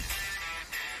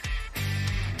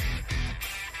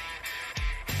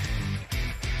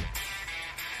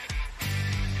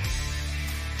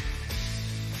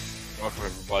Welcome,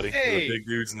 everybody, to the Hey, Big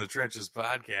Dudes in the Trenches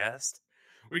podcast.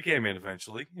 We came in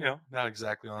eventually, not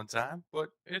exactly on time, but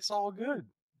it's all good.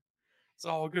 It's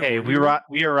all good. hey, We're here.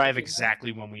 we arrive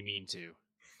exactly when we mean to.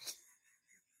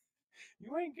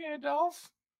 You ain't Gandalf?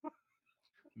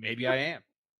 Maybe I am.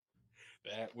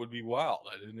 That would be wild.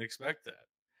 I didn't expect that.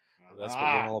 But that's what we're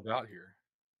Ah, all about here.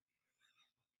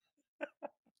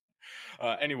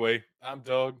 Anyway, I'm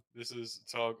Doug. This is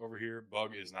Tug over here.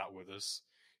 Bug is not with us.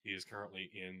 He is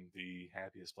currently in the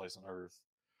happiest place on earth.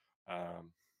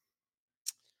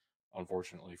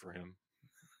 Unfortunately for him.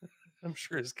 I'm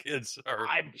sure his kids are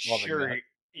I'm loving sure. that.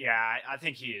 Yeah, I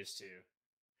think he is too.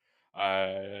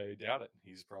 I doubt it.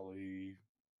 He's probably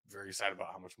very excited about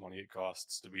how much money it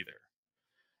costs to be there.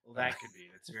 Well, that could be.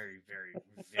 That's very, very,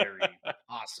 very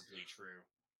possibly true.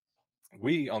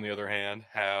 We, on the other hand,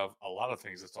 have a lot of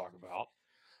things to talk about.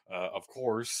 Of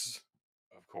course,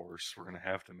 we're going to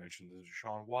have to mention the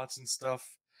Deshaun Watson stuff,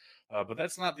 but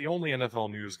that's not the only NFL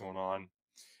news going on.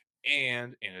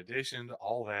 And in addition to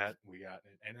all that, we got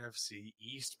an NFC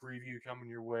East preview coming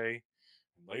your way.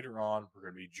 And later on, we're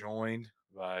going to be joined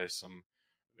by some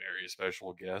very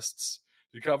special guests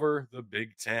to cover the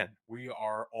Big Ten. We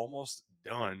are almost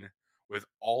done with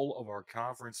all of our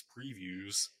conference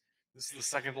previews. This is the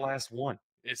second to last one.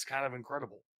 It's kind of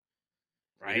incredible.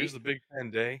 But here's Right? the Big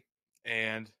Ten day,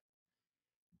 and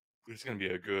it's going to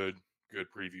be a good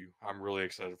preview. I'm really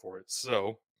excited for it.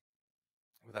 So,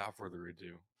 without further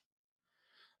ado,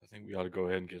 I think we ought to go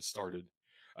ahead and get started.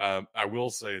 I will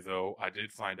say, though, I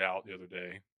did find out the other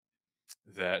day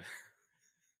that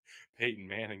Peyton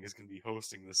Manning is going to be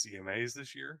hosting the CMAs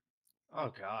this year,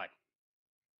 Oh God.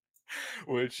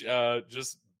 which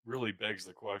just really begs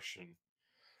the question.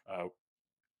 Uh,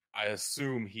 I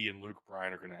assume he and Luke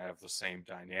Bryan are going to have the same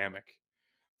dynamic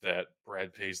that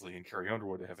Brad Paisley and Carrie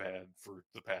Underwood have had for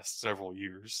the past several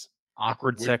years.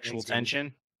 Awkward Which sexual one's gonna,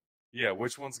 tension. yeah,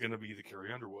 which one's going to be the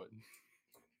Carrie Underwood?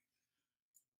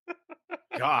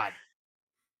 God.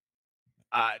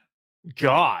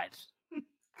 God.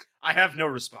 I have no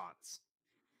response.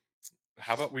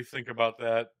 How about we think about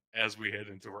that as we head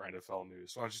into our NFL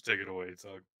news? Why don't you take it away,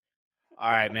 Tug?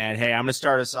 All right, man. Hey, I'm going to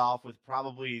start us off with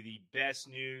probably the best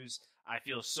news. I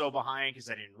feel so behind because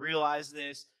I didn't realize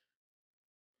this.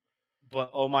 But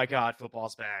oh my God,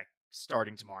 football's back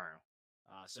starting tomorrow.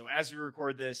 So as we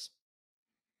record this,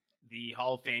 the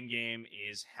Hall of Fame game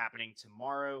is happening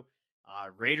tomorrow.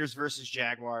 Raiders versus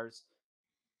Jaguars.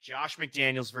 Josh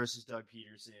McDaniels versus Doug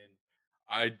Peterson.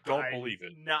 I don't believe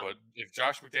it, not. but if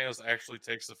Josh McDaniels actually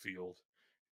takes the field,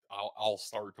 I'll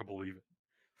start to believe it.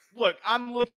 Look,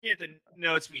 I'm looking at the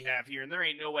notes we have here, and there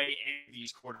ain't no way any of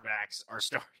these quarterbacks are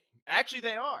starting. Actually,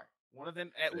 they are. One of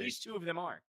them, at least two of them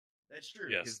are. That's true.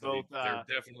 Yes, both they're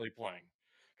definitely playing.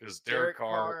 Because Derek Derek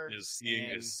Carr Carr is seeing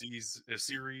a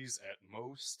series at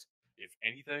most, if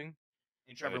anything.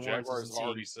 and Trevor The Lawrence Jaguars isn't have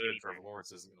already seeing said anything. Trevor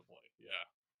Lawrence isn't going to play. Yeah.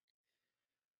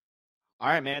 All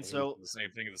right, man. So the same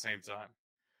thing at the same time.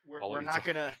 We're not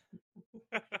gonna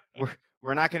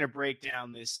we're not gonna break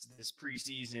down this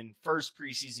first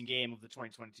preseason game of the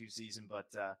 2022 season. But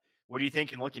what are you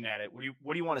thinking looking at it? What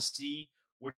do you want to see?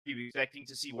 What are you expecting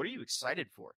to see? What are you excited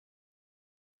for?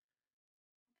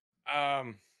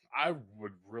 I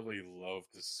would really love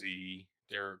to see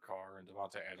Derek Carr and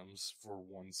Devontae Adams for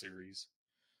one series.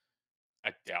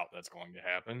 I doubt that's going to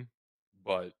happen,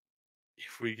 but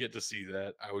if we get to see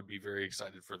that, I would be very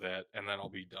excited for that, and then I'll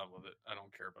be done with it. I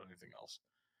don't care about anything else.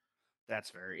 That's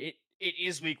fair. It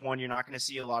is week one. You're not going to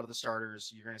see a lot of the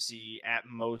starters. You're going to see at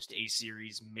most a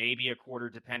series, maybe a quarter,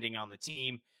 depending on the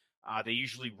team. They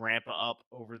usually ramp up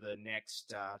over the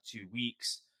next 2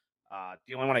 weeks.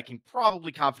 The only one I can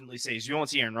probably confidently say is you won't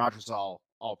see Aaron Rodgers all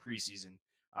preseason.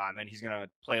 And then he's going to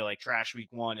play like trash week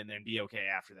one and then be okay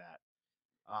after that.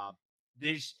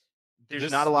 There's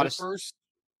not a lot of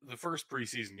the first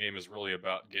preseason game is really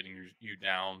about getting you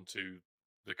down to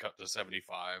the cut to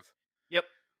 75. Yep.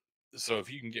 So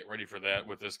if you can get ready for that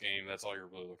with this game, that's all you're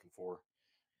really looking for.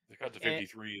 The cut to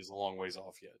 53 is a long ways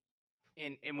off yet.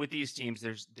 And with these teams,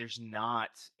 there's not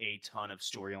a ton of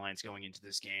storylines going into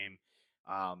this game.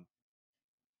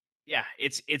 Yeah,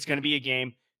 it's going to be a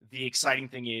game. The exciting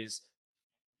thing is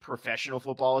professional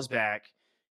football is back,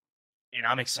 and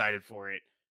I'm excited for it.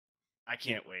 I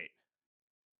can't wait.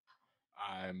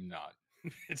 I'm not.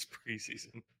 It's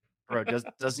preseason, Bro.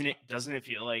 Doesn't it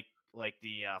feel like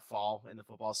the fall in the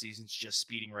football season's just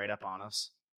speeding right up on us?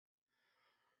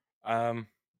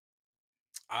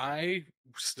 I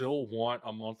still want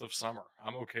a month of summer.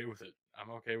 I'm okay with it. I'm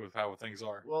okay with how things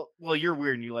are. Well, you're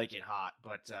weird and you like it hot,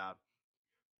 but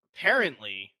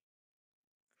apparently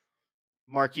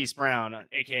Marquise Brown,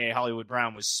 aka Hollywood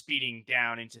Brown, was speeding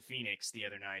down into Phoenix the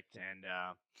other night and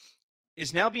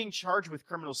is now being charged with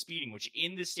criminal speeding, which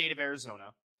in the state of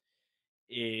Arizona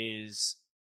is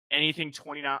anything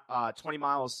 20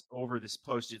 miles over this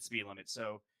posted speed limit.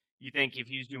 So you think if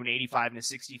he's doing 85 and a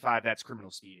 65, that's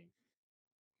criminal speeding.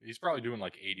 He's probably doing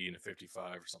like 80 and a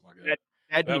 55 or something like that.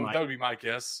 That would be my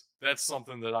guess. That's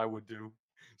something that I would do.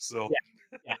 So,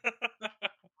 yeah.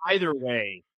 Either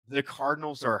way, the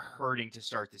Cardinals are hurting to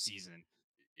start the season.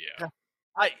 Yeah.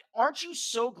 Aren't you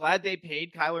so glad they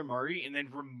paid Kyler Murray and then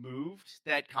removed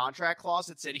that contract clause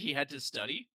that said he had to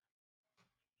study?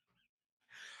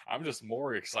 I'm just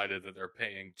more excited that they're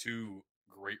paying two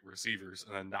great receivers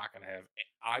and then not going to have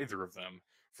either of them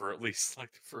for at least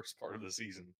like the first part of the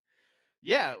season.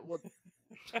 Yeah, well,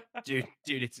 dude,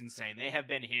 it's insane. They have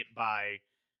been hit by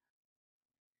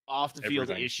off the field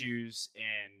issues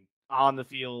and on the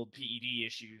field PED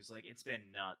issues. Like, it's been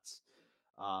nuts.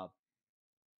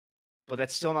 But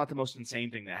that's still not the most insane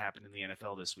thing that happened in the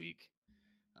NFL this week.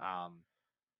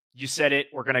 You said it.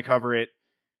 We're going to cover it.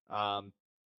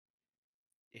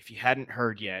 If you hadn't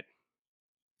heard yet,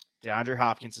 DeAndre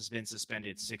Hopkins has been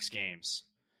suspended 6 games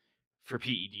for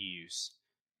PED use.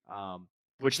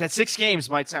 Which that 6 games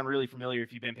might sound really familiar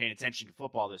if you've been paying attention to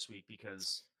football this week,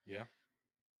 because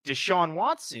Deshaun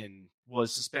Watson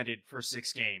was suspended for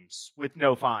 6 games with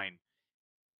no fine.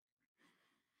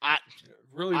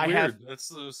 Really weird. That's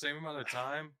the same amount of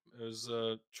time as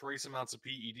trace amounts of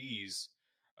PEDs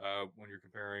when you're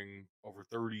comparing over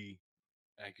 30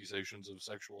 accusations of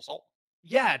sexual assault.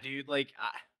 Yeah, dude. Like,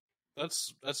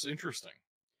 that's interesting.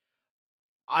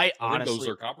 I honestly think those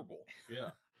are comparable. Yeah,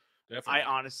 definitely. I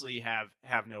honestly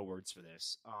have no words for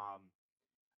this.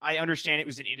 I understand it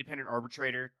was an independent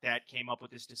arbitrator that came up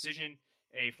with this decision,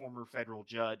 a former federal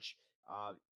judge.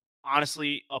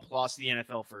 Honestly, applause to the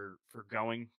NFL for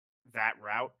going that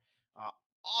route.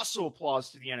 Also applause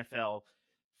to the NFL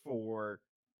for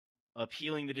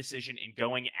appealing the decision and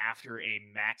going after a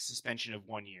max suspension of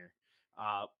 1 year.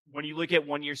 When you look at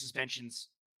 1 year suspensions,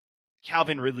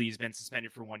 Calvin Ridley has been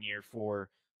suspended for 1 year for,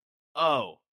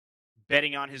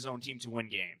 betting on his own team to win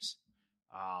games.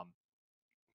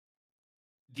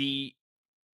 The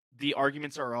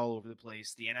arguments are all over the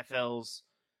place.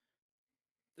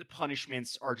 The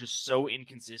punishments are just so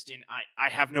inconsistent. I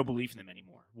have no belief in them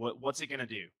anymore. What's it going to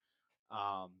do?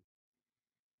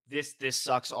 This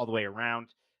sucks all the way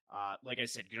around. Like I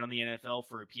said, good on the NFL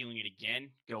for appealing it again,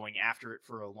 going after it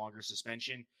for a longer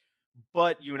suspension.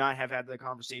 But you and I have had the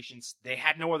conversations. They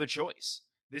had no other choice.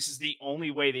 This is the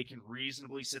only way they can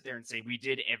reasonably sit there and say, we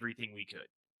did everything we could.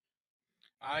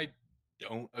 I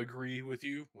don't agree with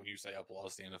you when you say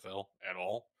applause the NFL at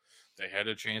all. They had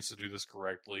a chance to do this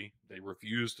correctly. They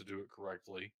refused to do it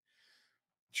correctly.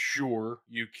 Sure,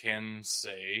 you can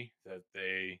say that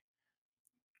they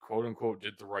quote unquote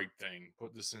did the right thing,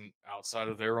 put this in outside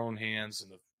of their own hands, in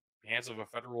the hands of a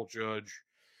federal judge.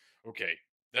 Okay,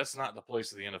 that's not the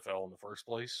place of the NFL in the first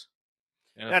place.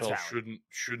 NFL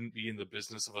shouldn't be in the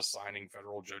business of assigning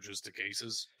federal judges to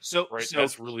cases. So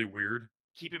that's really weird.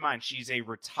 Keep in mind, she's a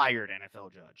retired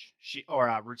NFL judge. Or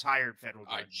a retired federal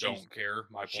judge. I don't care.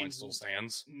 My point still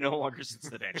stands. No longer sits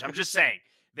the bench. I'm just saying.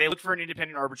 They looked for an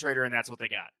independent arbitrator, and that's what they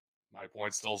got. My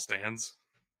point still stands.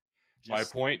 My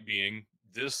point being,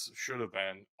 this should have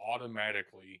been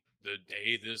automatically, the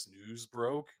day this news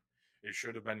broke, it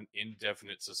should have been an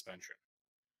indefinite suspension.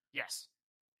 Yes.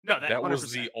 No, that 100%.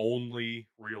 Was the only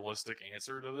realistic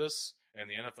answer to this, and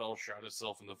the NFL shot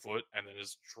itself in the foot and then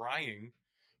is trying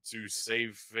to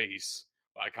save face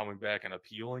by coming back and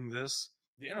appealing this.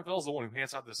 The NFL is the one who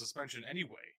hands out the suspension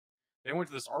anyway. They went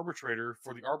to this arbitrator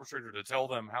for the arbitrator to tell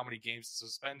them how many games to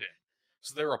suspend him.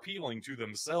 So they're appealing to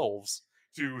themselves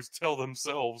to tell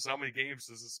themselves how many games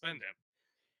to suspend him.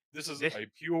 This is a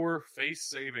pure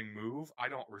face-saving move. I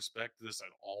don't respect this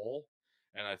at all.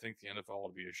 And I think the NFL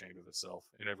would be ashamed of itself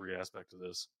in every aspect of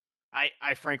this.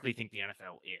 I frankly think the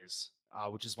NFL is,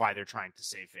 which is why they're trying to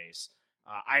save face.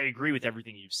 I agree with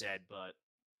everything you've said, but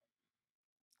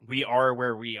we are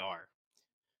where we are.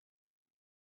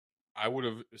 I would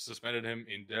have suspended him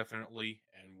indefinitely,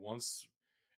 and once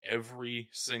every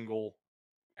single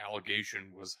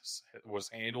allegation was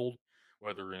handled,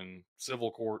 whether in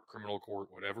civil court, criminal court,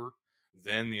 whatever,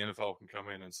 then the NFL can come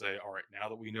in and say, all right, now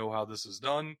that we know how this is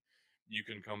done, you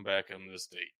can come back on this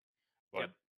date.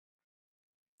 But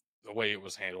the way it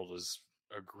was handled is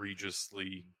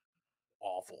egregiously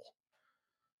awful.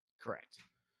 Correct.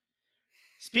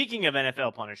 Speaking of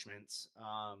NFL punishments,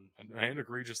 and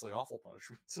egregiously awful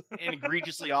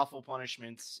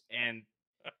punishments, and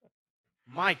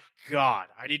my God,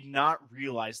 I did not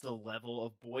realize the level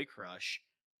of boy crush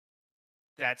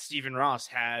that Stephen Ross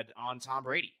had on Tom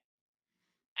Brady.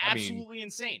 Absolutely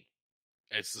insane.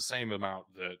 It's the same amount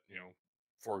that,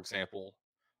 for example,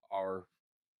 our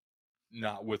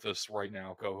not with us right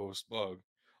now co-host Bug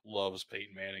loves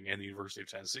Peyton Manning and the University of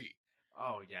Tennessee.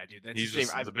 Oh yeah, dude, that's He's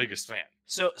just the biggest fan.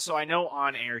 So I know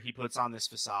on air he puts on this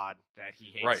facade that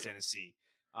he hates Right. Tennessee,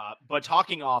 but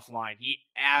talking offline, he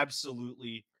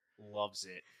absolutely loves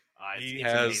it.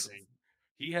 It's amazing.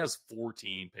 He has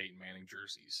 14 Peyton Manning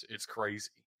jerseys. It's crazy.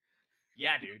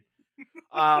 Yeah, dude.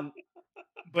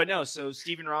 But no, so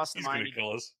Stephen Ross, He's gonna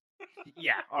kill us.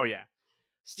 Yeah. Oh yeah.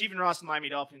 Stephen Ross and the Miami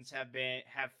Dolphins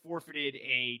have forfeited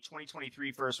a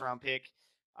 2023 first round pick.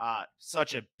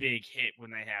 Such a big hit when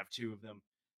they have two of them.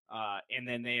 And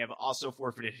then they have also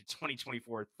forfeited a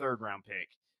 2024 third round pick,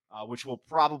 which will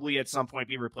probably at some point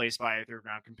be replaced by a third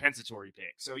round compensatory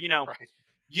pick. So, right.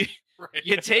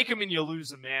 you take them and you lose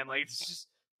them, man. Like, it's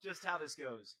just how this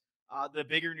goes. The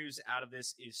bigger news out of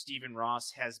this is Stephen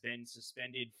Ross has been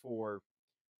suspended for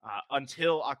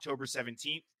until October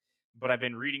 17th. But I've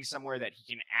been reading somewhere that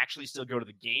he can actually still go to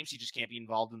the games. He just can't be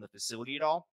involved in the facility at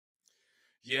all.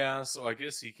 Yeah, so I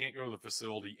guess he can't go to the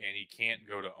facility and he can't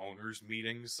go to owners'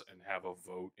 meetings and have a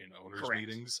vote in owners'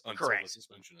 meetings until the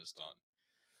suspension is done.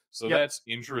 So that's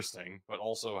interesting, but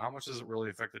also, how much does it really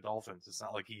affect the Dolphins? It's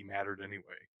not like he mattered anyway.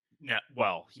 No,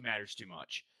 well, he matters too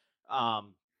much. I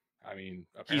mean,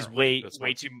 he's way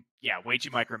too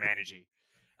micromanaging.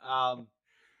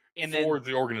 And for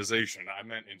the organization, I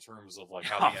meant in terms of like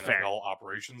how the NFL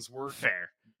operations work. Fair.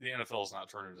 The NFL is not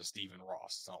turning to Stephen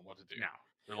Ross to tell them what to do. No.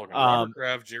 They're looking at Robert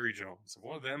Kraft, Jerry Jones. If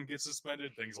one of them gets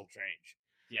suspended, things will change.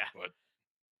 Yeah. But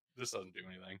this doesn't do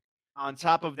anything. On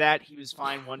top of that, he was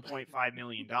fined $1.5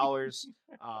 million.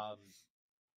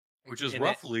 Which is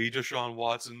roughly Deshaun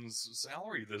Watson's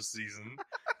salary this season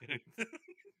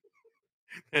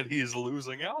that he's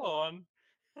losing out on.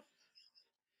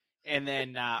 And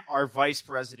then our vice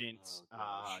president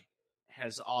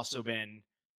has also been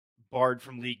barred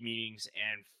from league meetings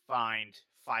and fined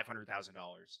 $500,000.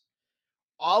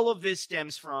 All of this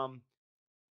stems from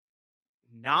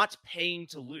not paying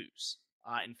to lose.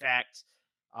 In fact,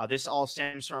 this all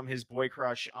stems from his boy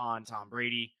crush on Tom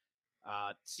Brady.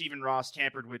 Stephen Ross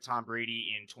tampered with Tom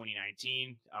Brady in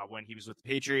 2019 when he was with the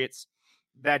Patriots.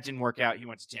 That didn't work out. He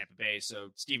went to Tampa Bay. So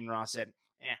Stephen Ross said,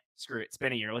 screw it. It's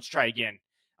been a year. Let's try again.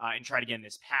 And tried again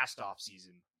this past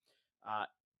offseason.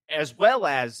 As well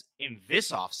as in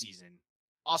this offseason,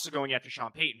 also going after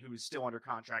Sean Payton, who is still under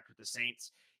contract with the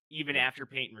Saints, even after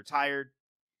Payton retired.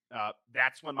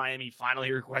 That's when Miami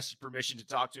finally requested permission to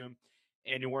talk to him,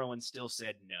 and New Orleans still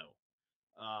said no.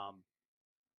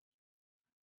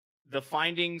 The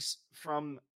findings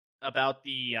about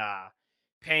the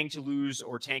paying to lose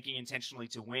or tanking intentionally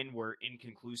to win were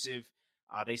inconclusive.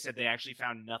 They said they actually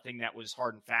found nothing that was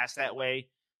hard and fast that way.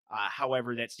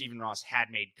 However, that Stephen Ross had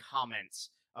made comments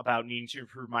about needing to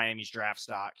improve Miami's draft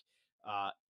stock.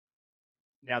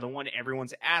 Now, the one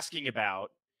everyone's asking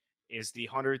about is the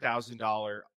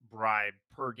 $100,000 bribe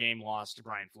per game loss to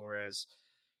Brian Flores.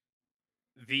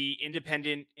 The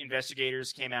independent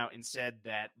investigators came out and said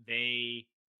that the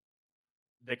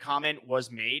comment was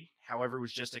made. However, it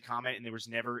was just a comment, and there was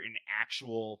never an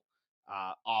actual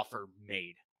offer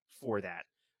made for that.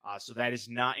 So that is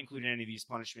not included in any of these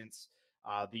punishments.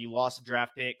 The loss of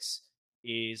draft picks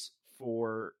is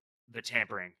for the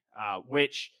tampering,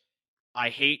 which I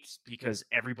hate because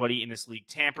everybody in this league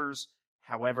tampers.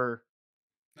 However,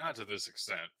 not to this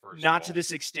extent. Not to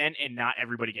this extent, and not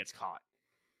everybody gets caught.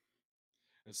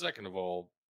 And second of all,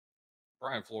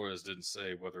 Brian Flores didn't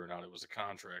say whether or not it was a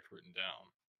contract written down.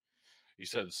 He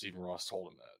said that Stephen Ross told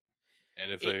him that.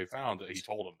 And if they found that he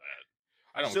told him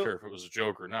that, I don't care if it was a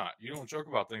joke or not. You don't joke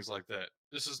about things like that.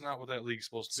 This is not what that league's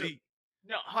supposed to be.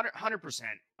 No, 100%.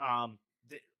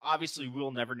 Obviously,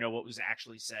 we'll never know what was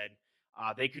actually said.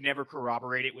 They could never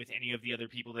corroborate it with any of the other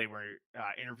people they were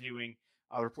interviewing.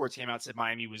 Reports came out said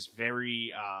Miami was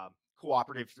very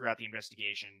cooperative throughout the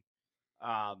investigation.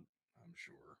 I'm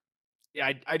sure.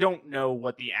 Yeah, I don't know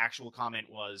what the actual comment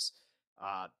was.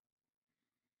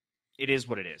 It is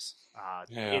what it is.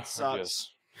 It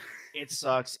sucks. It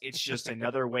sucks. It's just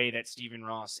another way that Stephen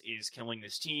Ross is killing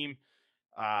this team.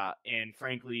 And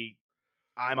frankly,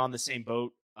 I'm on the same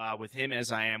boat with him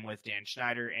as I am with Dan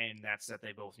Schneider, and that's that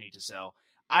they both need to sell.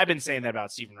 I've been saying that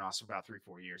about Stephen Ross for about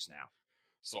 3-4 years now.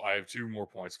 So I have two more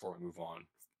points before we move on.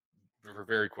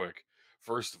 Very quick.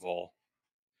 First of all,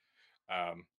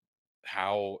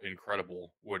 how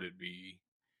incredible would it be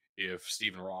if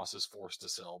Stephen Ross is forced to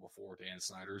sell before Dan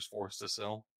Snyder is forced to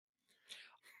sell?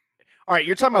 All right,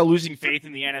 you're talking about losing faith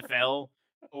in the NFL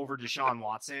over Deshaun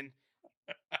Watson.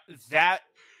 That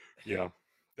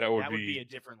That would That would be be a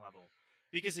different level.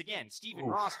 Because again, Stephen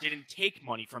oof. Ross didn't take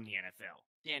money from the NFL.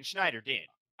 Dan Schneider did.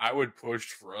 I would push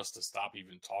for us to stop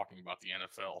even talking about the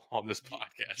NFL on this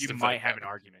podcast. You if might that have an happened.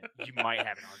 argument. You might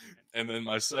have an argument. And then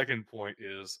my second point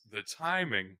is the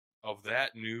timing of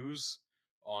that news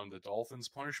on the Dolphins'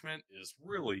 punishment is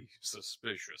really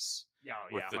suspicious. Yeah,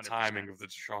 with the 100%. timing of the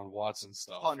Deshaun Watson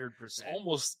stuff. 100%. It's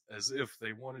almost as if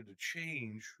they wanted to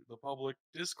change the public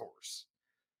discourse.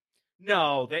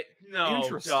 No,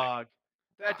 Interesting. dog.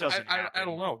 That doesn't happen. I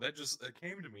don't know. That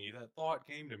came to me. That thought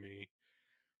came to me.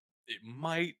 It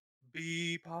might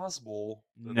be possible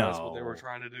that that's what they were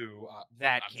trying to do.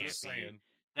 That I'm can't just be. saying.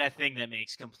 That thing that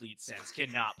makes complete sense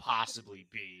cannot possibly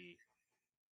be.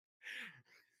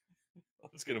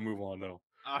 Let's get a move on, though.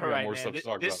 All right,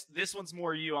 man. This one's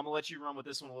more you. I'm going to let you run with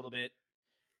this one a little bit.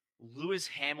 Lewis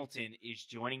Hamilton is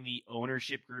joining the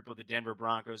ownership group of the Denver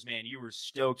Broncos. Man, you were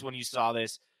stoked when you saw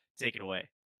this. Take it away.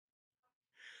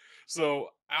 So,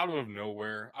 out of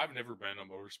nowhere, I've never been a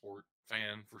motorsport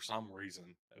fan for some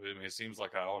reason. I mean, it seems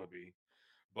like I ought to be,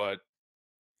 but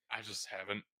I just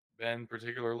haven't been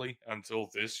particularly until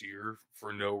this year.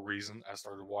 For no reason, I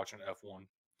started watching F1.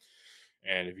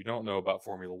 And if you don't know about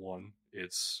Formula One,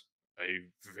 it's a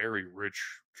very rich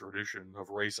tradition of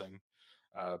racing.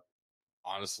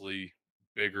 Honestly,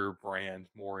 bigger brand,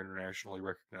 more internationally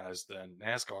recognized than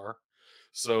NASCAR.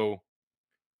 So,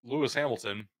 Lewis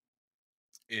Hamilton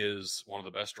is one of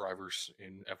the best drivers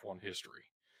in F1 history.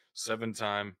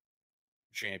 7-time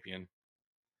champion,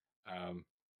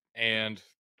 and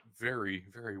very,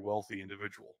 very wealthy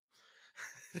individual.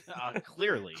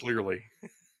 Clearly. Clearly.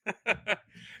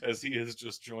 As he has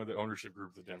just joined the ownership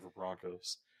group of the Denver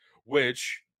Broncos,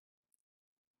 which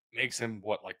makes him,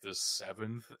 the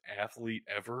 7th athlete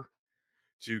ever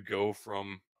to go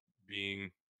from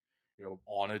being,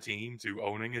 on a team to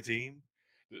owning a team.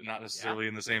 Not necessarily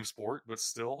in the same sport, but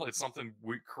still, it's something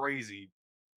crazy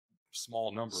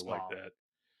small number like that.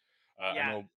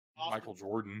 I know Michael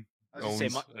Jordan owns an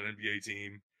NBA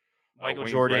team. Michael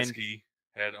Wayne Jordan, Gretzky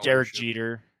had Derek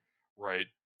Jeter. Right.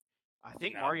 I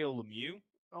think Mario Lemieux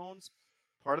owns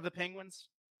part of the Penguins.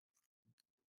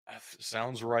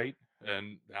 Sounds right.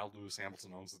 And now Lewis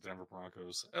Hamilton owns the Denver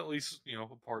Broncos. At least,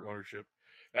 a part ownership.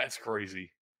 That's crazy.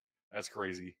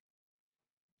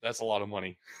 That's a lot of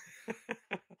money.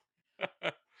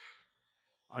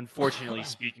 Unfortunately,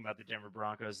 speaking about the Denver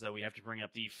Broncos, though, we have to bring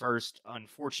up the first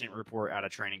unfortunate report out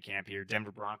of training camp here.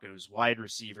 Denver Broncos wide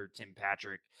receiver Tim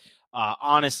Patrick,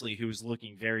 honestly, who was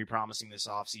looking very promising this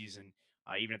offseason,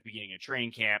 even at the beginning of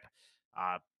training camp,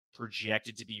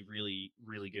 projected to be really,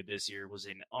 really good this year, was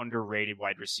an underrated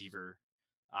wide receiver,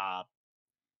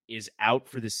 is out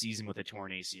for the season with a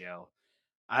torn ACL.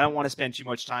 I don't want to spend too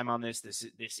much time on this. This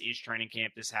is training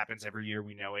camp. This happens every year.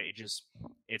 We know it.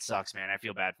 It sucks, man. I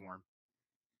feel bad for him.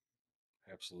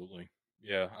 Absolutely.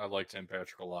 Yeah, I like Tim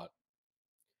Patrick a lot.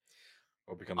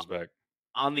 Hope he comes back.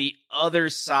 On the other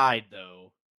side,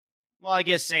 though, well, I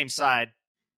guess same side,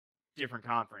 different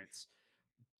conference.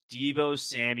 Deebo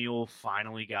Samuel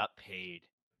finally got paid.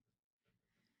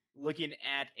 Looking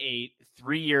at a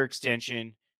 3-year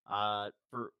extension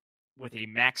with a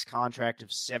max contract of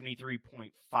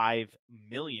 $73.5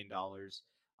 million.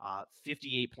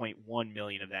 $58.1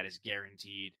 million of that is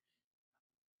guaranteed.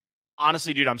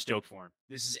 Honestly, dude, I'm stoked for him.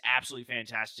 This is absolutely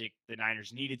fantastic. The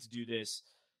Niners needed to do this.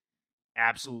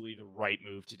 Absolutely the right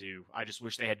move to do. I just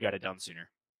wish they had got it done sooner.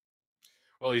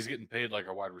 Well, he's getting paid like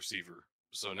a wide receiver,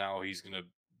 so now he's going to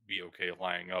be okay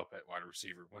lining up at wide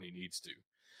receiver when he needs to.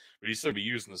 But he's still be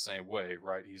used in the same way,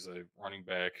 right? He's a running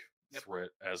back threat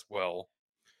as well.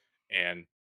 And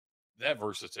that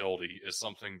versatility is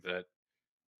something that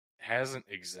hasn't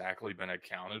exactly been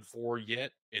accounted for yet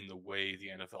in the way the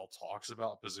NFL talks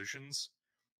about positions,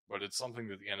 but it's something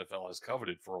that the NFL has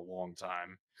coveted for a long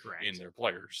time in their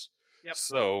players. Yep.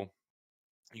 So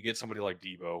you get somebody like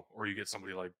Deebo, or you get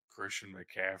somebody like Christian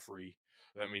McCaffrey.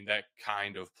 I mean, that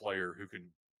kind of player who can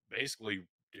basically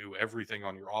do everything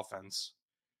on your offense.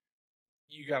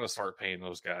 You got to start paying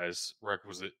those guys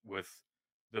requisite with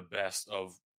the best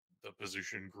of the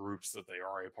position groups that they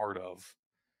are a part of.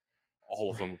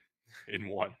 All of them in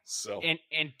one. So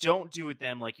and don't do with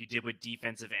them like you did with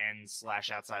defensive ends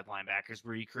 / outside linebackers,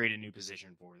 where you create a new position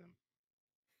for them.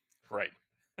 Right.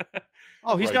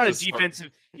 Oh, he's not a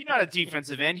defensive. He's not a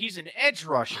defensive end. He's an edge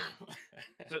rusher.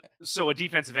 So a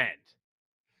defensive end.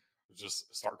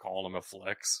 Just start calling him a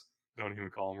flex. Don't even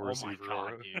call him a receiver. Oh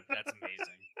my god, dude, that's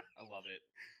amazing. I love it.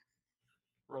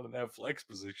 Running that flex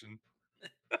position.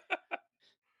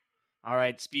 All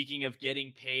right. Speaking of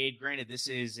getting paid, granted, this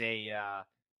is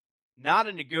not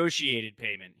a negotiated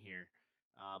payment here.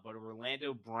 But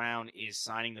Orlando Brown is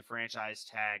signing the franchise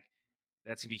tag.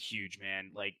 That's going to be huge,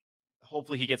 man. Like,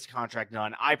 hopefully he gets the contract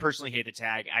done. I personally hate the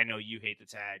tag. I know you hate the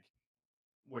tag.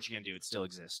 What you going to do? It still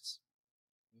exists.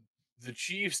 The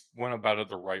Chiefs went about it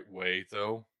the right way,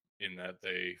 though, in that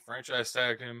they franchise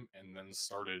tagged him and then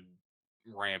started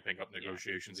ramping up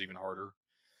negotiations even harder.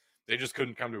 They just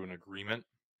couldn't come to an agreement.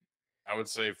 I would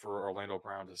say for Orlando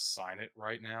Brown to sign it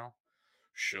right now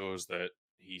shows that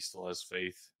he still has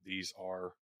faith. These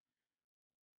are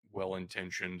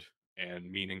well-intentioned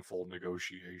and meaningful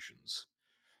negotiations.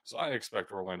 So I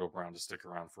expect Orlando Brown to stick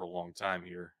around for a long time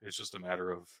here. It's just a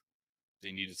matter of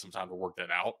they needed some time to work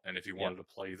that out. And if he wanted to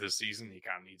play this season, he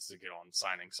kind of needs to get on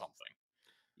signing something.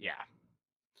 Yeah.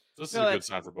 So this is a good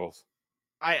sign for both.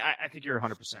 I think you're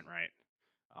 100% right.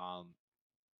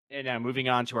 And now moving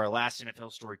on to our last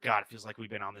NFL story. God, it feels like we've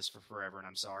been on this for forever, and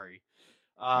I'm sorry.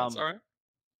 That's all right.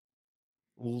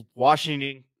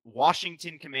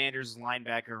 Washington Commanders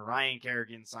linebacker Ryan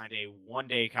Kerrigan signed a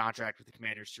one-day contract with the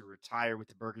Commanders to retire with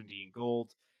the Burgundy and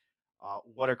Gold.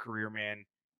 What a career, man.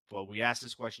 But we ask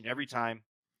this question every time.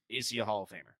 Is he a Hall of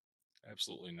Famer?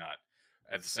 Absolutely not.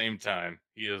 At the same time,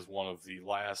 he is one of the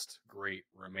last great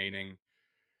remaining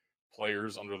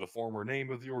players under the former name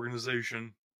of the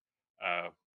organization,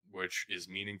 which is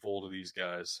meaningful to these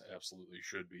guys. Absolutely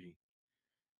should be.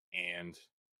 And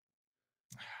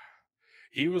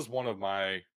he was one of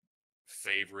my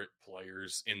favorite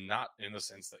players, not in the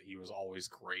sense that he was always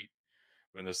great,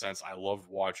 but in the sense I loved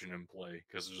watching him play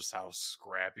because of just how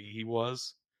scrappy he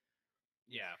was.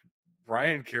 Yeah.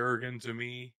 Ryan Kerrigan, to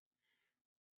me,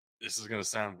 this is going to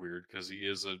sound weird because he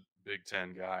is a Big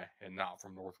Ten guy and not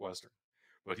from Northwestern,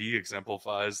 but he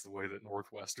exemplifies the way that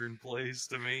Northwestern plays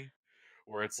to me,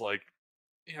 where it's like,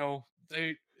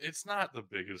 it's not the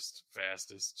biggest,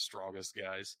 fastest, strongest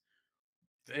guys.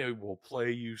 They will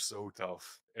play you so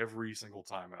tough every single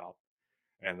time out.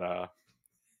 And I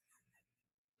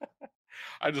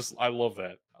love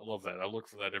that. I love that. I look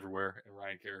for that everywhere, and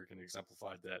Ryan Kerrigan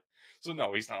exemplified that. So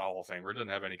no, he's not a Hall of Famer. Doesn't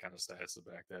have any kind of stats to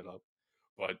back that up,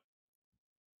 but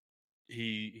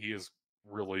he is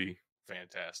really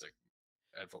fantastic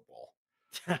at football.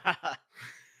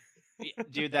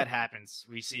 Dude, that happens.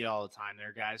 We see it all the time. There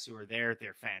are guys who are there.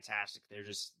 They're fantastic. They're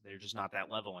just not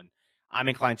that level, and I'm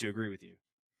inclined to agree with you.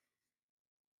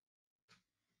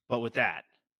 But with that,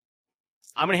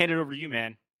 I'm going to hand it over to you,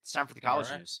 man. It's time for the college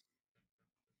news.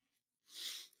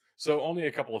 So only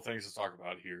a couple of things to talk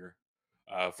about here.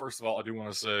 First of all, I do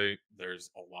want to say there's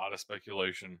a lot of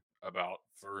speculation about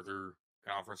further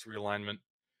conference realignment.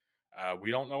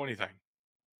 We don't know anything.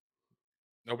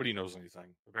 Nobody knows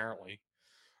anything, apparently.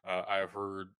 I have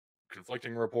heard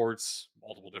conflicting reports,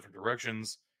 multiple different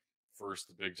directions. First,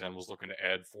 the Big Ten was looking to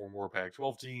add 4 more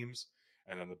Pac-12 teams,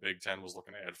 and then the Big Ten was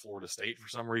looking to add Florida State for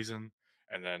some reason,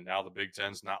 and then now the Big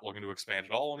Ten's not looking to expand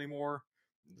at all anymore.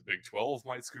 The Big 12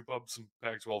 might scoop up some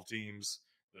Pac-12 teams,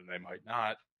 then they might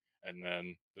not, and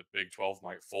then the Big 12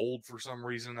 might fold for some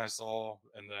reason, I saw,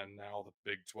 and then now the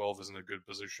Big 12 is in a good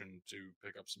position to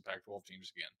pick up some Pac-12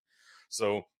 teams again.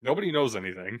 So nobody knows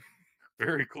anything,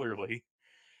 very clearly.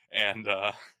 And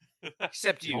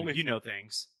except you, you know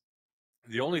things.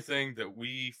 The only thing that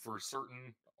we for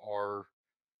certain are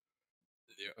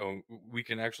we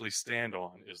can actually stand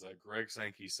on is that Greg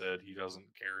Sankey said he doesn't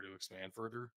care to expand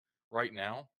further right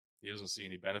now. He doesn't see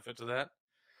any benefit to that.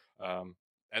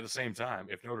 At the same time,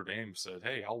 if Notre Dame said,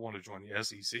 "Hey, I'll want to join the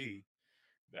SEC,"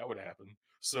 that would happen.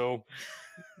 So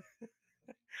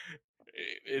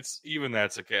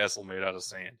that's a castle made out of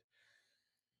sand.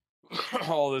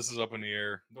 All this is up in the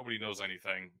air. Nobody knows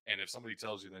anything. And if somebody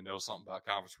tells you they know something about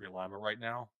conference realignment right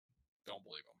now, don't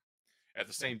believe them. At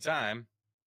the same time,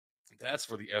 that's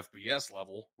for the FBS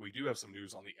level. We do have some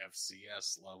news on the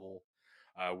FCS level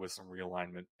with some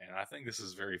realignment, and I think this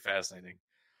is very fascinating.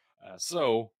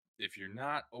 So, if you're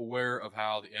not aware of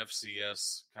how the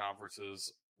FCS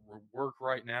conferences work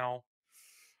right now,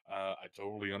 I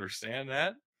totally understand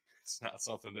that. It's not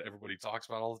something that everybody talks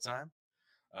about all the time.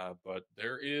 But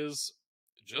there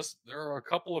are a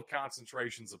couple of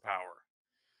concentrations of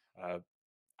power.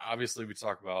 Obviously, we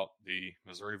talk about the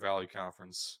Missouri Valley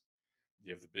Conference.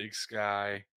 You have the Big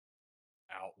Sky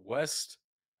out west,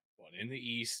 but in the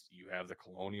east, you have the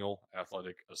Colonial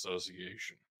Athletic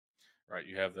Association. Right?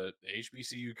 You have the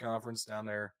HBCU conference down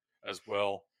there as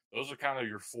well. Those are kind of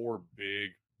your 4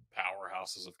 big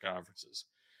powerhouses of conferences.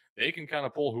 They can kind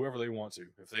of pull whoever they want to.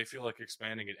 If they feel like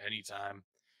expanding at any time,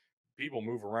 people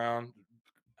move around.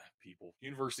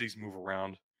 Universities move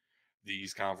around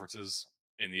these conferences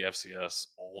in the FCS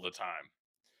all the time.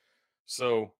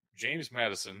 So James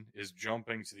Madison is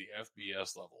jumping to the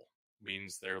FBS level.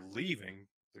 Means they're leaving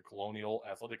the Colonial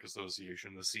Athletic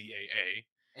Association, the CAA.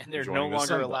 And they're no joining the longer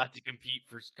Sun Belt. allowed to compete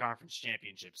for conference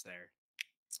championships there.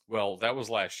 Well, that was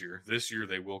last year. This year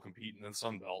they will compete in the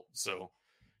Sun Belt, so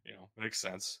makes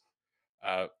sense.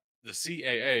 The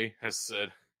CAA has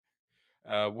said,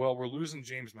 well, we're losing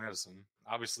James Madison,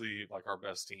 obviously like our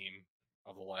best team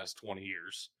of the last 20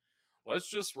 years. Let's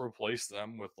just replace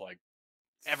them with like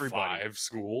everybody. 5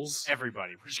 schools.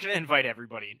 Everybody. We're just going to invite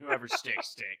everybody, and whoever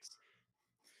sticks.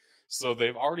 So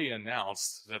they've already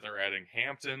announced that they're adding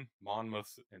Hampton,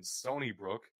 Monmouth, and Stony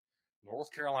Brook.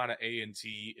 North Carolina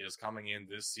A&T is coming in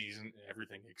this season,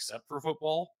 everything except for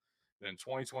football. Then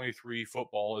 2023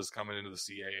 football is coming into the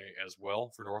CAA as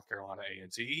well for North Carolina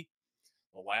A&T.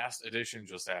 The last edition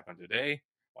just happened today.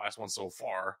 Last one so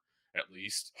far, at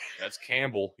least. That's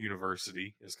Campbell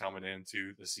University is coming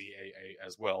into the CAA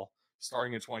as well,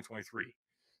 starting in 2023.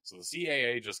 So the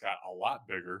CAA just got a lot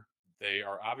bigger. They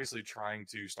are obviously trying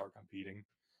to start competing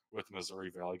with the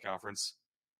Missouri Valley Conference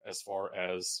as far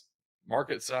as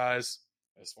market size,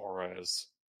 as far as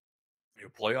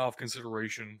playoff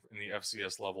consideration in the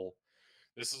FCS level.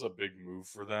 This is a big move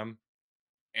for them,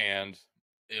 and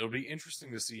it'll be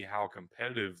interesting to see how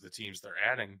competitive the teams they're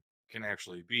adding can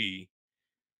actually be.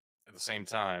 At the same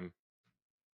time,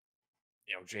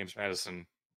 James Madison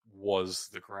was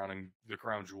the crown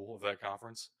jewel of that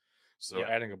conference. So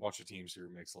adding a bunch of teams here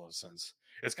makes a lot of sense.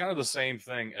 It's kind of the same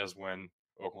thing as when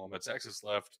Oklahoma, Texas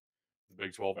left. The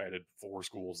Big 12 added 4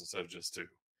 schools instead of just 2.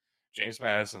 James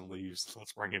Madison leaves.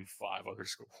 Let's bring in 5 other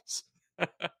schools.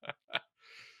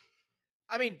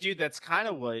 I mean, dude, that's kind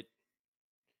of what.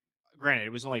 Granted,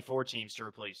 it was only 4 teams to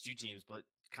replace 2 teams, but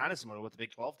kind of similar to what the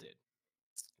Big 12 did.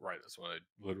 Right, that's what I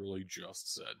literally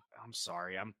just said. I'm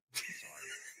sorry.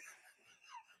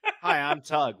 Hi, I'm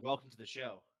Tug. Welcome to the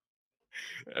show.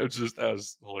 That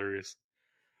was hilarious.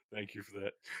 Thank you for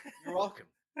that. You're welcome.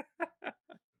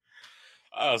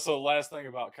 So last thing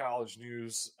about college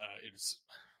news, it's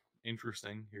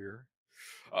interesting here.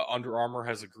 Under Armour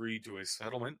has agreed to a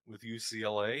settlement with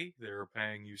UCLA. They're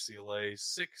paying UCLA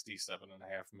 $67.5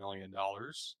 million.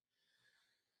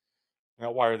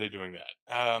 Now, why are they doing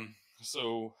that?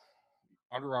 So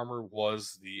Under Armour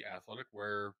was the athletic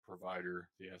wear provider,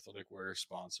 the athletic wear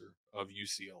sponsor of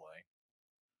UCLA.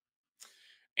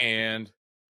 And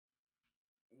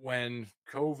when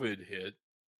COVID hit,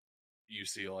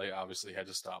 UCLA obviously had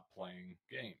to stop playing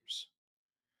games.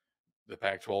 The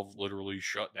Pac-12 literally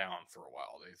shut down for a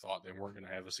while. They thought they weren't going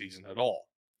to have a season at all.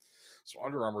 So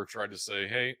Under Armour tried to say,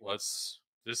 hey,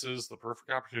 this is the perfect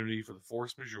opportunity for the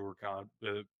force majeure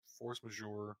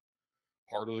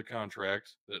part of the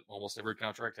contract that almost every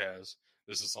contract has.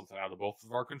 This is something out of both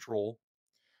of our control.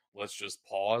 Let's just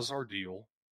pause our deal,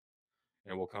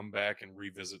 and we'll come back and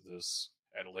revisit this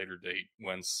at a later date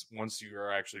once you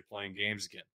are actually playing games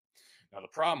again. Now, the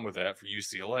problem with that for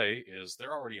UCLA is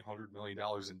they're already $100 million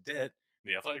in debt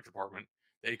in the athletic department.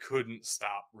 They couldn't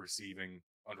stop receiving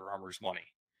Under Armour's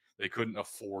money. They couldn't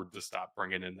afford to stop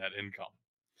bringing in that income.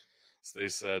 So they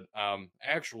said,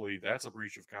 actually, that's a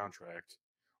breach of contract.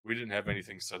 We didn't have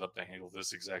anything set up to handle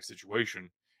this exact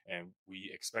situation, and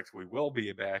we expect we will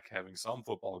be back having some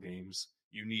football games.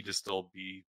 You need to still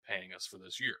be paying us for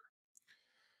this year.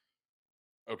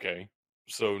 Okay,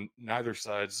 so neither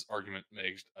side's argument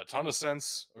makes a ton of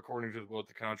sense, according to what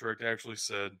the contract actually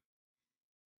said.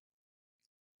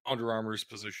 Under Armour's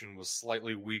position was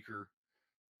slightly weaker.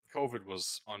 COVID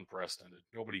was unprecedented.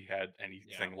 Nobody had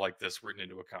anything like this written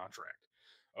into a contract,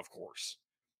 of course.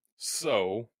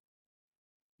 So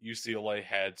UCLA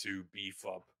had to beef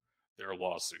up their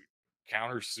lawsuit,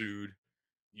 countersued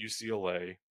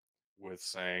UCLA with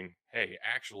saying, hey,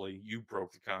 actually, you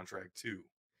broke the contract too,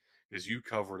 because you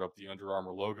covered up the Under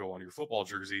Armour logo on your football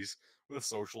jerseys with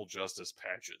social justice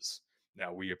patches.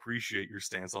 Now, we appreciate your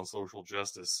stance on social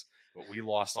justice, but we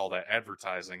lost all that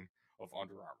advertising of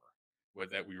Under Armour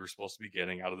that we were supposed to be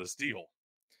getting out of this deal.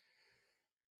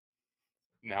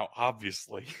 Now,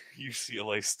 obviously,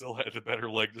 UCLA still had a better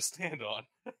leg to stand on.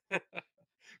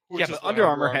 Yeah, but Under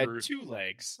Armour had 2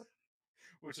 legs.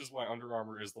 Which is why Under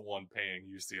Armour is the one paying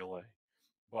UCLA.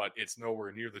 But it's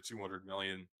nowhere near the $200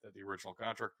 million that the original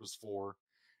contract was for.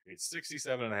 It's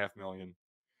 $67.5 million.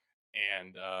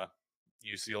 And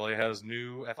UCLA has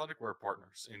new athletic wear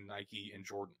partners in Nike and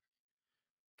Jordan.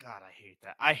 God, I hate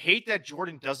that. I hate that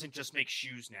Jordan doesn't just make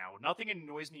shoes now. Nothing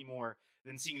annoys me more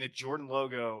than seeing the Jordan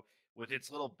logo with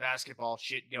its little basketball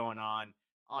shit going on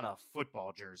a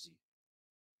football jersey.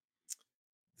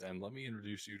 Then let me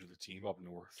introduce you to the team up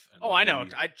north. Oh, I know.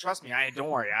 Trust me. Don't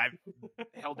worry. I've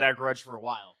held that grudge for a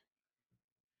while.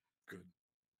 Good.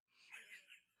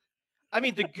 I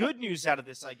mean, the good news out of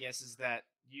this, I guess, is that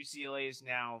UCLA is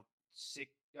now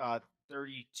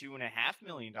 $32.5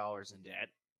 million in debt.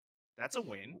 That's a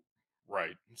win.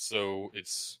 Right. So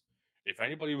it's, if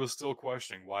anybody was still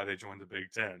questioning why they joined the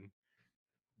Big Ten,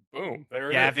 boom, there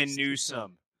it Gavin is.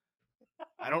 Newsom.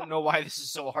 I don't know why this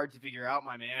is so hard to figure out,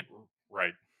 my man.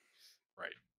 Right.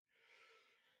 Right.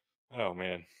 Oh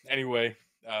man. Anyway,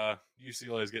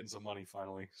 UCLA is getting some money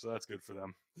finally, so that's good for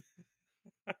them.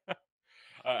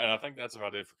 And I think that's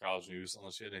about it for college news,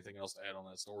 unless you had anything else to add on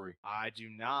that story. I do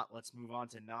not. Let's move on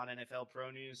to non-NFL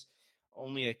pro news.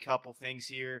 Only a couple things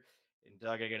here. And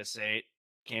Doug, I got to say, it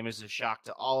came as a shock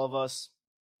to all of us.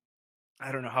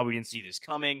 I don't know how we didn't see this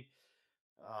coming.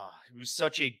 It was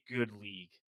such a good league.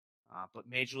 But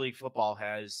Major League Football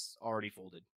has already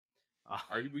folded.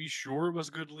 Are we sure it was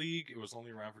a good league? It was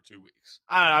only around for 2 weeks.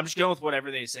 I don't know. I'm just going with whatever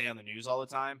they say on the news all the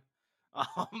time.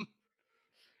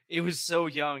 It was so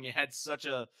young. It had such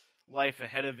a life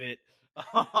ahead of it.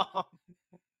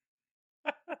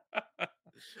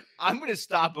 I'm going to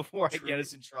stop before I get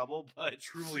us in trouble. But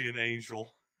truly an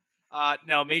angel.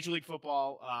 No, Major League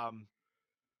Football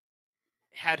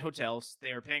had hotels.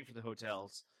 They were paying for the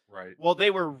hotels. Right. Well,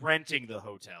 they were renting the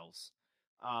hotels.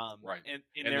 Right. And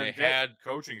they had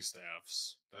coaching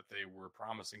staffs that they were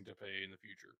promising to pay in the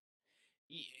future.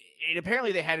 And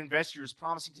apparently they had investors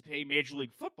promising to pay Major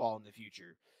League Football in the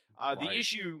future. The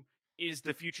issue is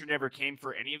the future never came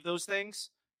for any of those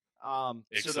things.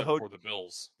 Except for the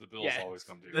Bills. The Bills always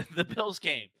come due. The Bills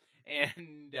came.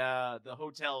 And the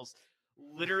hotels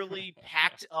literally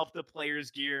packed up the players'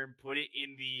 gear and put it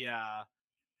in the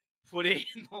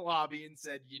lobby and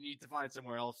said, you need to find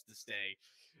somewhere else to stay.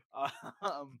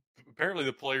 Apparently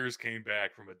the players came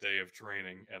back from a day of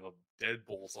training and the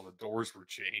deadbolts on the doors were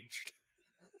changed.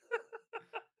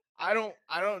 I don't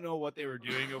know what they were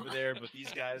doing over there, but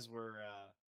these guys were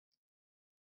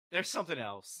there's something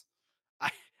else. I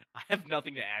have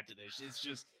nothing to add to this. It's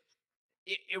just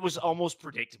it was almost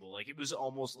predictable. Like, it was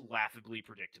almost laughably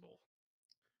predictable.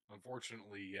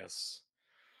 Unfortunately, yes.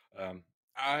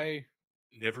 I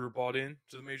never bought into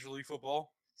the Major League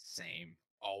Football. Same.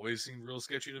 Always seemed real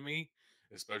sketchy to me,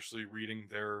 especially reading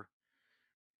their,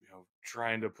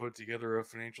 trying to put together a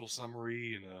financial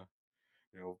summary and a,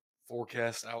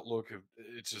 forecast outlook.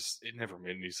 It never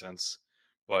made any sense.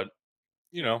 But,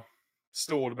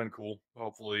 still would have been cool.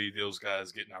 Hopefully those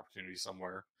guys get an opportunity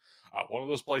somewhere. One of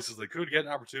those places they could get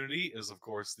an opportunity is, of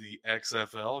course, the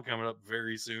XFL coming up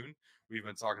very soon. We've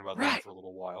been talking about that for a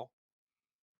little while.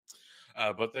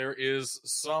 But there is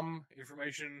some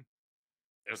information.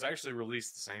 It was actually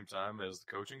released at the same time as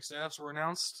the coaching staffs were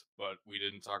announced, but we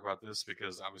didn't talk about this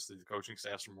because obviously the coaching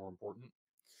staffs are more important.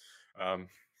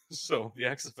 So the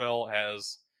XFL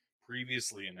has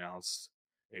previously announced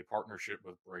a partnership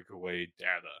with Breakaway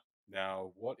Data.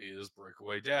 Now, what is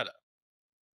Breakaway Data?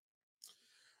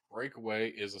 Breakaway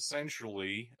is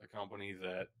essentially a company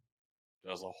that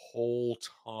does a whole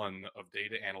ton of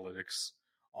data analytics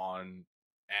on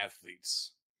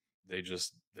athletes. They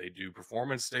do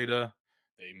performance data.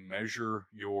 They measure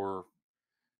your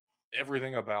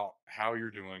everything about how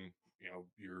you're doing,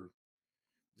 your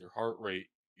heart rate,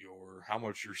 how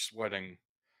much you're sweating,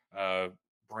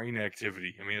 brain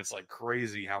activity. I mean, it's like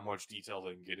crazy how much detail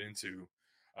they can get into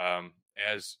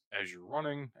as you're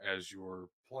running, as you're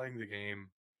playing the game,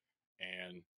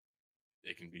 and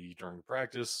it can be during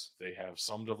practice. They have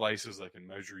some devices that can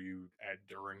measure you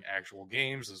during actual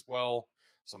games as well.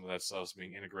 Some of that stuff is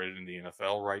being integrated in the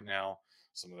NFL right now.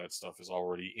 Some of that stuff is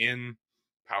already in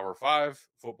Power 5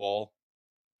 football.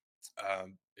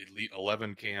 Elite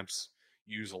 11 camps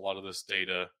use a lot of this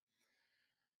data.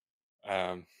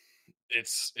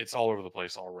 It's all over the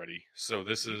place already. So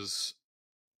this is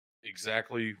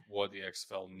exactly what the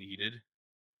XFL needed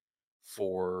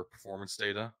for performance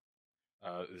data.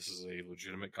 This is a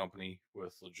legitimate company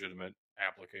with legitimate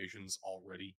applications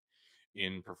already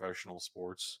in professional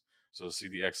sports. So to see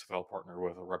the XFL partner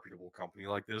with a reputable company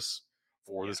like this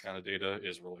for this kind of data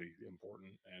is really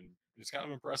important, and it's kind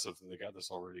of impressive that they got this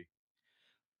already.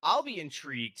 I'll be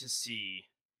intrigued to see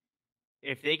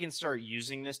if they can start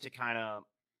using this to kind of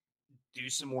do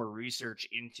some more research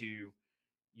into,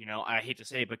 I hate to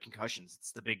say it, but concussions.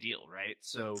 It's the big deal, right?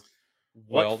 So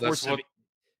what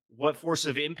force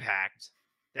of impact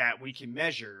that we can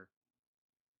measure,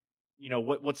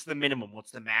 what's the minimum?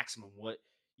 What's the maximum?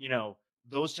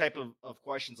 Those type of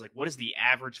questions, like what is the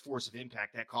average force of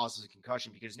impact that causes a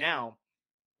concussion? Because now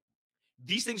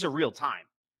these things are real time,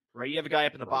 right? You have a guy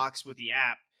up in the box with the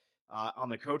app on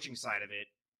the coaching side of it.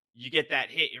 You get that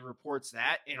hit, it reports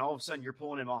that, and all of a sudden you're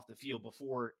pulling him off the field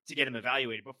to get him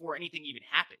evaluated before anything even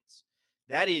happens.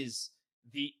 That is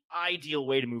the ideal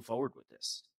way to move forward with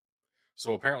this.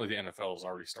 So apparently the NFL is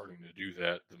already starting to do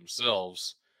that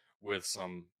themselves with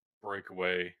some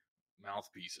breakaway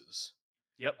mouthpieces,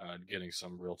 Yep. getting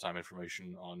some real-time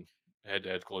information on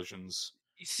head-to-head collisions.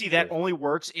 You see, that with only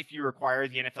works if you require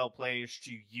the NFL players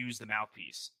to use the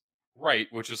mouthpiece. Right,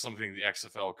 which is something the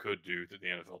XFL could do that the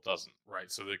NFL doesn't,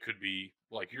 right? So they could be,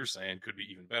 like you're saying, could be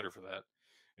even better for that.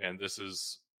 And this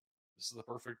is the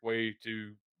perfect way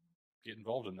to get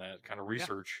involved in that kind of Yeah.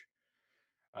 research.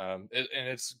 And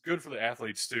it's good for the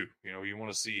athletes too. You know, you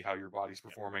want to see how your body's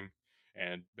performing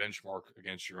and benchmark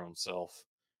against your own self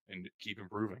and keep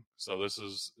improving. So this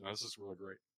is really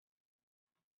great.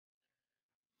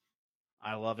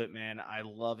 I love it, man. I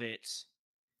love it.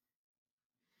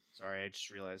 Sorry, I just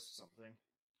realized something.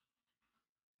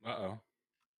 Uh-oh.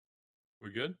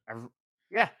 We good?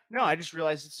 Yeah, no, I just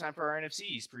realized it's time for our NFC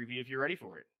East preview if you're ready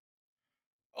for it.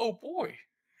 Oh boy.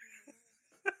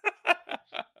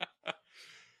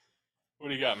 What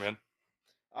do you got, man?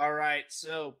 All right,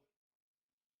 so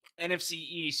NFC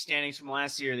East standings from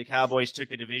last year, the Cowboys took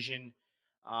the division,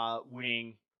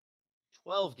 winning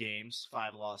 12 games,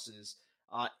 5 losses.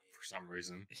 For some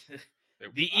reason. The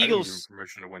I Eagles didn't give them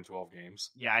permission to win 12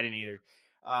 games. Yeah, I didn't either.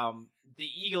 The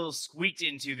Eagles squeaked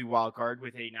into the wild card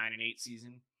with a 9-8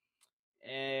 season.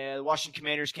 And the Washington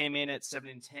Commanders came in at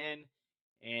 7-10,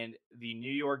 and the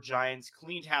New York Giants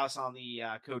cleaned house on the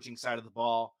coaching side of the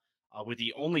ball with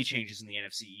the only changes in the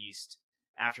NFC East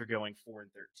after going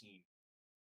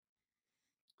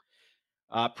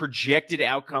 4-13. Projected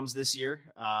outcomes this year: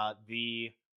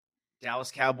 the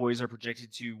Dallas Cowboys are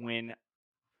projected to win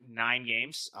 9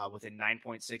 games with a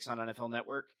 9.6 on NFL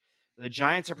Network. The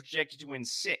Giants are projected to win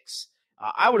 6.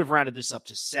 I would have rounded this up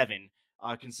to 7,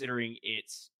 considering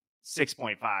it's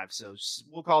 6.5. So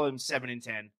we'll call them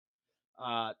 7-10.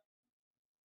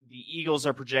 The Eagles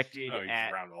are projected you at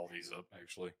can round all these up,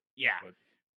 actually. Yeah, but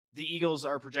the Eagles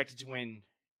are projected to win.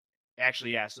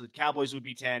 Actually, yeah. So the Cowboys would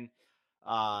be 10.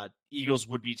 Eagles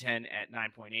would be 10 at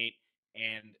 9.8,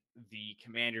 and the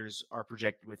Commanders are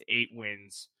projected with 8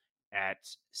 wins at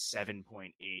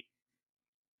 7.8.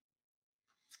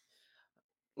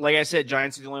 Like I said,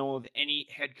 Giants are the only one with any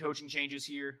head coaching changes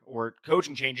here, or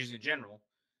coaching changes in general.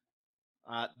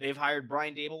 They've hired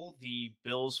Brian Daboll, the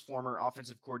Bills' former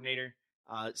offensive coordinator,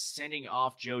 sending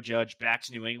off Joe Judge back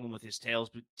to New England with his tail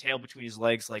between his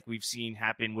legs, like we've seen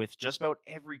happen with just about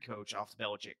every coach off the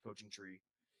Belichick coaching tree.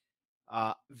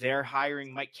 They're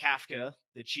hiring Mike Kafka,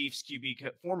 the Chiefs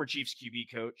former Chiefs QB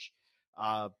coach,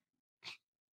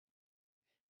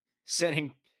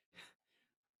 sending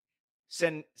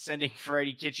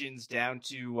Freddie Kitchens down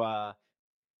to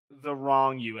the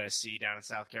wrong USC down in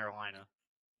South Carolina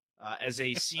as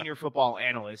a senior football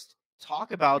analyst.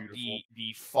 Talk about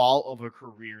the fall of a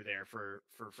career there for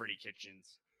Freddie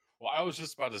Kitchens. Well, I was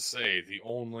just about to say the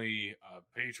only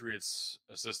Patriots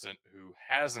assistant who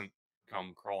hasn't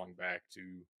come crawling back to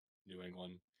New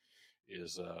England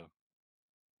is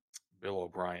Bill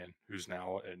O'Brien, who's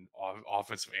now an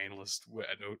offensive analyst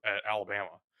at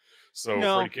Alabama. So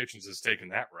Freddie Kitchens has taken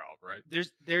that route, right?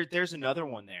 There's another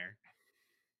one there.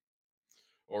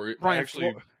 Or Brian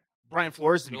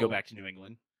Flores didn't go back to New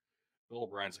England. Bill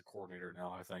O'Brien's a coordinator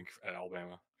now, I think, at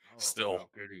Alabama. Still.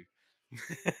 Goody.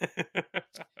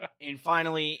 And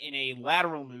finally, in a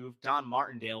lateral move, Don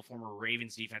Martindale, former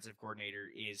Ravens defensive coordinator,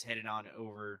 is headed on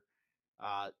over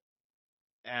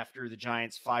after the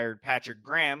Giants fired Patrick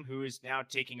Graham, who is now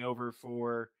taking over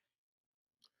for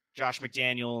Josh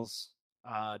McDaniels'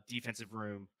 defensive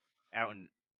room out in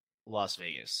Las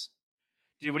Vegas.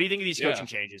 Dude, what do you think of these coaching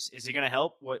changes? Is it going to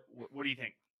help? What do you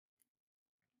think?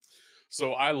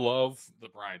 So I love the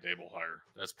Brian Daboll hire.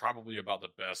 That's probably about the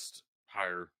best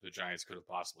hire the Giants could have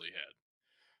possibly had.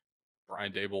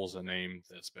 Brian Daboll is a name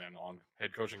that's been on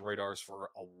head coaching radars for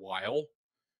a while.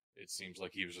 It seems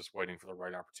like he was just waiting for the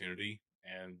right opportunity,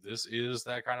 and this is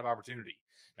that kind of opportunity.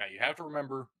 Now, you have to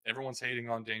remember, everyone's hating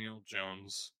on Daniel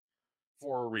Jones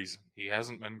for a reason. He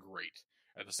hasn't been great.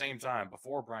 At the same time,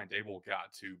 before Brian Daboll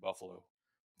got to Buffalo,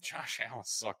 Josh Allen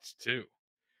sucked too.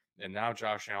 And now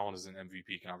Josh Allen is in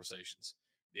MVP conversations.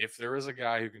 If there is a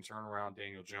guy who can turn around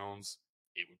Daniel Jones,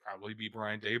 it would probably be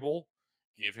Brian Daboll.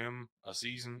 Give him a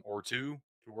season or two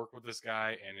to work with this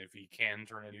guy, and if he can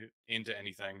turn it into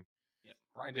anything,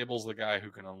 Brian Daboll's the guy who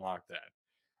can unlock that.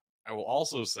 I will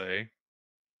also say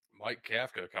Mike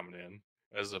Kafka coming in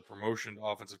as a promotion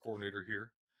offensive coordinator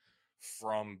here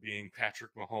from being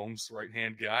Patrick Mahomes'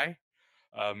 right-hand guy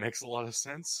makes a lot of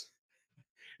sense.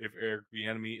 If Eric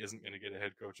Bieniemy isn't going to get a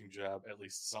head coaching job, at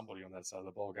least somebody on that side of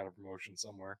the ball got a promotion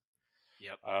somewhere.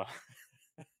 Yep.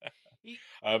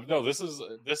 No, this is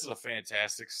a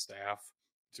fantastic staff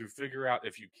to figure out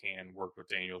if you can work with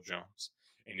Daniel Jones.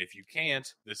 And if you can't,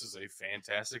 this is a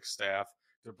fantastic staff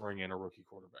to bring in a rookie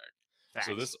quarterback. Facts.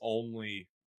 So this only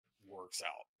works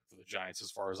out for the Giants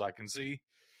as far as I can see.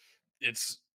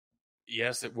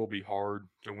 Yes, it will be hard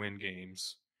to win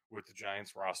games with the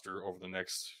Giants roster over the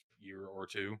next year or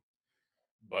two,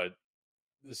 but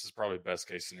this is probably best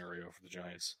case scenario for the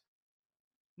Giants.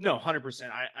 No, 100%.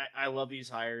 I love these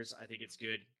hires. I think it's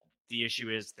good. The issue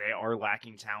is they are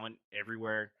lacking talent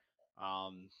everywhere.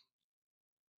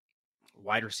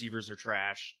 Wide receivers are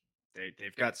trash.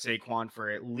 They've got Saquon for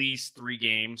at least 3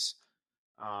 games.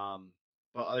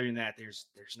 But other than that, there's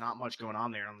not much going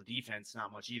on there on the defense.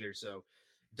 Not much either. So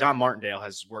Don Martindale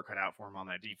has work cut out for him on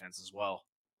that defense as well.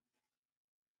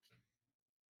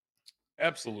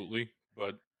 Absolutely,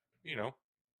 but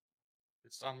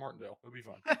it's Don Martindale. It'll be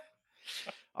fun.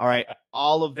 All right.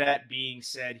 All of that being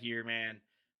said here, man,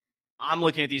 I'm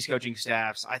looking at these coaching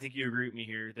staffs. I think you agree with me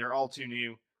here. They're all too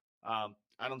new. I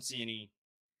don't see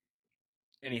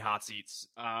any hot seats,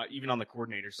 even on the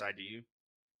coordinator side. Do you?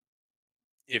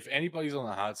 If anybody's on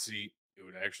the hot seat, it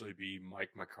would actually be Mike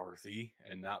McCarthy,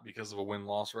 and not because of a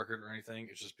win-loss record or anything.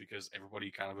 It's just because everybody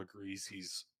kind of agrees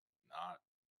he's not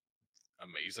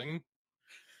amazing,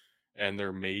 and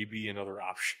there may be another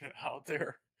option out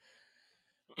there.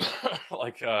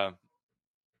 Like,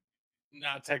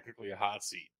 not technically a hot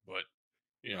seat, but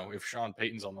if Sean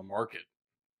Payton's on the market,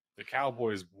 the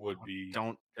Cowboys would be.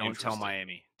 Don't tell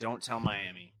Miami. Don't tell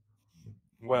Miami.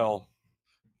 Well,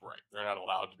 right, they're not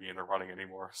allowed to be in the running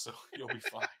anymore, so you'll be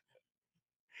fine.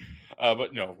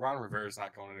 But no, Ron Rivera's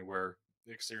not going anywhere.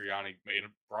 Nick Sirianni made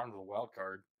him brought him to the wild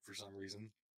card for some reason,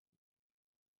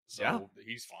 so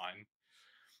he's fine.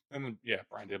 And then,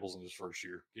 Brian Daboll's in his first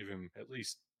year. Give him at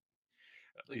least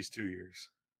 2 years.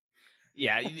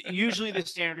 Yeah, usually the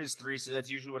standard is 3, so that's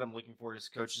usually what I'm looking for is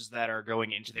coaches that are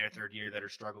going into their 3rd year that are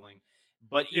struggling.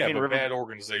 But bad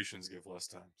organizations give less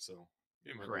time, so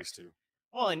give him at least 2.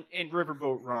 Well, and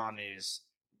Riverboat Ron is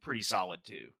pretty solid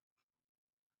too.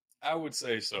 I would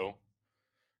say so.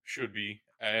 Should be.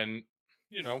 And,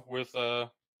 with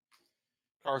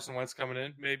Carson Wentz coming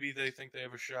in, maybe they think they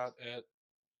have a shot at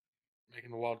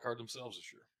making the wild card themselves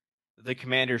this year. The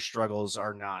Commanders' struggles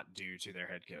are not due to their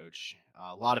head coach.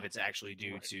 A lot of it's actually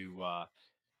due to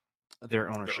their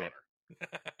ownership.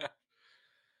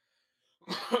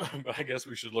 But I guess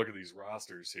we should look at these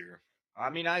rosters here. I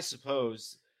mean, I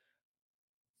suppose.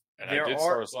 And I did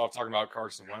start us off talking about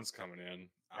Carson Wentz coming in.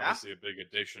 Obviously, a big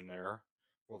addition there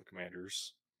for the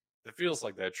Commanders. It feels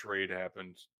like that trade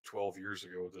happened 12 years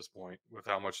ago at this point, with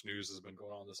how much news has been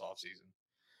going on this offseason.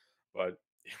 But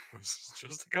it was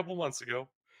just a couple months ago.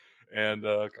 And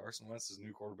Carson Wentz is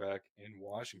new quarterback in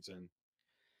Washington.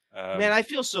 Man, I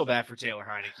feel so bad for Taylor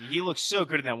Heinicke. He looked so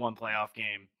good in that one playoff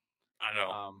game. I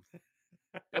know.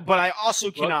 But I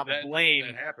also cannot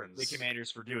blame the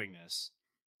Commanders for doing this.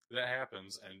 That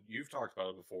happens, and you've talked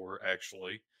about it before,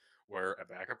 actually, where a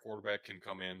backup quarterback can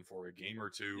come in for a game or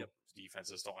two. Yep.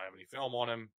 Defenses don't have any film on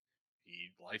him.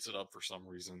 He lights it up for some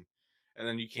reason, and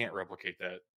then you can't replicate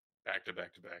that back to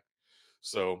back to back.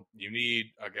 So you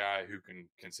need a guy who can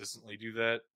consistently do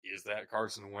that. Is that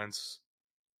Carson Wentz?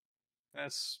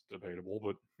 That's debatable,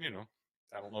 but,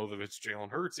 I don't know that it's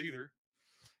Jalen Hurts either.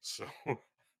 So I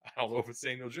don't know if it's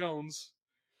Daniel Jones.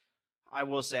 I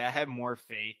will say I have more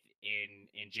faith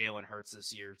in Jalen Hurts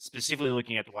this year, specifically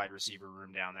looking at the wide receiver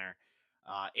room down there.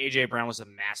 A.J. Brown was a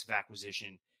massive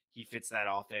acquisition. He fits that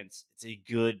offense. It's a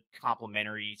good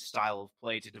complementary style of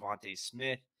play to Devontae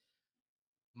Smith.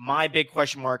 My big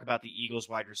question mark about the Eagles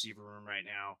wide receiver room right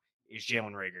now is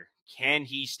Jalen Reagor. Can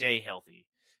he stay healthy?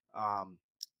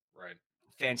 Right.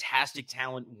 Fantastic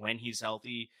talent when he's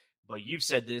healthy, but you've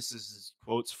said this is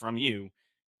quotes from you.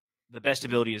 The best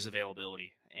ability is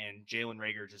availability, and Jalen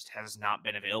Reagor just has not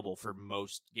been available for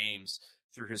most games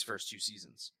through his first 2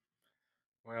 seasons.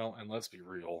 Well, and let's be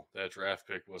real, that draft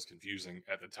pick was confusing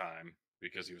at the time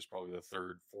because he was probably the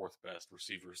 3rd, 4th best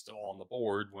receiver still on the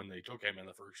board when they took him in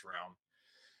the first round.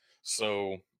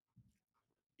 So,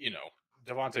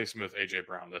 Devontae Smith, A.J.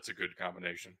 Brown, that's a good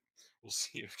combination. We'll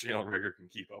see if Jalen Reagor can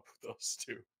keep up with those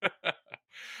two.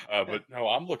 But no,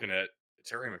 I'm looking at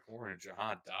Terry McLaurin and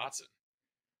Jahan Dotson.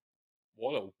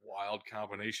 What a wild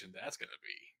combination that's going to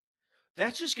be.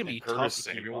 That's just going to be tough. Curtis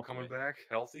Samuel coming back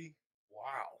healthy.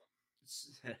 Wow.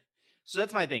 So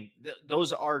that's my thing.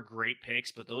 Those are great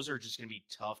picks, but those are just going to be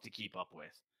tough to keep up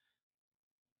with.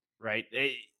 Right?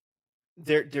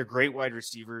 They're great wide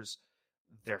receivers.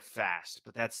 They're fast,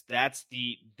 but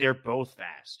they're both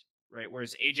fast, right?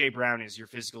 Whereas AJ Brown is your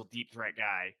physical deep threat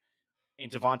guy, and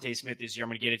Devontae Smith is I'm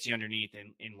going to get it to you underneath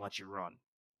and let you run.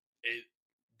 It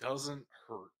doesn't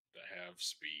hurt to have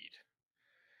speed.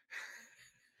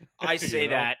 I say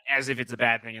that as if it's a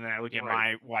bad thing, and then I look at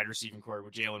Right. my wide receiving core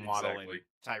with Jalen Waddle and Exactly.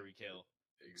 Tyreek Hill.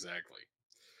 Exactly.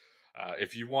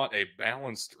 If you want a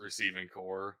balanced receiving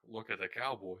core, look at the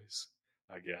Cowboys,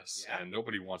 I guess. Yeah. And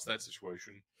nobody wants that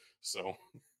situation. So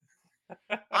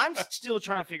I'm still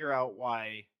trying to figure out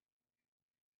why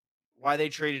they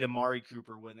traded Amari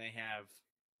Cooper when they have.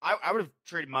 I would have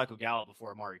traded Michael Gallup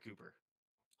before Amari Cooper,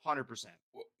 100%.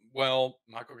 Well,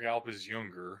 Michael Gallup is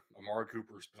younger. Amari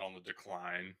Cooper's been on the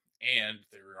decline, and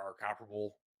there are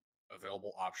comparable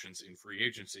available options in free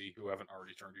agency who haven't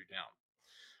already turned you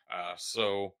down.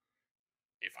 So,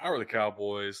 if I were the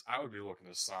Cowboys, I would be looking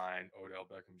to sign Odell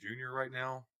Beckham Jr. right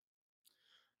now.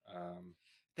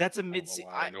 That's a I don't mid. know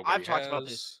why I've nobody talked about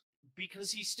this has.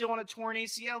 because he's still on a torn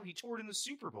ACL. He tore it in the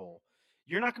Super Bowl.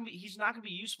 He's not gonna be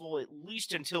useful at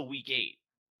least until week 8,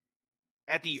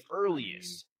 at the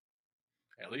earliest.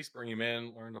 At least bring him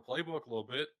in, learn the playbook a little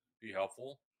bit, be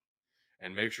helpful,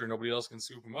 and make sure nobody else can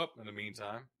scoop him up in the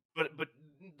meantime. But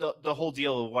the whole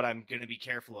deal of what I'm going to be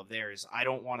careful of there is I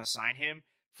don't want to sign him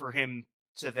for him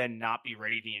to then not be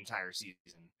ready the entire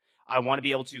season. I want to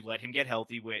be able to let him get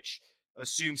healthy, which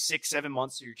assumes 6-7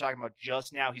 months. So you're talking about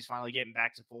just now he's finally getting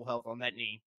back to full health on that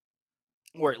knee,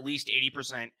 or at least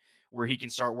 80% where he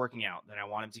can start working out. Then I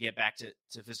want him to get back to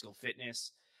physical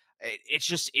fitness.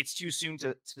 It's too soon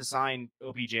to sign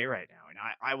OBJ right now, and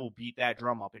I will beat that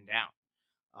drum up and down.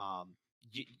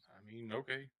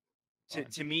 Okay.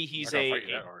 To me, he's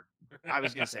I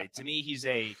was going to say, to me, he's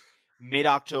a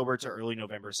mid-October to early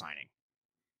November signing.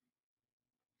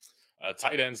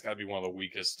 Tight end's got to be one of the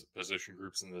weakest position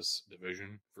groups in this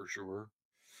division for sure.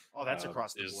 Oh, that's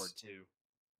across the board too.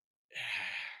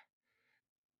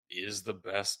 Is the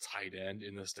best tight end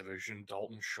in this division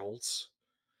Dalton Schultz?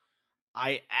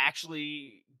 I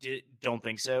actually don't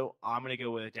think so. I'm going to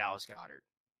go with Dallas Goedert.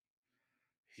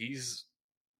 He's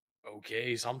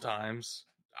okay sometimes.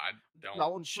 I don't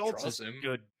Dalton Schultz trust is him.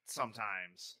 Good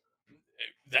sometimes.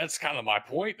 That's kind of my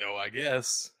point, though, I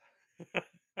guess.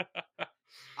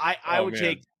 I would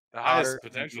take the highest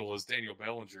potential is Daniel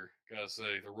Bellinger. Gotta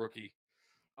say, the rookie.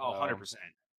 Oh, 100%.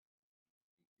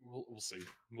 We'll see.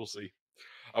 We'll see.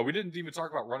 We didn't even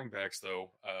talk about running backs,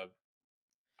 though.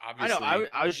 Obviously, I know.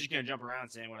 I was just going to jump around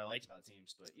saying what I liked about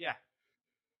teams, but yeah.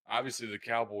 Obviously, the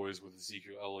Cowboys with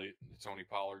Ezekiel Elliott and Tony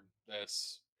Pollard.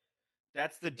 That's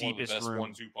the deepest best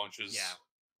room. 1-2 punches.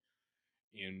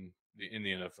 Yeah. In the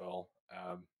NFL.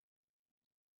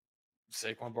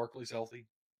 Saquon Barkley's healthy.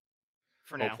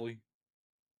 For now. Hopefully.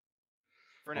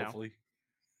 For now. Hopefully.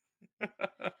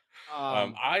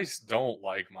 I don't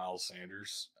like Miles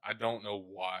Sanders. I don't know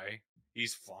why.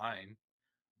 He's fine,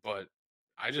 but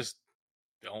I just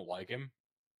don't like him.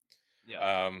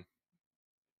 Yeah.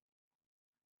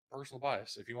 Personal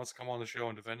bias. If he wants to come on the show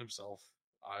and defend himself,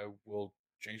 I will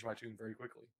change my tune very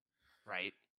quickly.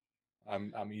 Right.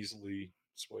 I'm easily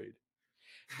swayed.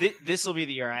 This will be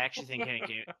the year. I actually think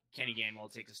Kenny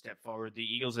Gainwell takes a step forward. The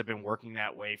Eagles have been working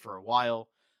that way for a while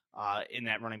in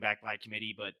that running back by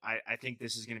committee, but I think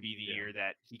this is going to be the year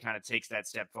that he kind of takes that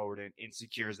step forward and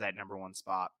secures that number 1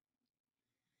 spot.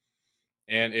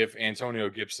 And if Antonio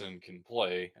Gibson can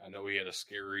play, I know he had a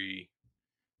scary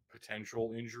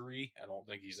potential injury. I don't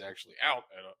think he's actually out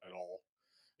at all.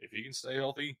 If he can stay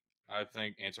healthy, I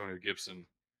think Antonio Gibson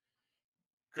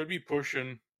could be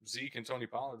pushing Zeke and Tony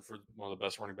Pollard for one of the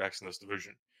best running backs in this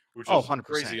division. Which is 100%.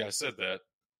 crazy I said that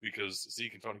because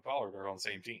Zeke and Tony Pollard are on the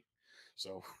same team.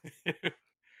 So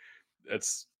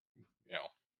that's,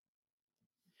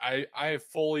 I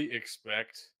fully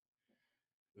expect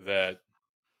that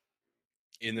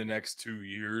in the next 2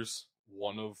 years,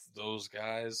 one of those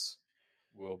guys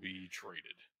will be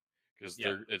traded because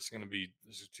it's going to be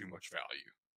there's too much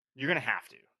value. You're going to have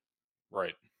to.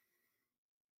 Right.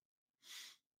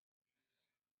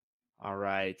 All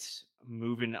right.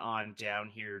 Moving on down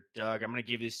here, Doug, I'm going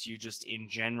to give this to you just in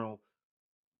general.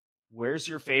 Where's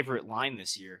your favorite line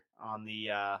this year on the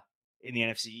in the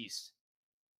NFC East?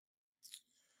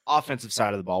 Offensive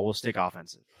side of the ball. We'll stick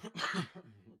offensive.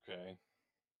 Okay.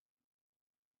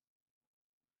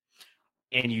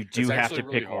 And you do have to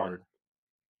pick one.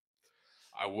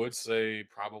 I would say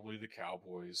probably the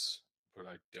Cowboys, but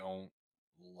I don't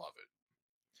love it.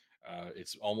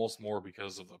 It's almost more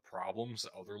because of the problems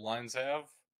other lines have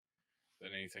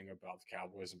than anything about the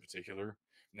Cowboys in particular.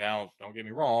 Now, don't get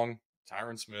me wrong,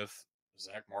 Tyron Smith,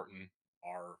 Zach Martin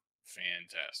are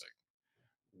fantastic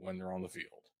when they're on the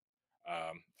field.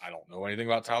 I don't know anything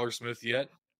about Tyler Smith yet.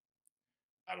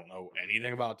 I don't know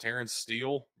anything about Terrence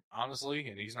Steele, honestly,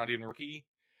 and he's not even a rookie.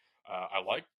 I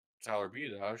like Tyler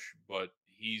Biadasz, but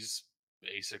he's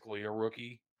basically a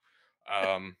rookie.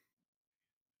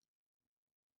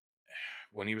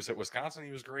 when he was at Wisconsin,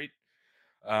 he was great.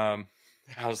 How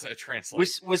does that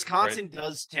translate? Wisconsin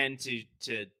does tend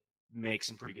to make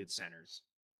some pretty good centers.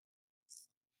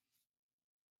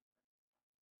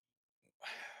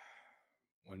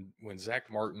 When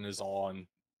Zach Martin is on,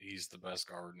 he's the best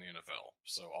guard in the NFL.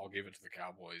 So I'll give it to the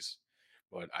Cowboys,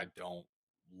 but I don't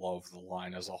love the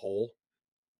line as a whole.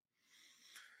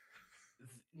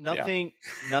 Nothing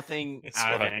out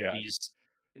of any of these.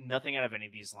 Nothing out of any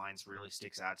of these lines really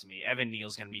sticks out to me. Evan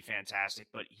Neal's going to be fantastic,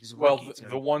 but he's a rookie.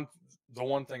 The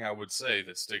one thing I would say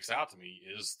that sticks out to me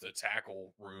is the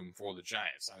tackle room for the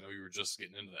Giants. I know you were just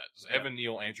getting into that. So Evan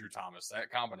Neal, Andrew Thomas,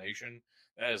 that combination,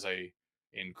 that is a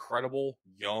incredible,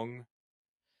 young,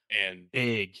 and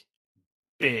big,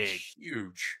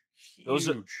 huge. Those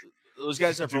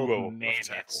guys are both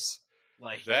mammoths.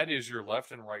 Like, that is your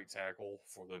left and right tackle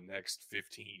for the next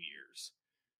 15 years.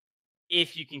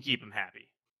 If you can keep them happy.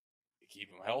 Keep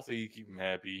them healthy, keep them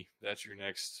happy. That's your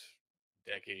next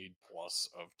decade plus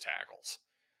of tackles.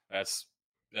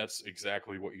 That's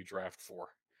exactly what you draft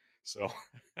for. So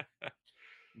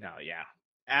no, yeah.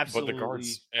 Absolutely.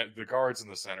 But the guards in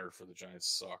the center for the Giants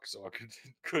suck, so I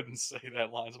couldn't say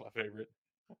that line's my favorite.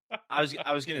 I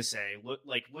was gonna say,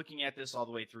 looking at this all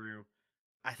the way through,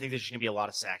 I think there's gonna be a lot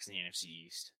of sacks in the NFC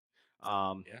East.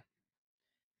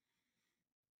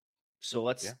 So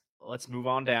let's move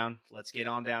on down. Let's get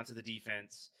on down to the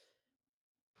defense.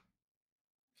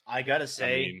 I gotta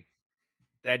say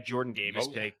that Jordan Davis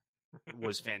pick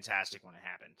was fantastic when it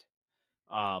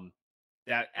happened.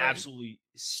 That absolutely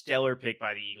stellar pick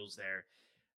by the Eagles there.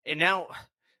 And now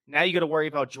you got to worry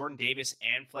about Jordan Davis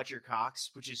and Fletcher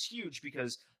Cox, which is huge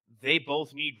because they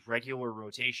both need regular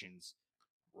rotations.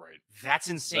 Right. That's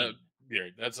insane.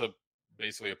 That's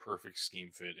basically a perfect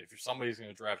scheme fit. If somebody's going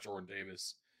to draft Jordan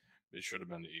Davis, it should have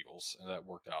been the Eagles, and that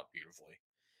worked out beautifully.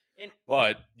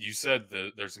 But you said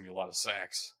that there's going to be a lot of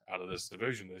sacks out of this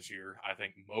division this year. I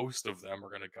think most of them are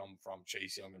going to come from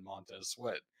Chase Young and Montez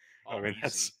Sweat.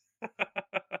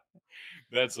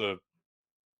 That's a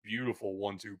beautiful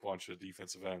 1-2 punch of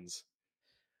defensive ends.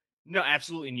 No,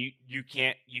 absolutely. And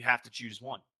you have to choose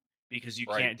one because you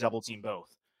can't double team both.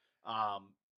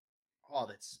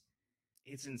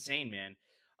 It's insane, man.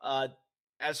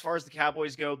 As far as the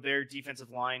Cowboys go, their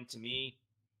defensive line, to me,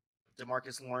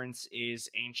 DeMarcus Lawrence is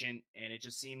ancient, and it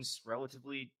just seems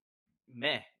relatively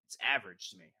meh. It's average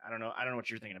to me. I don't know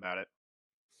what you're thinking about it.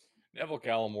 Neville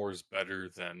Gallimore is better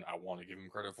than I want to give him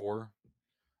credit for.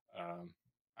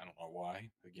 I don't know why.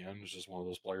 Again, it's just one of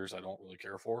those players I don't really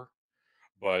care for.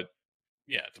 But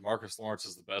yeah, DeMarcus Lawrence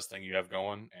is the best thing you have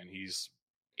going, and he's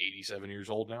 87 years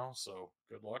old now, so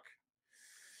good luck.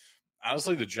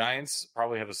 Honestly, the Giants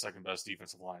probably have the second best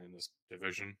defensive line in this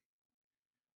division,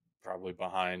 probably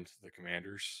behind the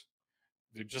Commanders.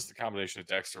 Just the combination of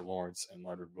Dexter Lawrence and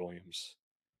Leonard Williams,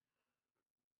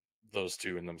 those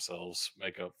two in themselves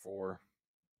make up for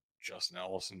Justin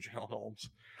Ellis and Jalen Holmes.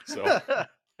 So,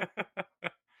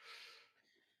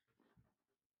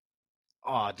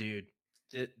 oh, dude,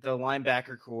 the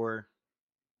linebacker core.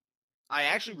 I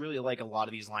actually really like a lot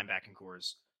of these linebacking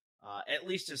cores, at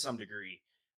least to some degree.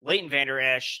 Leighton Vander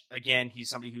Esch, again, he's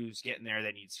somebody who's getting there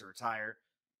that needs to retire.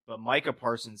 But Micah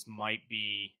Parsons might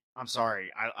be. I'm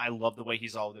sorry, I love the way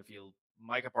he's all over the field.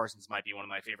 Micah Parsons might be one of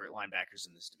my favorite linebackers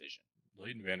in this division.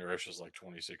 Leighton Vander Esch is like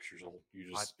 26 years old.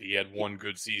 He had one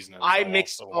good season. I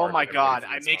mixed. Oh my god,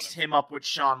 I mixed him up with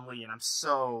Sean Lee, and I'm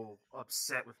so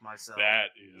upset with myself. That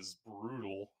is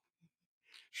brutal.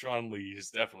 Sean Lee is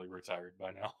definitely retired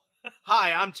by now.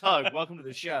 Hi, I'm Tug. Welcome to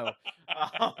the show.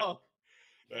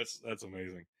 That's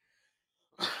amazing.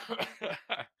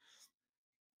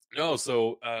 No,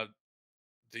 so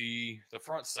the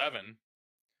front seven,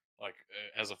 like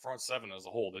as a front seven as a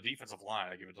whole, the defensive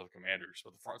line I give it to the Commanders,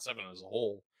 but the front seven as a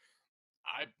whole,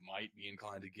 I might be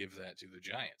inclined to give that to the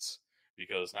Giants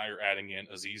because now you're adding in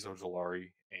Azeez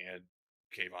Ojulari and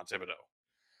Kayvon Thibodeau.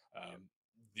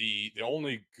 The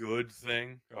only good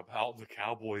thing about the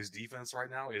Cowboys defense right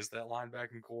now is that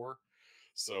linebacking core.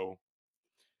 So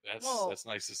that's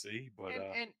nice to see. But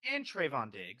and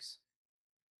Trayvon Diggs.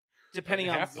 Depending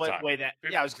on what way that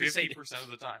 50, I was going to say 50%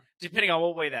 of the time. Depending on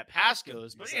what way that pass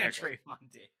goes, but exactly. Yeah,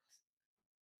 Trayvon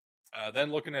Diggs.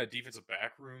 Then looking at defensive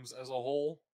back rooms as a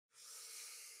whole,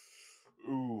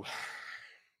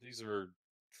 these are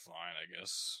fine, I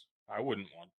guess. I wouldn't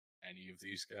want any of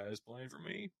these guys playing for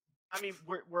me. I mean,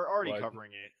 we're already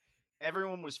covering it.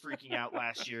 Everyone was freaking out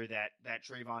last year that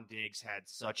Trayvon Diggs had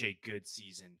such a good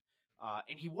season.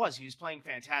 And he was playing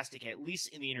fantastic, at least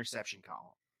in the interception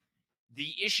column.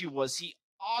 The issue was he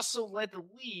also led the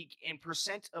league in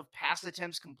percent of pass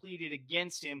attempts completed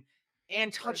against him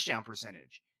and touchdown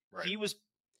percentage. Right.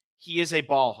 he is a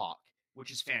ball hawk,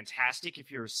 which is fantastic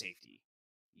if you're a safety.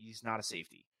 He's not a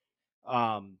safety.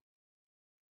 But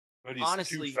he's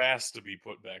Honestly, too fast to be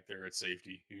put back there at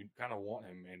safety. You kind of want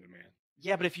him man to man.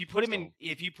 yeah, but if you put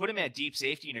him at deep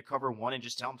safety in a cover one and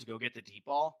just tell him to go get the deep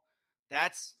ball,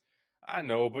 that's I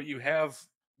know, but you have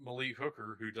Malik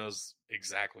Hooker who does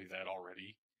exactly that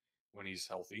already when he's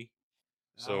healthy.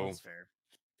 So that's fair.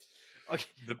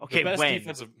 Okay, the best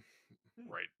defensive,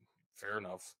 right? Fair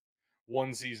enough.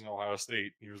 One season Ohio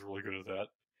State, he was really good at that,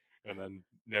 and then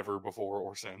never before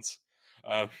or since.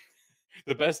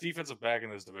 The best defensive back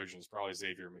in this division is probably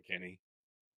Xavier McKinney.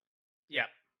 Yeah,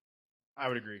 I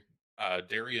would agree.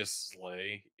 Darius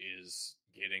Slay is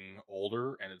getting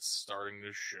older, and it's starting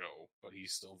to show, but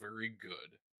he's still very good.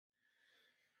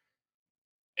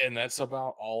 And that's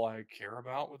about all I care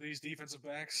about with these defensive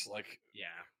backs. Like, yeah,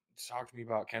 talk to me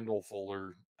about Kendall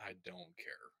Fuller. I don't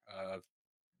care.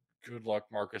 Good luck,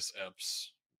 Marcus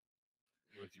Epps,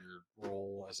 with your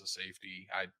role as a safety.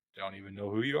 I don't even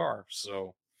know who you are,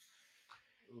 so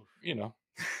oof. You know,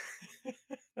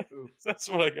 that's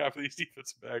what I got for these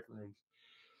defensive back rooms.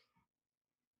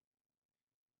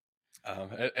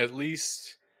 At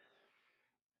least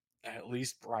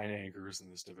Brian Angers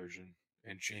in this division,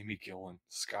 and Jamie Gillen,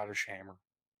 Scottish Hammer.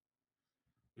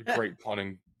 They're great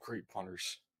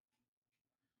punters.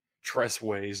 Tress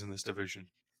Ways in this division.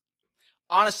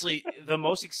 Honestly, the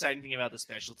most exciting thing about the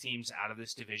special teams out of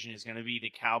this division is going to be the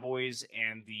Cowboys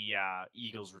and the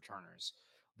Eagles returners.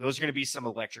 Those are going to be some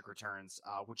electric returns,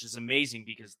 which is amazing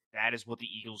because that is what the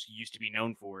Eagles used to be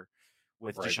known for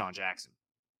with Deshaun Jackson.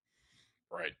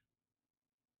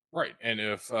 Right. And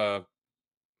if I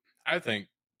think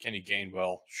Kenny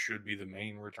Gainwell should be the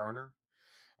main returner.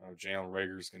 Jalen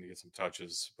Reagor's going to get some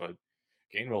touches, but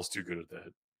Gainwell's too good at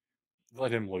that.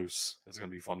 Let him loose. It's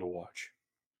going to be fun to watch.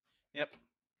 Yep.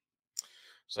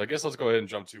 So I guess let's go ahead and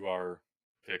jump to our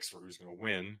picks for who's going to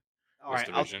win this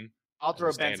division. I'll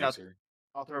throw Ben's out.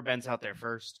 I'll throw Ben's out there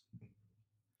first.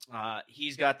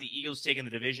 He's got the Eagles taking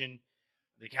the division,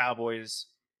 the Cowboys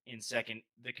in second,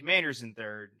 the Commanders in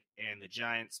third, and the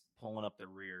Giants pulling up the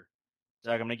rear.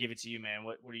 Doug, I'm going to give it to you, man.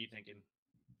 What are you thinking?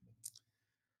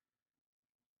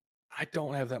 I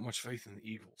don't have that much faith in the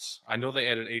Eagles. I know they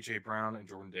added A.J. Brown and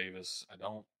Jordan Davis. I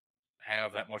don't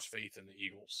have that much faith in the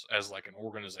Eagles as like an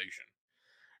organization.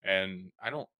 And I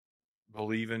don't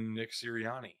believe in Nick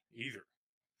Sirianni either.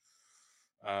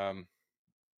 I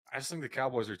just think the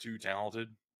Cowboys are too talented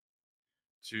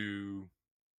to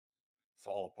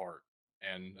fall apart.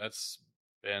 And that's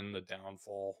been the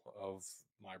downfall of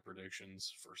my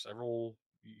predictions for several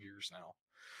years now.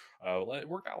 It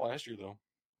worked out last year, though.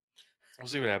 We'll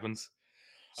see what happens.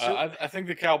 So, I think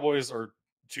the Cowboys are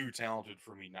too talented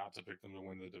for me not to pick them to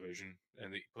win the division,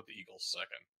 and they put the Eagles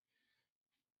second.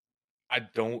 I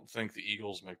don't think the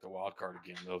Eagles make the wild card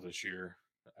again, though, this year.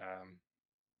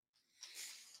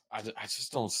 I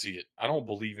just don't see it. I don't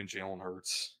believe in Jalen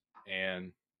Hurts,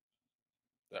 and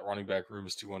that running back room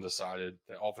is too undecided.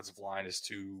 The offensive line is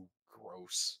too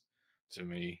gross to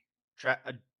me.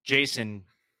 Jason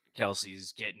Kelce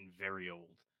is getting very old.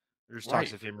 There's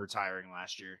talks of him retiring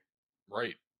last year.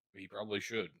 Right. He probably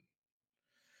should.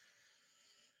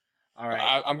 All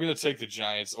right. I'm going to take the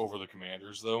Giants over the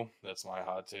Commanders, though. That's my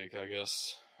hot take, I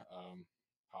guess.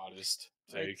 Hottest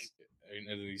take in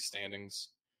these standings.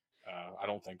 I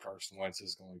don't think Carson Wentz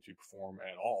is going to perform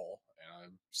at all.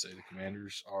 And I say the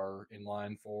Commanders are in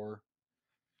line for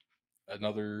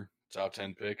another top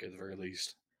 10 pick at the very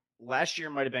least. Last year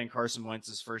might have been Carson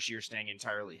Wentz's first year staying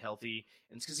entirely healthy,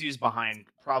 and it's because he was behind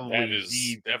probably. That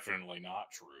is definitely not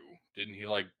true. Didn't he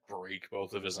break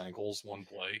both of his ankles one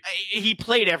play? He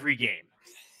played every game.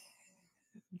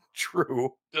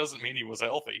 True. Doesn't mean he was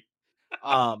healthy.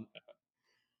 But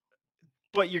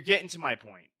you're getting to my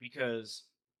point because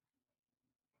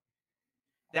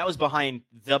that was behind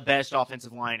the best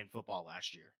offensive line in football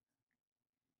last year.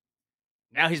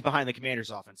 Now he's behind the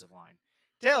Commanders' offensive line.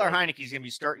 Taylor Heineke's going to be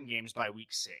starting games by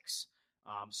week 6.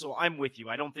 So I'm with you.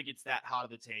 I don't think it's that hot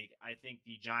of a take. I think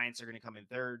the Giants are going to come in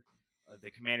third.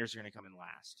 The Commanders are going to come in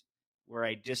last. Where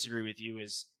I disagree with you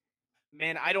is,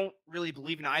 man, I don't really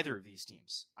believe in either of these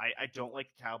teams. I don't like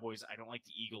the Cowboys. I don't like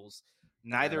the Eagles.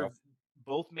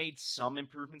 Both made some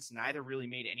improvements. Neither really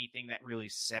made anything that really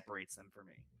separates them for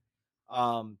me.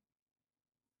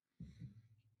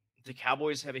 The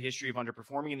Cowboys have a history of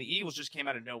underperforming, and the Eagles just came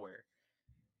out of nowhere.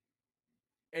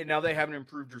 And now they have an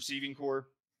improved receiving core.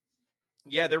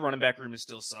 Yeah, their running back room is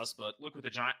still sus, but look what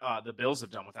the Bills have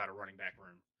done without a running back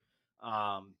room.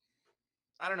 I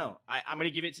don't know. I'm going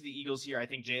to give it to the Eagles here. I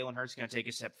think Jalen Hurts is going to take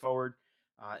a step forward,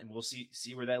 and we'll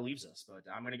see where that leaves us. But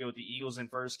I'm going to go with the Eagles in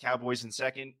first, Cowboys in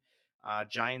second.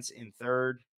 Giants in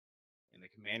third, and the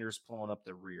Commanders pulling up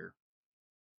the rear.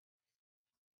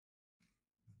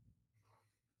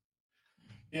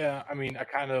 Yeah, I mean, I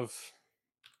kind of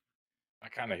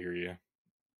hear you.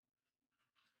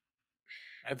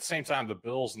 At the same time, the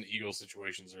Bills and Eagles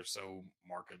situations are so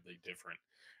markedly different,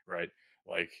 right?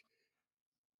 Like,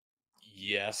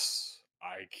 yes,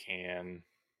 I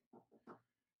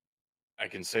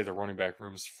can say the running back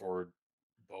rooms for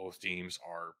both teams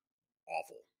are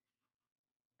awful.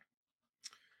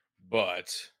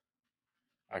 But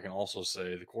I can also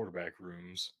say the quarterback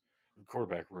room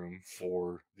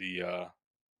for the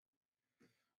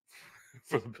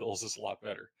for the Bills is a lot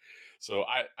better. So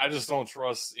I just don't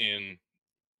trust in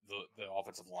the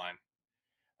offensive line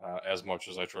as much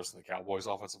as I trust in the Cowboys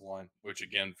offensive line, which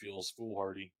again feels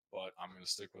foolhardy, but I'm going to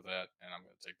stick with that and I'm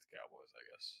going to take the Cowboys, I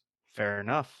guess. Fair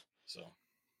enough. So,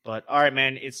 but all right,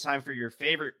 man, it's time for your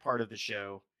favorite part of the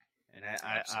show, and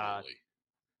absolutely.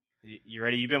 You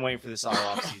ready? You've been waiting for this all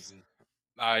off season.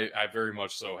 I very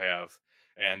much so have,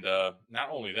 and not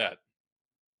only that,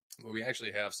 but we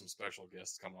actually have some special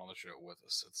guests coming on the show with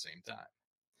us at the same time.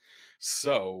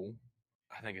 So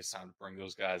I think it's time to bring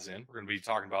those guys in. We're going to be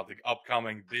talking about the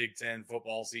upcoming Big Ten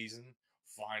football season.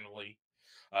 Finally,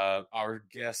 our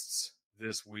guests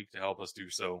this week to help us do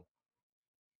so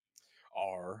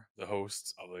are the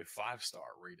hosts of a 5-star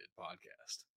rated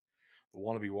podcast, the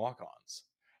Wannabe Walk-Ons,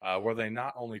 where they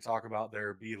not only talk about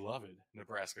their beloved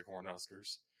Nebraska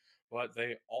Cornhuskers, but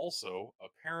they also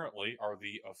apparently are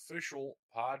the official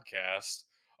podcast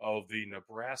of the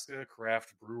Nebraska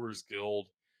Craft Brewers Guild.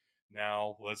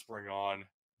 Now let's bring on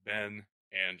Ben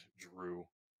and Drew.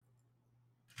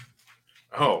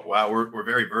 Oh wow, we're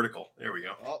very vertical. There we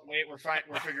go. Oh wait, we're fine.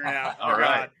 We're figuring it out. All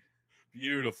right.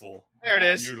 Beautiful. There it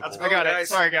is. Beautiful. I got it.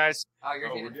 Sorry, guys. Oh,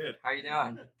 you're we're good. How you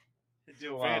doing?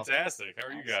 Doing well. Fantastic. How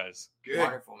are you guys? Good.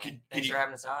 Wonderful, man. Can Thanks you- for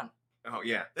having us on. Oh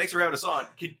yeah, thanks for having us on.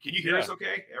 Can you hear Yeah. us?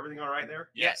 Okay, everything all right there?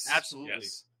 Yes, absolutely.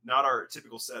 Yes. Not our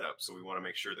typical setup, so we want to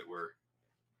make sure that we're.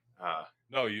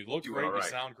 No, you look Doing great. all You right.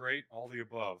 sound great. All the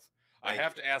above. I Thank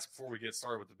have to ask before we get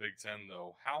started with the Big Ten,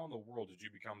 though. How in the world did you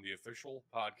become the official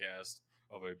podcast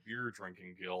of a beer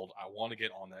drinking guild? I want to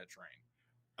get on that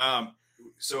train.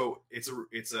 So it's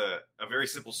a very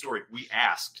simple story. We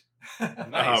asked.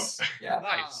 Nice. Yeah.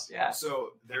 Nice. Yeah.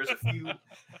 So there's a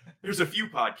few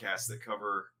podcasts that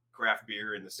cover craft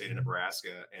beer in the state of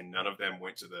Nebraska, and none of them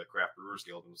went to the Craft Brewers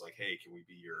Guild and was like, "Hey, can we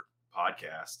be your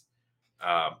podcast?"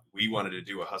 We wanted to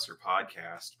do a Husker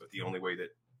podcast, but the only way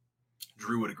that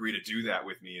Drew would agree to do that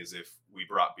with me is if we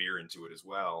brought beer into it as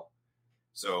well.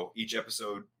 So each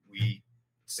episode we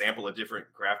sample a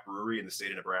different craft brewery in the state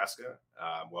of Nebraska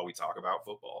while we talk about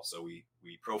football. So we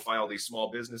profile these small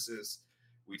businesses.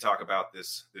 We talk about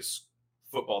this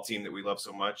football team that we love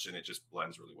so much, and it just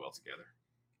blends really well together.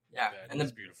 Yeah. That And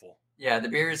is the beautiful. the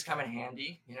beer has come in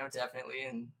handy, definitely,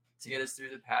 and to get us through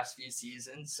the past few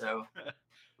seasons. So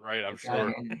Right, I'm it's got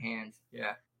sure. hand in hand.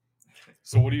 Yeah.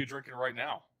 So what are you drinking right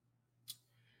now?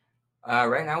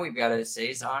 Right now we've got a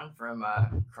saison from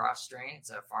Cross Strain. It's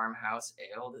a farmhouse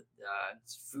ale.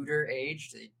 It's fooder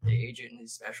aged. They age it in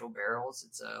these special barrels.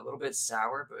 It's a little bit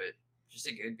sour, but just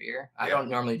a good beer. I Yeah. don't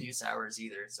normally do sours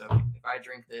either, so if I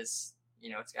drink this,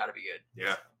 it's got to be good.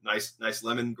 Yeah, nice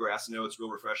lemongrass notes,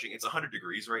 real refreshing. It's 100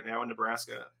 degrees right now in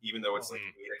Nebraska, even though it's like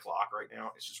 8:00 right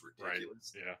now. It's just Right.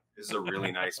 ridiculous. Yeah. This is a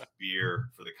really nice beer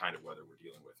for the kind of weather we're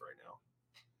dealing with right now.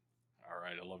 All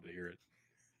right. I love to hear it.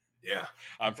 Yeah.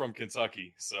 I'm from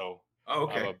Kentucky, so Oh,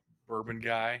 I'm okay. a bourbon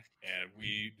guy, and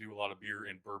we do a lot of beer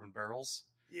in bourbon barrels,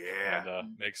 Yeah.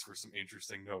 and makes for some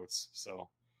interesting notes. So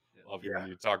love Yeah. hearing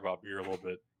you talk about beer a little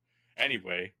bit.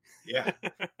 Anyway, Yeah.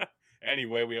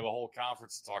 anyway, we have a whole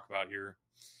conference to talk about here,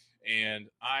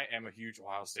 and I am a huge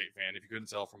Ohio State fan. If you couldn't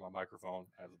tell from my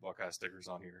microphone, I have the Buckeye stickers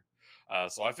on here.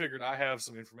 So I figured I have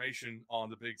some information on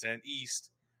the Big Ten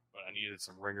East, but I needed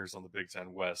some ringers on the Big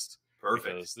Ten West.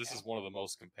 Perfect. Because this is one of the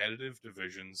most competitive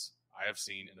divisions I have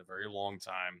seen in a very long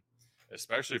time,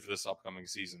 especially for this upcoming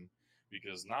season.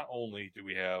 Because not only do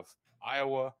we have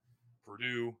Iowa,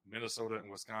 Purdue, Minnesota, and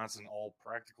Wisconsin all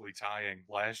practically tying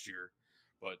last year,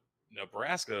 but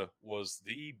Nebraska was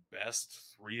the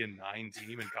best 3-9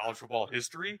 team in college football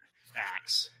history.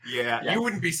 Facts. Yeah, Yeah. you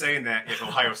wouldn't be saying that if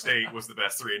Ohio State was the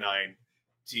best 3-9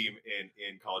 team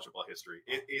in college football history.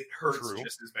 It hurts True.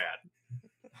 just as bad.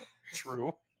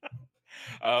 True.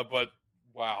 But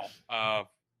wow,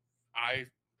 I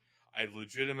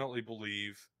legitimately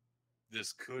believe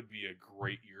this could be a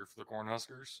great year for the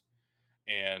Cornhuskers,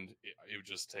 and it would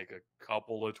just take a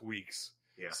couple of tweaks.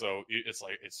 Yeah. So it's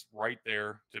like it's right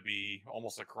there to be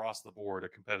almost across the board a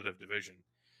competitive division,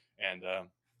 and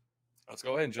let's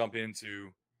go ahead and jump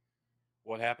into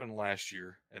what happened last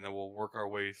year, and then we'll work our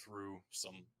way through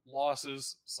some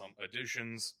losses, some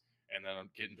additions, and then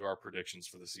get into our predictions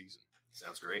for the season.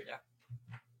 Sounds great. Yeah.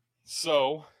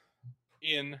 So,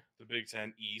 in the Big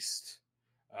Ten East,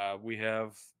 we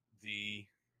have the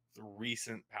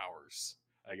recent powers,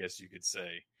 I guess you could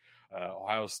say.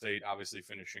 Ohio State obviously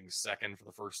finishing second for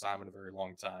the first time in a very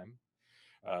long time.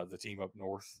 The team up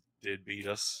north did beat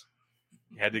us.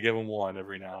 You had to give them one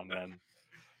every now and then.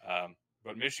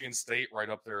 But Michigan State right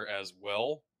up there as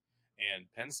well. And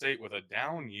Penn State with a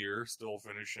down year still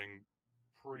finishing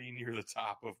pretty near the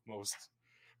top of most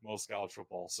college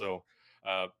football. So,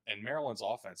 and Maryland's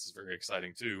offense is very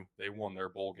exciting too. They won their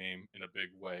bowl game in a big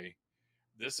way.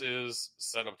 This is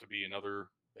set up to be another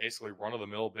basically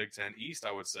run-of-the-mill Big Ten East,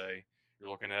 I would say. You're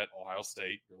looking at Ohio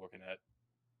State. You're looking at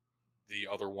the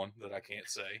other one that I can't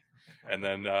say. And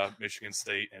then Michigan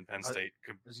State and Penn State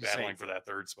battling for that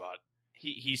third spot.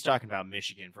 He's talking about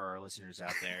Michigan for our listeners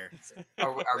out there.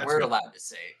 We're allowed to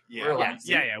say. Yeah. We're allowed to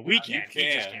say. Yeah, we can. You We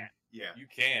just can. can't. Yeah. You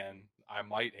can. I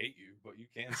might hate you, but you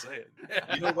can say it.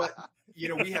 You know what?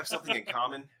 We have something in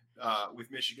common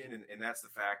with Michigan, and that's the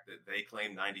fact that they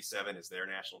claim 97 as their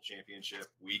national championship.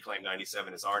 We claim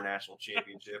 97 as our national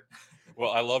championship.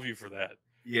 Well, I love you for that.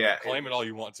 Yeah. Claim it all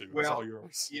you want to. It's Well, all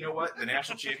yours. You know what? The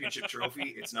national championship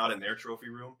trophy, it's not in their trophy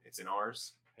room. It's in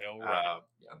ours. Hell right.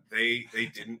 They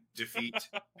didn't defeat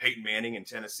Peyton Manning in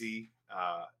Tennessee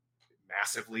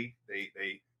massively.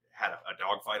 They had a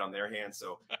dogfight on their hands.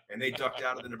 And they ducked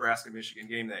out of the Nebraska-Michigan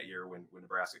game that year when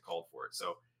Nebraska called for it.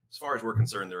 So as far as we're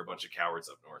concerned, they're a bunch of cowards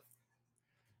up north.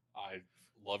 I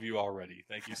love you already.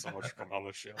 Thank you so much for coming on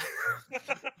the show.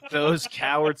 Those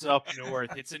cowards up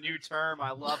north. It's a new term.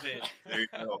 I love it. There you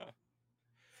go.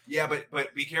 Yeah,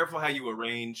 but be careful how you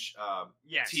arrange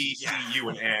Yes. T, C, U,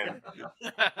 and N.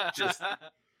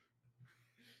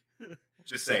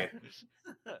 Just saying.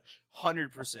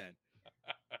 100%.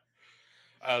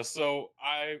 So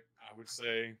I would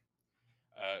say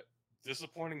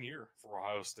disappointing year for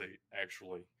Ohio State,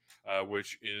 actually,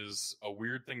 which is a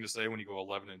weird thing to say when you go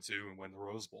 11-2 and win the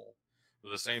Rose Bowl. But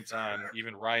at the same time,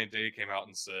 even Ryan Day came out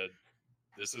and said,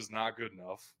 this is not good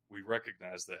enough. We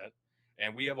recognize that.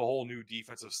 And we have a whole new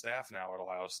defensive staff now at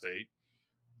Ohio State.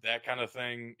 That kind of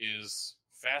thing is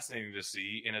fascinating to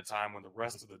see in a time when the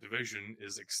rest of the division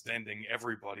is extending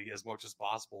everybody as much as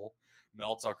possible.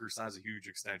 Mel Tucker signs a huge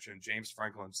extension. James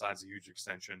Franklin signs a huge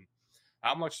extension.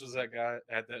 How much does that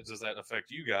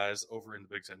affect you guys over in the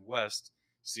Big Ten West,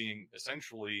 seeing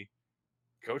essentially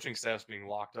coaching staffs being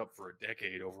locked up for a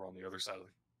decade over on the other side of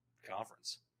the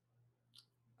conference?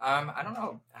 I don't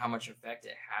know how much effect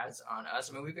it has on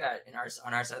us. I mean, we've got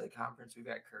on our side of the conference, we've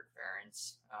got Kirk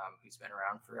Ferentz, who's been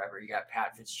around forever. You got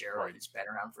Pat Fitzgerald, Right. who's been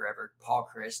around forever. Paul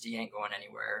Christie ain't going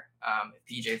anywhere. If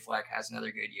PJ Fleck has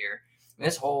another good year, I mean,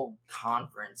 this whole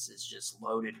conference is just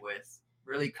loaded with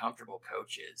really comfortable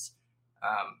coaches,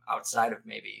 outside of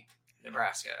maybe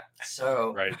Nebraska.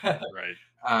 So Right.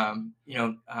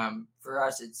 for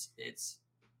us,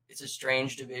 it's a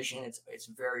strange division. It's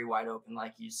very wide open,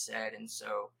 like you said, and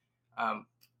so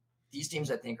these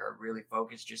teams I think are really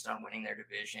focused just on winning their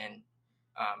division.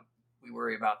 We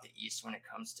worry about the East when it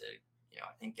comes to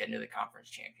I think getting to the conference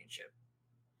championship.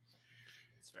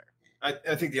 That's fair.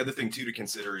 I think the other thing too to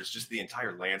consider is just the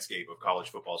entire landscape of college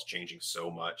football is changing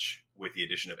so much with the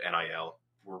addition of NIL.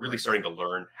 We're really starting to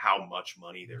learn how much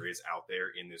money there is out there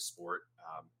in this sport.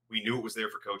 We knew it was there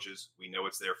for coaches. We know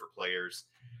it's there for players.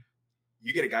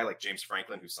 You get a guy like James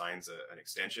Franklin who signs an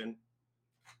extension.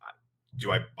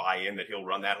 Do I buy in that he'll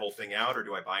run that whole thing out, or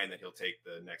do I buy in that he'll take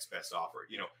the next best offer?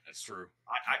 That's true.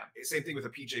 Same thing with a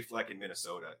PJ Fleck in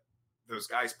Minnesota. Those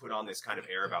guys put on this kind of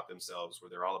air about themselves where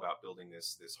they're all about building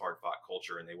this hard-fought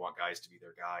culture, and they want guys to be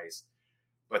their guys.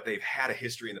 But they've had a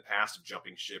history in the past of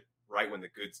jumping ship right when the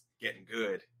good's getting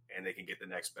good, and they can get the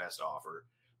next best offer.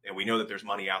 And we know that there's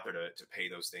money out there to pay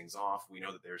those things off. We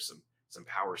know that there's some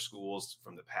power schools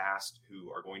from the past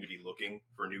who are going to be looking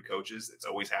for new coaches. It's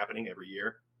always happening every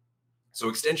year. So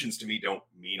extensions to me don't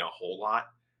mean a whole lot.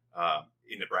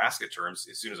 In Nebraska terms,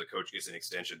 as soon as a coach gets an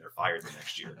extension, they're fired the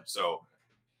next year. So,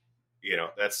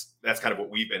 that's kind of what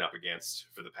we've been up against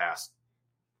for the past,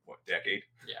 decade?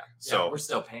 Yeah. So we're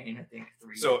still paying, I think,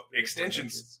 3. So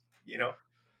extensions,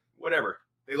 whatever.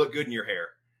 They look good in your hair.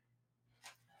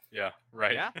 Yeah,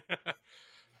 right. Yeah.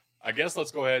 I guess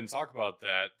let's go ahead and talk about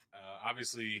that.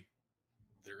 Obviously,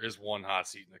 there is one hot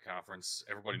seat in the conference.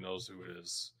 Everybody knows who it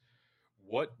is.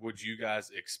 What would you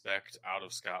guys expect out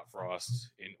of Scott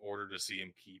Frost in order to see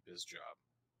him keep his job?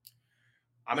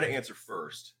 I'm going to answer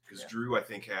first because Yeah. Drew, I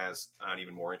think, has an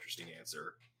even more interesting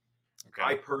answer. Okay.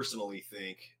 I personally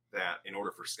think that in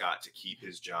order for Scott to keep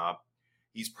his job,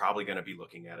 he's probably going to be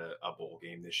looking at a bowl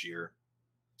game this year.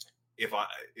 If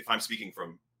I'm speaking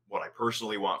from what I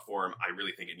personally want for him, I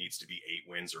really think it needs to be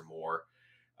 8 wins or more.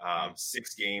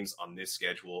 6 games on this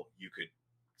schedule, you could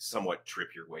somewhat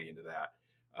trip your way into that.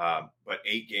 But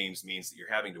 8 games means that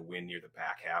you're having to win near the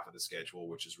back half of the schedule,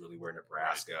 which is really where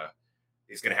Nebraska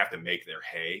is going to have to make their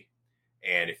hay.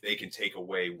 And if they can take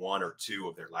away 1 or 2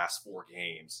 of their last 4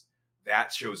 games,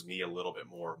 that shows me a little bit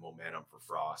more momentum for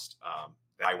Frost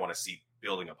that I want to see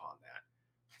building upon that.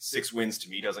 6 wins to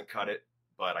me doesn't cut it,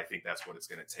 but I think that's what it's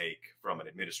going to take from an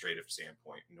administrative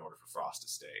standpoint in order for Frost to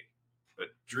stay. But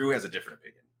Drew has a different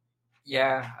opinion.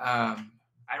 Yeah,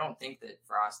 I don't think that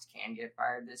Frost can get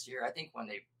fired this year. I think when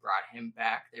they brought him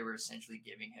back, they were essentially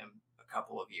giving him a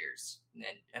couple of years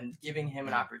and giving him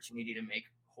an opportunity to make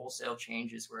wholesale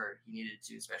changes where he needed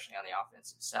to, especially on the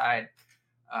offensive side.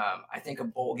 I think a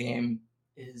bowl game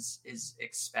is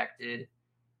expected,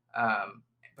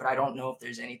 but I don't know if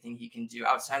there's anything he can do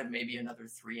outside of maybe another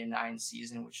 3-9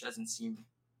 season, which doesn't seem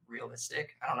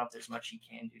realistic. I don't know if there's much he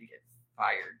can do to get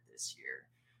fired this year.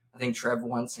 I think Trev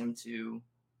wants him to,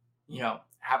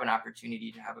 have an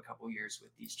opportunity to have a couple years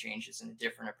with these changes and a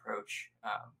different approach,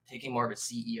 taking more of a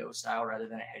CEO style rather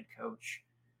than a head coach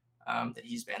that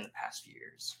he's been the past few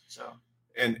years. So,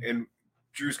 and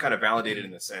Drew's kind of validated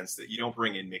in the sense that you don't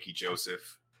bring in Mickey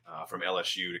Joseph from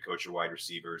LSU to coach your wide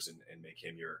receivers and make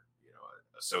him your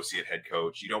associate head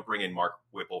coach. You don't bring in Mark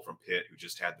Whipple from Pitt, who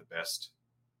just had the best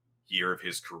year of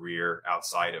his career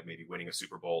outside of maybe winning a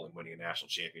Super Bowl and winning a national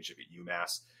championship at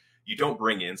UMass. You don't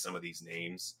bring in some of these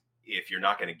names if you're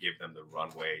not going to give them the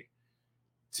runway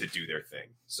to do their thing.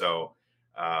 So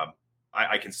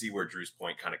I can see where Drew's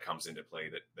point kind of comes into play,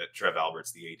 that Trev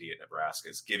Alberts, the AD at Nebraska,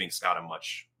 is giving Scott a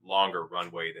much longer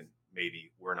runway than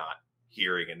maybe we're not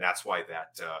hearing. And that's why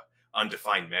that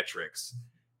undefined metrics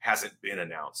hasn't been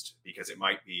announced, because it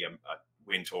might be a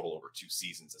win total over 2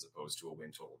 seasons as opposed to a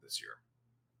win total this year.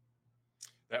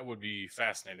 That would be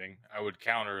fascinating. I would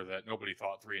counter that nobody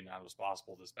thought 3-9 was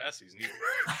possible this past season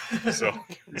either. So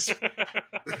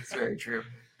that's very true.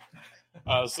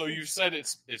 So you said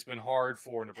it's been hard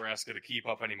for Nebraska to keep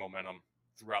up any momentum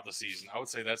throughout the season. I would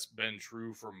say that's been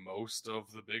true for most of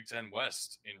the Big Ten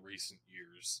West in recent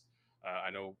years.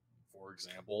 I know, for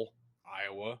example,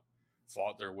 Iowa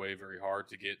fought their way very hard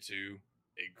to get to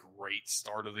a great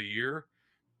start of the year.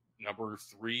 Number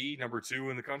 2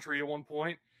 in the country at one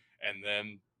point. And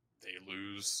then they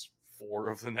lose 4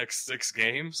 of the next 6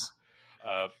 games.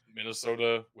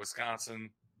 Minnesota, Wisconsin,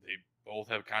 they both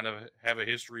have a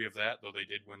history of that, though they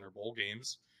did win their bowl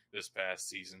games this past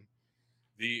season.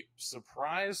 The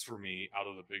surprise for me out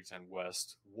of the Big Ten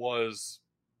West was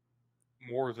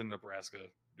more than Nebraska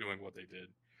doing what they did.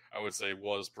 I would say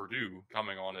was Purdue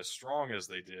coming on as strong as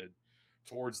they did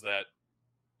towards that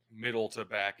middle to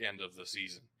back end of the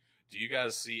season. Do you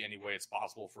guys see any way it's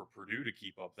possible for Purdue to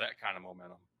keep up that kind of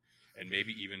momentum and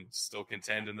maybe even still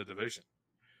contend in the division?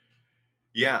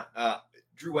 Yeah.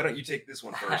 Drew, why don't you take this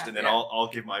one first, and then I'll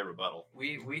give my rebuttal.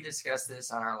 We discussed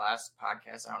this on our last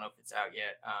podcast. I don't know if it's out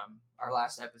yet. Our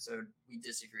last episode, we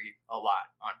disagreed a lot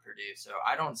on Purdue. So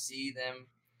I don't see them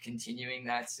continuing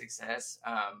that success.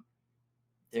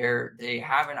 They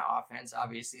have an offense,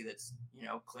 obviously, that's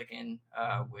clicking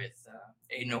with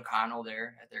Aiden O'Connell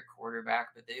there at their quarterback,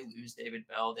 but they lose David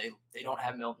Bell. They don't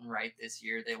have Milton Wright this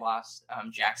year. They lost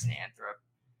Jackson Anthrop.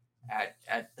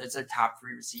 That's their top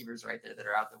 3 receivers right there that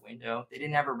are out the window. They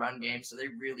didn't have a run game, so they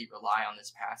really rely on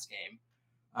this pass game.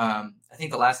 I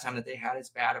think the last time that they had as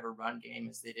bad of a run game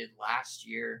as they did last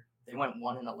year, they went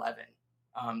 1-11.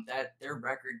 That their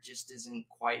record just isn't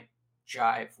quite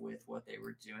jive with what they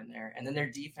were doing there. And then their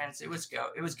defense, it was good.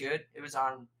 It was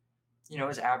on, it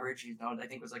was average. I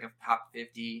think it was like a top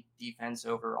 50 defense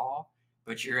overall.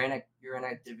 But you're in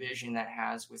a division that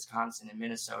has Wisconsin and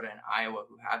Minnesota and Iowa,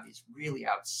 who have these really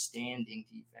outstanding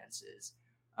defenses,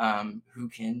 who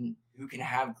can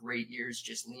have great years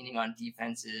just leaning on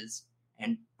defenses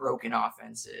and broken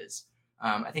offenses.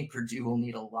 I think Purdue will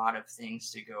need a lot of things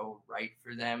to go right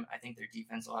for them. I think their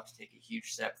defense will have to take a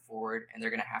huge step forward, and they're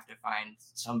going to have to find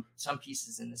some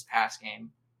pieces in this pass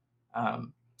game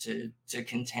to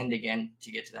contend again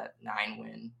to get to that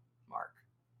 9-win mark.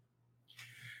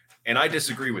 And I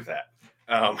disagree with that.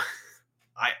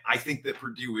 I think that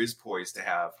Purdue is poised to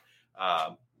have,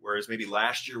 whereas maybe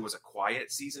last year was a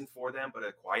quiet season for them, but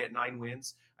a quiet 9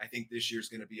 wins. I think this year is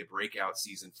going to be a breakout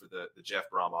season for the Jeff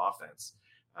Brom offense.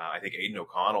 I think Aiden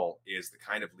O'Connell is the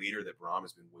kind of leader that Brom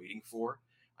has been waiting for.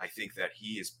 I think that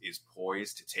he is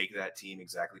poised to take that team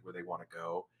exactly where they want to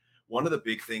go. One of the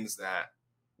big things that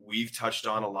we've touched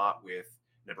on a lot with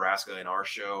Nebraska in our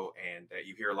show and that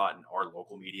you hear a lot in our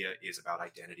local media is about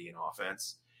identity and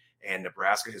offense. And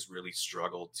Nebraska has really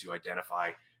struggled to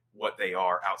identify what they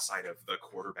are outside of the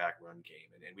quarterback run game.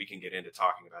 And we can get into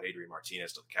talking about Adrian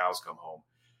Martinez till the cows come home,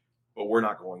 but we're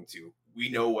not going to. We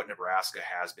know what Nebraska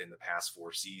has been the past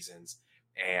 4 seasons,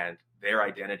 and their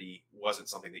identity wasn't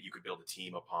something that you could build a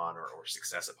team upon or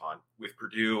success upon. With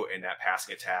Purdue and that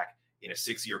passing attack in a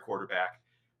 6-year quarterback,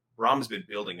 Brom's been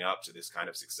building up to this kind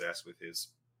of success with his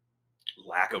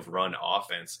lack of run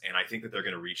offense, and I think that they're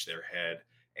going to reach their head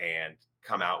and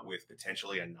come out with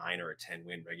potentially a 9 or a 10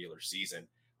 win regular season.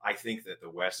 I think that the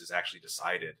West is actually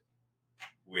decided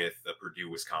with the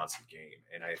Purdue-Wisconsin game.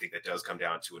 And I think that does come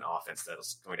down to an offense that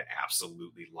is going to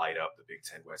absolutely light up the Big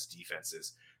Ten West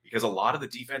defenses, because a lot of the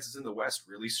defenses in the West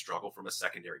really struggle from a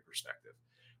secondary perspective.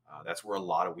 That's where a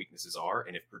lot of weaknesses are.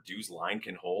 And if Purdue's line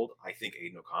can hold, I think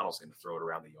Aiden O'Connell's going to throw it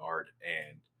around the yard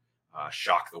and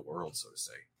shock the world, so to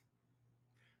say.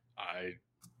 I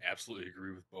absolutely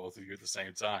agree with both of you at the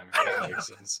same time, if that makes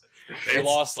sense. They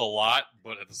lost a lot,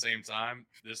 but at the same time,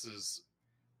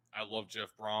 I love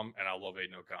Jeff Brom and I love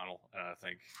Aiden O'Connell, and I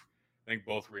think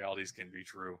both realities can be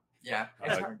true. Yeah,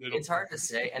 it's hard to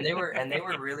say, and they were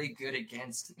really good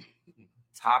against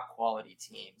top quality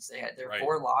teams. They had their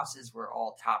 4 losses were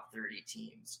all top 30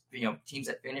 teams. Teams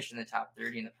that finished in the top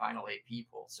 30 in the final 8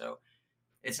 people. So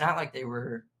it's not like they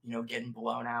were, getting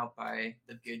blown out by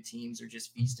the good teams or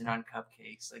just feasting on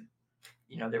cupcakes. Like,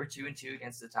 they were 2-2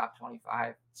 against the top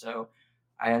 25. So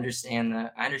I understand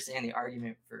the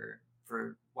argument for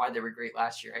why they were great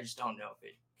last year. I just don't know if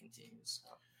it continues. So.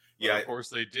 Yeah, of course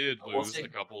they did lose a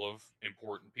couple of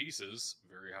important pieces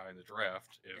very high in the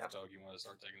draft. If Doug, you want to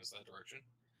start taking us that direction?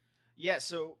 Yeah,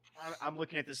 so I'm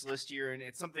looking at this list here, and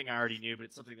it's something I already knew, but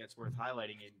it's something that's worth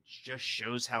highlighting and just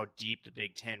shows how deep the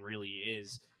Big Ten really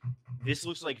is. This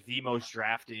looks like the most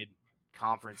drafted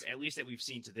conference, at least that we've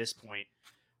seen to this point.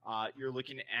 You're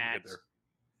looking at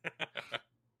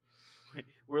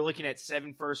we're looking at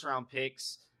 7 first-round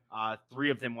picks, 3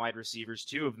 of them wide receivers,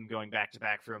 2 of them going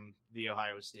back-to-back from the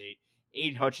Ohio State.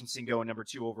 Aiden Hutchinson going number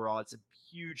 2 overall. It's a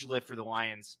huge lift for the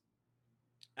Lions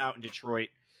out in Detroit.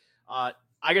 I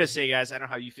got to say, guys, I don't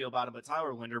know how you feel about him, but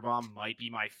Tyler Linderbaum might be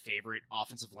my favorite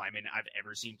offensive lineman I've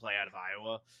ever seen play out of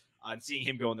Iowa. And seeing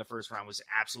him go in the first round was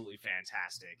absolutely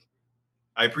fantastic.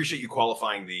 I appreciate you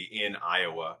qualifying the in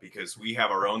Iowa, because we have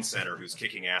our own center who's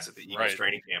kicking ass at the Eagles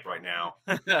training camp right now,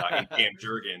 in Cam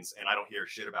Jurgens, and I don't hear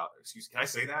shit about. Can I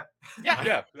say that?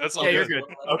 Yeah, that's all. Yeah, you're good.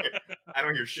 Okay, I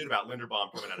don't hear shit about Linderbaum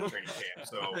coming out of training camp.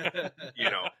 So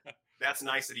that's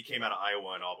nice that he came out of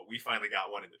Iowa and all, but we finally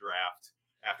got one in the draft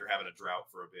after having a drought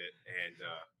for a bit. And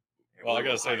well, I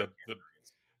gotta say the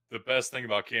best thing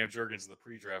about Cam Jurgens in the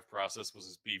pre-draft process was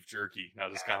his beef jerky,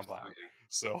 not his combine.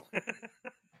 So.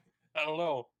 I don't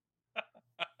know.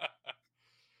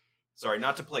 Sorry,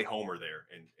 not to play Homer there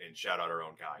and shout out our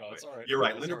own guy. No, but all right. You're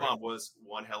right. That's Linderbaum was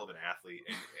one hell of an athlete,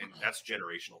 and that's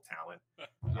generational talent.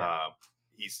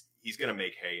 He's going to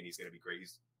make hay, and he's going to be great.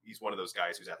 He's one of those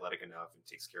guys who's athletic enough and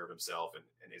takes care of himself and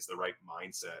is the right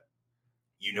mindset.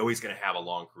 He's going to have a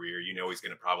long career. He's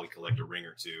going to probably collect a ring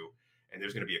or 2. And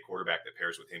there's going to be a quarterback that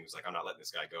pairs with him who's like, I'm not letting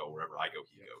this guy go. Wherever I go,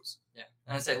 he goes. Yeah.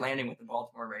 And I'd say landing with the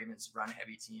Baltimore Ravens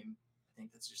run-heavy team, I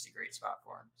think that's just a great spot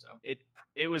for him. So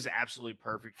it was absolutely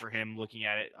perfect for him. Looking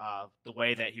at it, the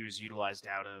way that he was utilized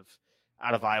out of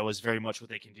Iowa is very much what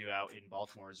they can do out in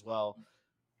Baltimore as well.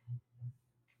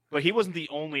 But he wasn't the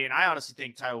only, and I honestly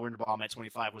think Tyler Linderbaum at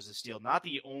 25 was a steal. Not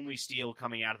the only steal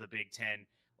coming out of the Big Ten.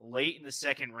 Late in the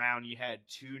second round, you had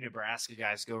 2 Nebraska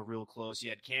guys go real close. You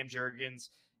had Cam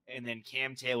Jurgens and then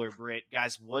Cam Taylor-Britt.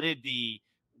 Guys, what did the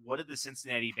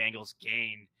Cincinnati Bengals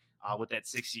gain with that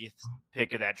 60th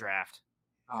pick of that draft?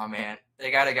 Oh man,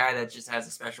 they got a guy that just has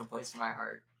a special place in my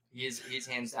heart. He's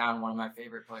hands down one of my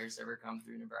favorite players to ever come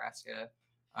through Nebraska.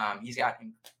 He's got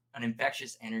an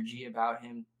infectious energy about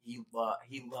him. He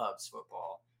loves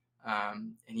football,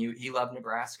 and he loved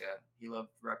Nebraska. He loved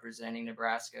representing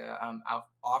Nebraska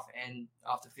off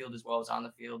the field as well as on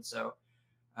the field. So,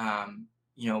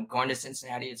 going to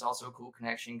Cincinnati, it's also a cool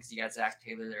connection because you got Zach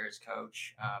Taylor there as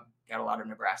coach. Got a lot of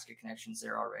Nebraska connections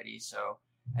there already. So,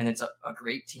 and it's a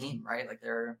great team, right? Like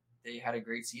they had a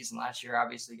great season last year,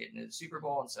 obviously getting to the Super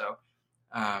Bowl. And so,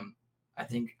 I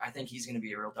think he's going to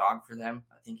be a real dog for them.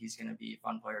 I think he's going to be a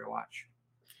fun player to watch.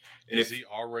 And is he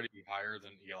already higher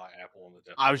than Eli Apple in the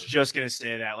depth? I was just going to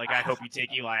say that. Like, I hope you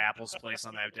take Eli Apple's place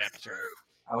on that depth chart.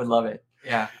 I would love it.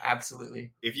 Yeah,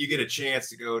 absolutely. If you get a chance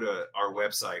to go to our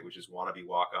website, which is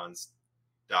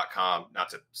wannabewalkons.com, not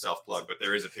to self-plug, but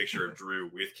there is a picture of Drew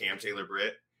with Cam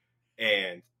Taylor-Britt.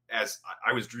 And as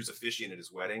I was Drew's officiant at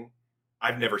his wedding,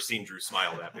 I've never seen Drew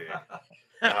smile that big.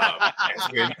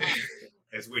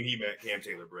 as when he met Cam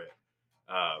Taylor-Britt.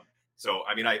 So,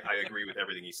 I mean, I agree with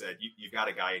everything he said. You've got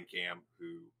a guy in Cam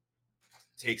who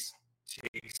takes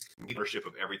ownership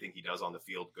of everything he does on the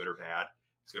field, good or bad.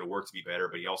 He's going to work to be better,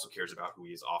 but he also cares about who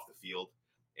he is off the field.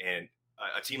 And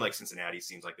a team like Cincinnati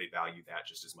seems like they value that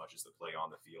just as much as the play on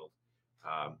the field.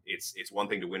 It's one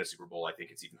thing to win a Super Bowl. I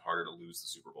think it's even harder to lose the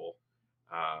Super Bowl.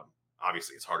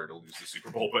 Obviously, it's harder to lose the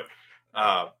Super Bowl,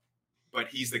 but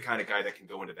he's the kind of guy that can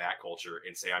go into that culture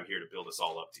and say, "I'm here to build us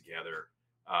all up together."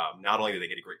 Not only do they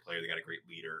get a great player, they got a great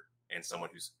leader and someone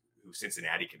who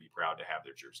Cincinnati can be proud to have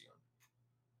their jersey on.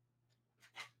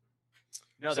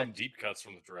 No, some deep cuts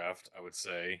from the draft, I would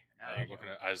say. Looking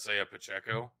at Isaiah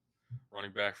Pacheco,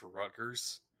 running back for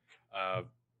Rutgers,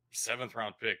 7th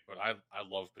round pick, but I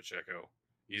love Pacheco.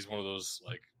 He's one of those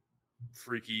like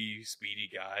freaky, speedy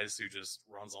guys who just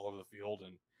runs all over the field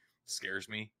and scares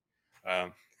me.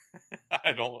 I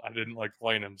didn't like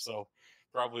playing him, so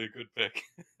probably a good pick.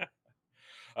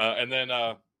 And then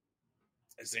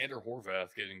Xander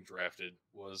Horvath getting drafted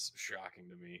was shocking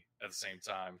to me. At the same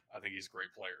time, I think he's a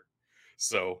great player.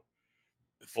 So,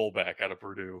 fullback out of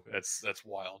Purdue, that's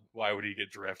wild. Why would he get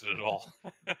drafted at all?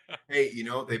 Hey,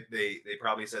 they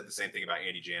probably said the same thing about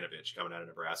Andy Janovich coming out of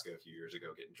Nebraska a few years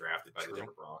ago, getting drafted by the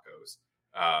Denver Broncos.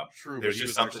 True, but he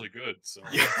was actually good. So.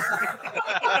 Yeah.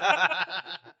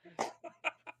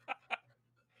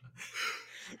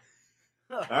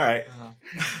 All right.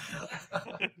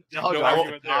 No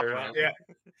argument there. Huh? Yeah.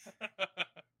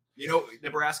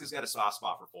 Nebraska's got a soft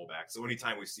spot for fullback. So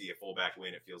anytime we see a fullback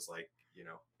win, it feels like,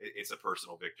 it's a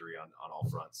personal victory on all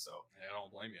fronts. So I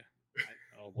don't blame you.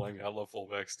 I don't blame you. I love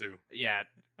fullbacks too. Yeah.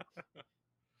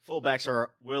 Fullbacks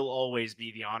will always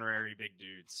be the honorary big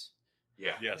dudes.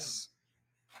 Yeah. Yes.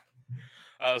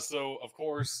 So, of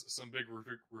course, some big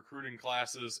recruiting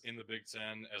classes in the Big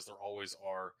Ten, as there always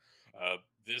are.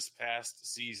 This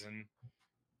past season,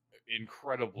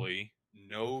 incredibly,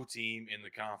 no team in the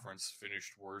conference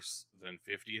finished worse than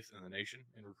 50th in the nation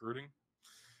in recruiting.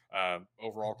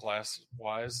 Overall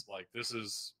class-wise, this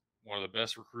is one of the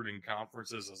best recruiting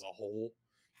conferences as a whole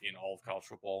in all of college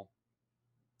football.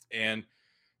 And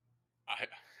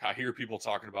I hear people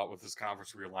talking about with this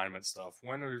conference realignment stuff,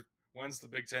 when's the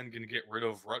Big Ten going to get rid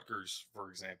of Rutgers, for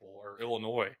example, or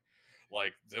Illinois?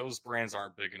 Those brands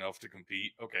aren't big enough to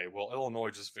compete. Okay, well,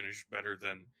 Illinois just finished better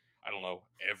than, I don't know,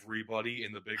 everybody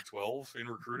in the Big 12 in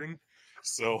recruiting.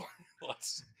 So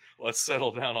let's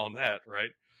settle down on that,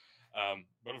 right?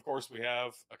 But of course, we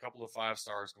have a couple of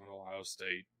 5-stars going to Ohio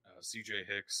State, CJ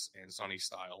Hicks and Sonny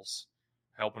Styles,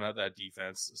 helping out that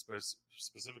defense,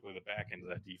 specifically the back end of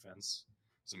that defense.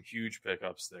 Some huge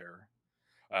pickups there.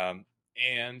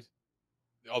 And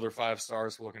the other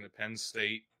 5-stars, we're looking at Penn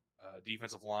State,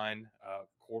 defensive line,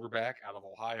 quarterback out of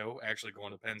Ohio, actually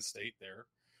going to Penn State there,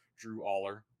 Drew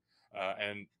Aller,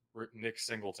 and Nick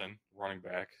Singleton, running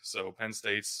back. So Penn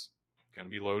State's going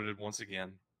to be loaded once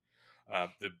again.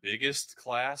 The biggest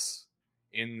class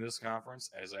in this conference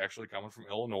is actually coming from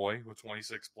Illinois with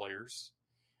 26 players.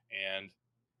 And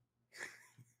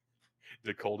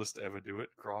the coldest to ever do it,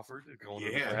 Crawford, going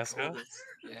to Nebraska.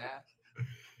 Yeah.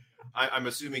 I'm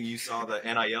assuming you saw the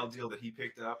NIL deal that he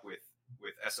picked up with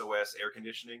SOS Air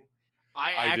Conditioning.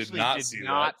 I actually did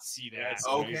not see that.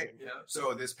 Okay. Yeah.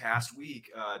 So this past week,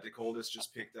 DeColdis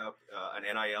just picked up an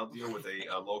NIL deal with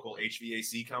a local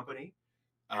HVAC company,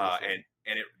 and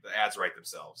the ads write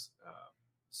themselves.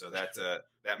 So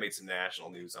that made some national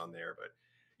news on there. But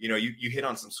you hit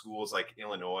on some schools like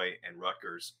Illinois and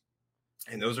Rutgers,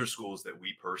 and those are schools that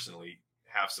we personally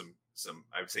have some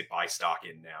I would say buy stock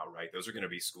in now, right? Those are going to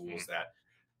be schools that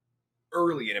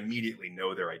early and immediately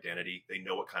know their identity. They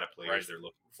know what kind of players they're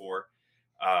looking for.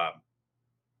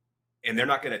 And they're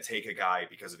not going to take a guy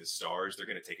because of his stars. They're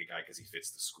going to take a guy because he fits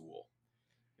the school.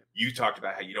 You talked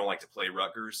about how you don't like to play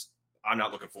Rutgers. I'm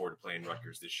not looking forward to playing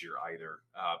Rutgers this year either,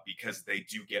 because they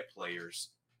do get players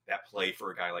that play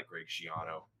for a guy like Greg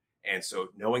Schiano. And so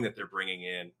knowing that they're bringing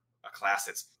in a class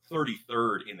that's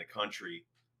 33rd in the country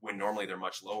when normally they're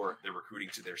much lower, they're recruiting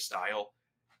to their style.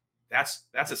 That's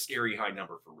a scary high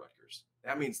number for Rutgers.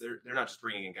 That means they're not just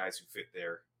bringing in guys who fit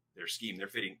their scheme. They're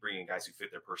bringing in guys who fit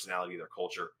their personality, their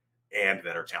culture, and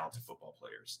that are talented football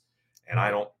players. And I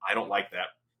don't like that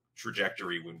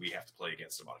trajectory when we have to play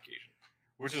against them on occasion.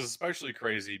 Which is especially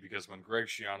crazy because when Greg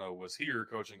Schiano was here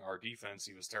coaching our defense,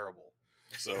 he was terrible.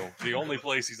 So the only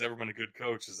place he's ever been a good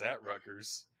coach is at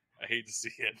Rutgers. I hate to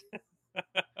see it.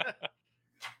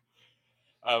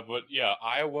 But yeah,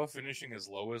 Iowa finishing as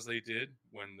low as they did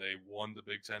when they won the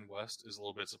Big Ten West is a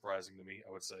little bit surprising to me,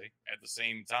 I would say. At the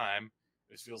same time,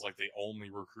 it feels like they only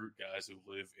recruit guys who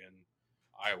live in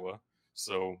Iowa.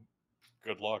 So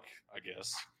good luck, I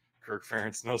guess. Kirk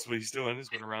Ferentz knows what he's doing. He's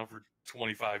been around for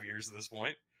 25 years at this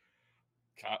point.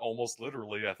 Almost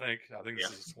literally, I think. This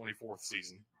is his 24th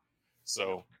season.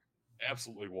 So,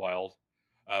 absolutely wild.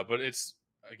 But it's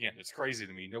crazy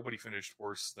to me. Nobody finished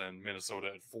worse than Minnesota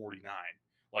at 49.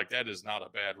 Like, that is not a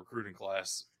bad recruiting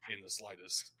class in the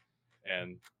slightest.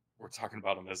 And we're talking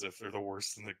about them as if they're the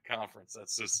worst in the conference.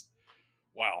 That's just,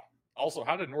 wow. Also,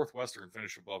 how did Northwestern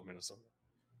finish above Minnesota?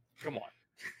 Come on.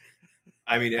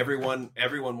 I mean, everyone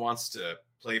wants to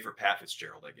play for Pat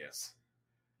Fitzgerald, I guess.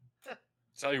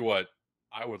 Tell you what,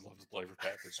 I would love to play for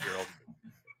Pat Fitzgerald.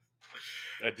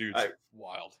 That dude's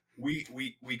wild.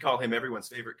 We call him everyone's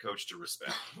favorite coach to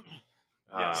respect.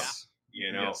 Yes.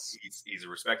 He's a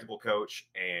respectable coach,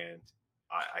 and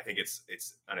I think it's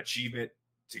an achievement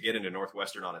to get into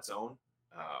Northwestern on its own.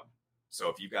 So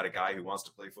if you've got a guy who wants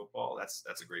to play football,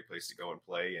 that's a great place to go and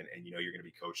play, and you're going to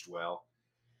be coached well.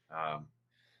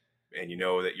 And you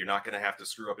know that you're not going to have to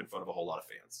screw up in front of a whole lot of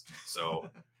fans. So,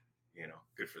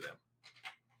 good for them.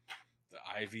 The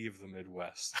Ivy of the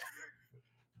Midwest.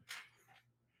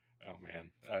 Oh, man.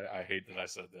 I hate that I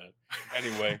said that.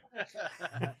 Anyway.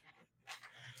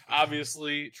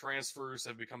 Obviously, transfers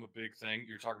have become a big thing.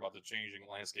 You're talking about the changing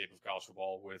landscape of college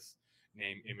football with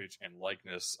name, image, and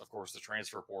likeness. Of course, the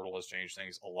transfer portal has changed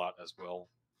things a lot as well.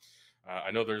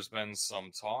 I know there's been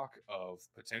some talk of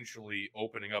potentially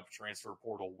opening up transfer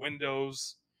portal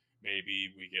windows.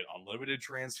 Maybe we get unlimited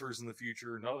transfers in the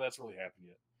future. None of that's really happened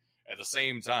yet. At the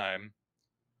same time,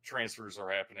 transfers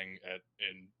are happening at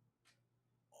an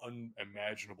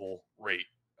unimaginable rate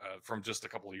from just a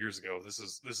couple of years ago. This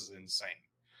is insane.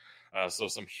 So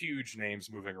some huge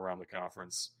names moving around the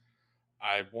conference.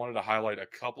 I wanted to highlight a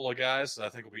couple of guys that I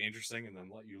think will be interesting and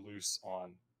then let you loose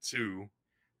on two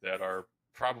that are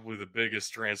probably the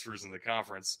biggest transfers in the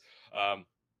conference.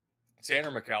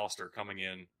 Tanner McAllister coming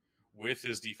in with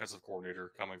his defensive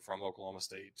coordinator coming from Oklahoma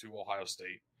State to Ohio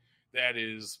State. That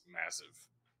is massive.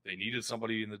 They needed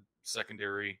somebody in the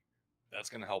secondary. That's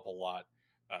going to help a lot.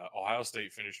 Ohio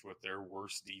State finished with their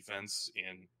worst defense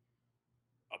in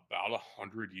about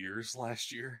 100 years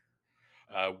last year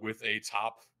with a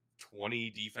top 20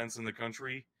 defense in the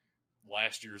country.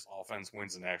 Last year's offense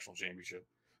wins the national championship.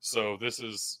 So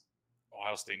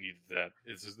Ohio State needed that.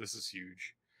 This is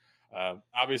huge.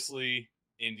 Obviously,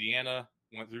 Indiana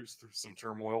went through some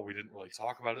turmoil. We didn't really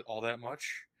talk about it all that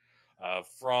much.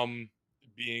 From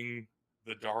being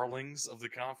the darlings of the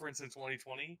conference in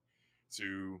 2020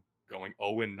 to going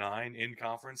 0-9 in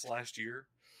conference last year.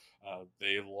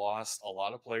 They lost a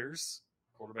lot of players.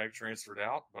 Quarterback transferred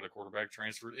out, but a quarterback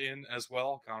transferred in as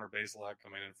well. Connor Bazelak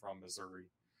coming in from Missouri.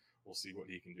 We'll see what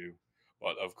he can do.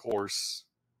 But, of course,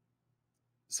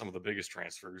 some of the biggest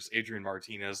transfers. Adrian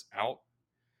Martinez out.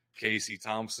 Casey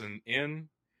Thompson in.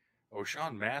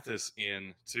 O'Shawn Mathis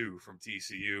in, too, from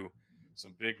TCU.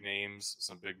 Some big names,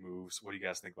 some big moves. What do you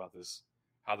guys think about this?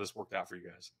 How this worked out for you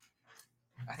guys?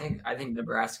 I think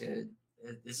Nebraska,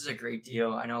 this is a great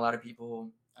deal. I know a lot of people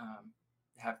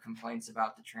have complaints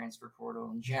about the transfer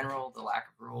portal in general, the lack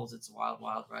of rules. It's a wild,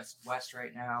 wild west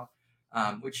right now,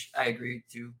 which I agree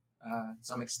to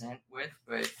some extent with.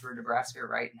 But for Nebraska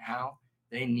right now,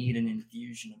 they need an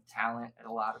infusion of talent at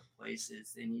a lot of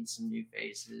places. They need some new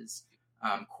faces.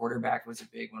 Quarterback was a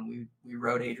big one. We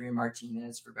rode Adrian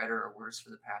Martinez for better or worse for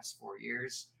the past 4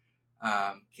 years.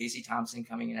 Casey Thompson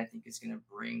coming in, I think, is going to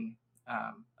bring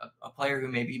a player who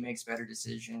maybe makes better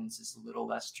decisions, is a little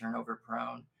less turnover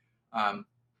prone.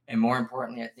 And more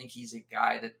importantly, I think he's a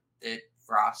guy that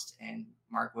Frost and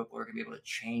Mark Whipple are going to be able to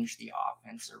change the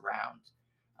offense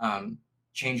around,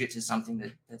 change it to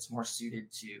something that's more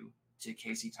suited to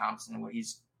Casey Thompson and what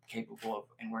he's capable of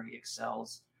and where he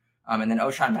excels. And then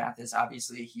O'Shawn Mathis,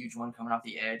 obviously a huge one coming off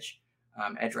the edge.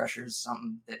 Edge rusher is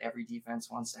something that every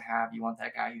defense wants to have. You want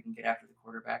that guy who can get after the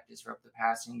quarterback, disrupt the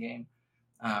passing game.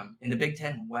 In the Big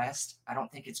Ten West, I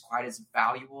don't think it's quite as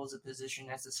valuable as a position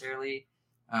necessarily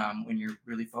when you're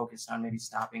really focused on maybe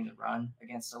stopping the run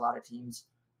against a lot of teams.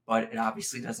 But it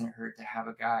obviously doesn't hurt to have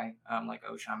a guy like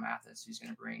O'Shawn Mathis who's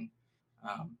going to bring,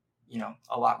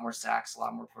 a lot more sacks, a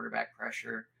lot more quarterback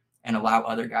pressure, and allow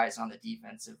other guys on the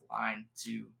defensive line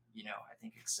to, I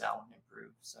think excel and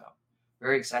improve. So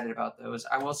very excited about those.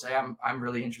 I will say I'm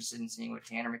really interested in seeing what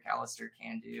Tanner McAllister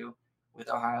can do with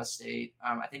Ohio State.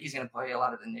 I think he's going to play a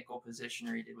lot of the nickel position,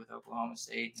 or he did with Oklahoma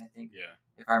State. And I think,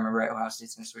 if I remember right, Ohio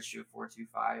State's going to switch to a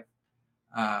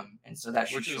 4-2-5. And so that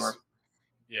should short.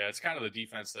 Yeah, it's kind of the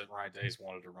defense that Ryan Day's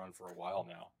wanted to run for a while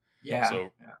now. Yeah.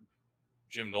 So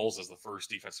Jim Knowles is the first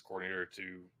defensive coordinator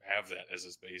to have that as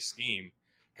his base scheme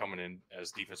coming in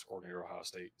as defensive coordinator of Ohio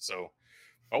State. So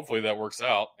hopefully that works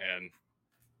out. And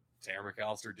Tanner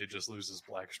McAllister did just lose his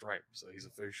black stripe, so he's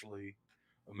officially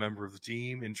a member of the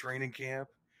team in training camp,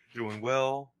 doing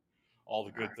well, all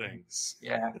the good things.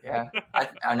 Yeah.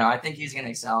 I know. I think he's going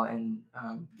to excel. And,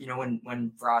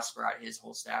 when Frost brought his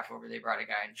whole staff over, they brought a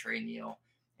guy in Trey Neal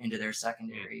into their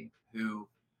secondary who,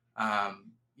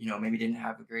 maybe didn't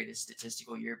have the greatest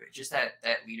statistical year, but just that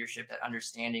leadership, that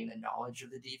understanding, the knowledge of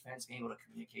the defense, being able to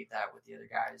communicate that with the other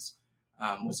guys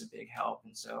was a big help.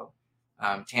 And so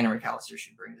Tanner McAllister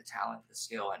should bring the talent, the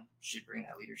skill, and should bring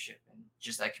that leadership and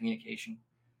just that communication.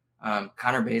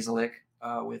 Connor Bazelak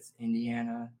with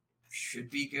Indiana should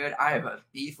be good. I have a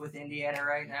beef with Indiana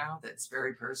right now that's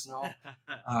very personal.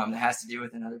 That has to do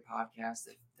with another podcast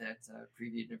that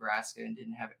previewed Nebraska and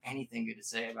didn't have anything good to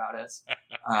say about us.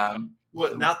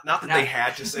 Well, not that they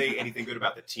had to say anything good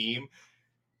about the team.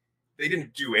 They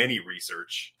didn't do any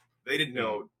research. They didn't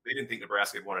know. They didn't think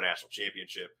Nebraska had won a national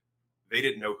championship. They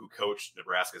didn't know who coached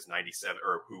Nebraska's 97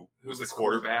 or who was the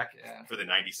quarterback for the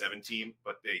 97 team,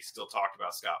 but they still talked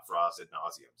about Scott Frost ad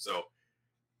nauseum. So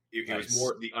it was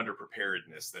more the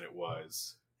underpreparedness than it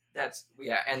was.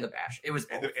 And the bash. It was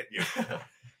both.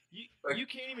 You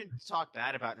can't even talk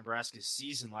bad about Nebraska's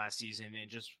season last season and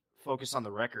just focus on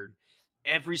the record.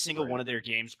 Every single one of their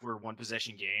games were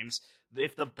one-possession games.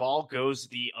 If the ball goes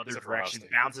the other direction,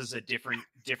 bounces a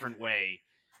different way,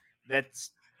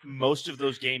 most of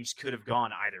those games could have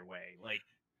gone either way.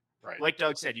 Like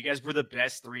Doug said, you guys were the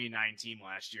best 3-9 team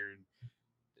last year.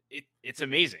 It's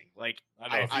amazing. Like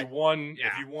if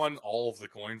you won all of the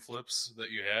coin flips that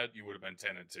you had, you would have been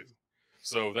 10-2.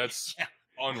 So that's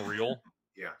unreal.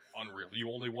 Yeah, unreal.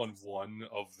 You only won one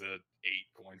of the 8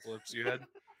 coin flips you had.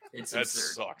 That absurd.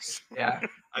 Sucks. Yeah,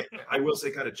 I will say,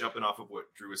 kind of jumping off of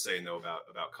what Drew was saying though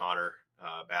about Connor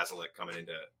Bazelak coming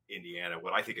into Indiana.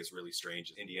 What I think is really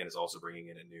strange is Indiana is also bringing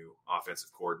in a new offensive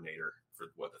coordinator for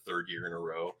the 3rd year in a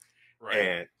row,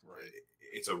 and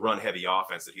it's a run-heavy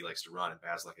offense that he likes to run. And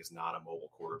Bazelak is not a mobile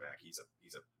quarterback. He's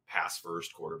a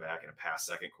pass-first quarterback and a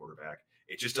pass-second quarterback.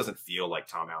 It just doesn't feel like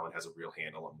Tom Allen has a real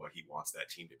handle on what he wants that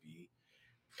team to be.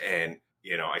 And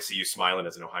I see you smiling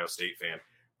as an Ohio State fan.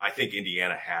 I think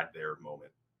Indiana had their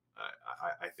moment.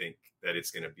 I think that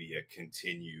it's going to be a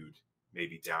continued,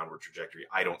 maybe downward trajectory.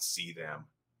 I don't see them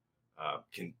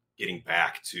getting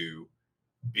back to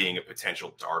being a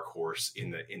potential dark horse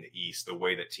in the East, the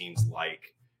way that teams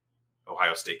like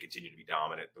Ohio State continue to be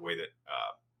dominant, the way that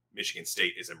Michigan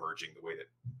State is emerging, the way that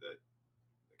the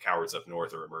cowards up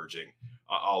north are emerging,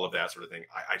 all of that sort of thing.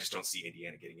 I just don't see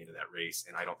Indiana getting into that race,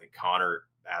 and I don't think Connor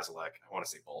Bazelak, I want to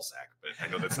say Ballsack, but I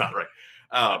know that's not right.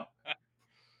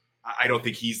 I don't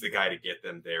think he's the guy to get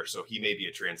them there. So he may be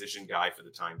a transition guy for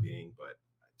the time being, but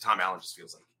Tom Allen just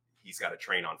feels like he's got a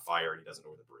train on fire and he doesn't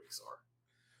know where the brakes are.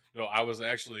 No, I was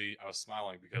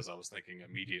smiling because I was thinking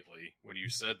immediately when you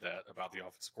said that about the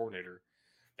offensive coordinator,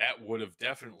 that would have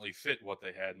definitely fit what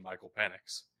they had in Michael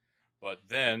Penix. But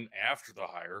then after the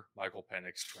hire, Michael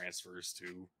Penix transfers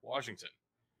to Washington.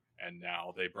 And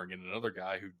now they bring in another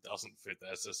guy who doesn't fit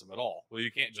that system at all. Well,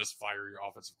 you can't just fire your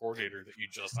offensive coordinator that you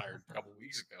just hired a couple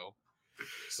weeks ago.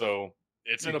 So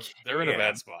they're in a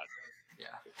bad spot.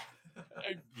 Yeah.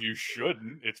 You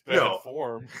shouldn't. It's bad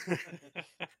form.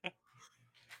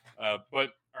 But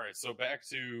all right, so back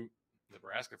to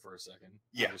Nebraska for a second.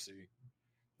 Yeah.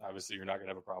 Obviously you're not going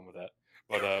to have a problem with that.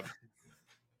 But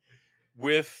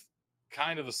with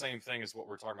kind of the same thing as what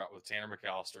we're talking about with Tanner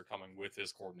McAllister coming with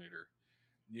his coordinator,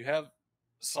 you have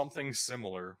something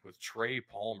similar with Trey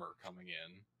Palmer coming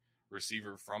in,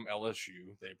 receiver from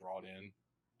LSU. They brought in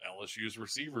LSU's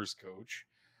receivers coach.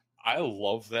 I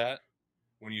love that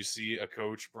when you see a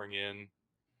coach bring in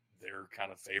their kind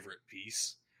of favorite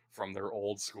piece from their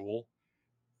old school.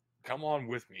 Come on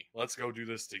with me. Let's go do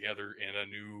this together in a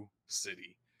new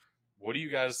city. What do you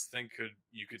guys think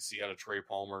you could see out of Trey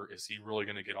Palmer? Is he really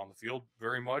going to get on the field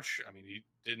very much? I mean, he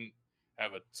didn't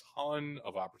have a ton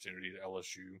of opportunity to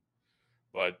LSU,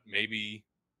 but maybe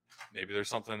there's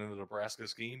something in the Nebraska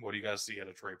scheme. What do you guys see out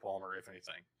of Trey Palmer, if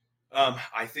anything?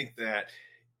 I think that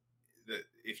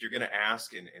if you're going to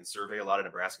ask and survey a lot of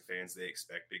Nebraska fans, they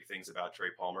expect big things about Trey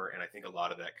Palmer, and I think a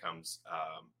lot of that comes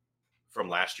from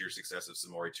last year's success of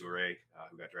Samori Toure,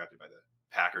 who got drafted by the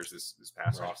Packers this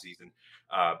past offseason.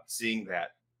 Seeing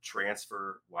that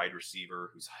transfer wide receiver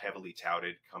who's heavily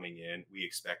touted coming in, we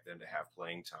expect them to have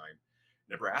playing time.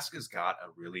 Nebraska's got a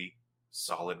really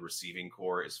solid receiving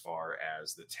core as far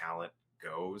as the talent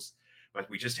goes, but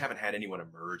we just haven't had anyone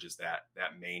emerge as that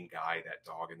main guy, that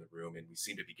dog in the room, and we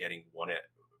seem to be getting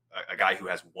a guy who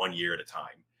has 1 year at a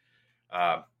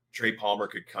time. Trey Palmer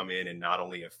could come in and not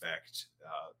only affect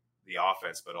the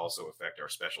offense, but also affect our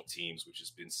special teams, which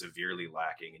has been severely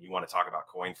lacking. And you want to talk about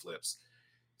coin flips.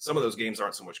 some of those games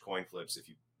aren't so much coin flips. If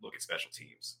you look at special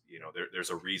teams, there's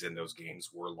a reason those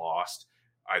games were lost.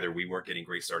 Either we weren't getting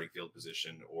great starting field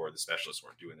position or the specialists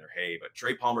weren't doing their hay. But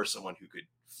Trey Palmer is someone who could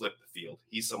flip the field.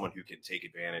 He's someone who can take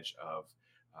advantage of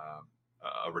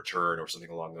a return or something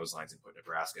along those lines and put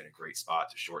Nebraska in a great spot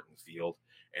to shorten the field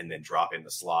and then drop in the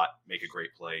slot, make a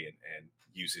great play, and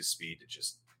use his speed to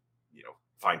just,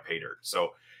 find pay dirt.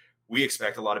 So we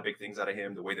expect a lot of big things out of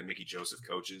him. The way that Mickey Joseph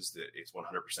coaches, that it's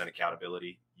 100%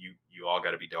 accountability. You all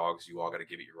got to be dogs. You all got to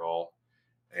give it your all.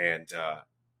 And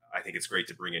I think it's great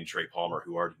to bring in Trey Palmer,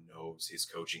 who already knows his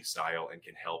coaching style and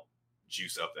can help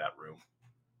juice up that room.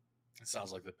 It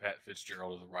sounds like the Pat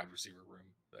Fitzgerald of the wide receiver room,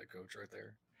 that coach right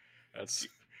there.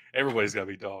 Everybody's got to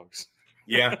be dogs.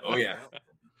 Yeah. Oh, yeah.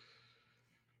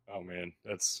 Oh, man.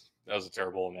 That was a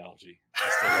terrible analogy. I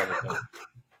still love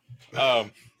it, though.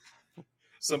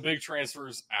 Some big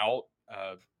transfers out,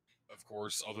 of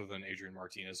course, other than Adrian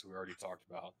Martinez, who we already talked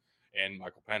about, and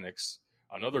Michael Penix.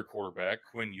 Another quarterback,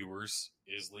 Quinn Ewers,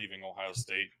 is leaving Ohio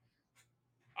State.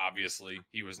 Obviously,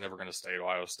 he was never going to stay at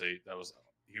Ohio State.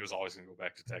 He was always going to go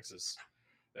back to Texas.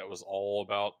 That was all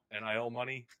about NIL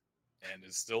money, and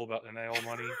it's still about NIL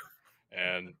money,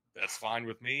 and that's fine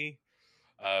with me.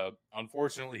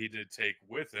 Unfortunately, he did take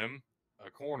with him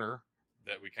a corner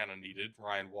that we kind of needed,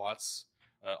 Ryan Watts,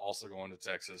 also going to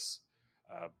Texas.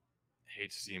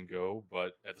 Hate to see him go,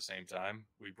 but at the same time,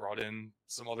 we brought in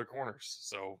some other corners,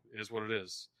 so it is what it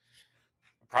is.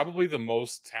 Probably the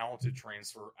most talented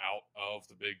transfer out of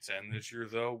the Big Ten this year,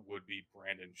 though, would be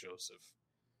Brandon Joseph.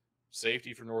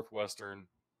 Safety for Northwestern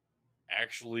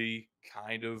actually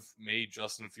kind of made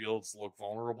Justin Fields look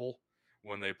vulnerable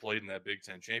when they played in that Big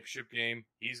Ten championship game.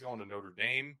 He's going to Notre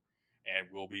Dame and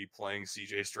will be playing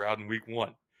C.J. Stroud in week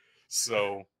 1.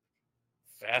 So,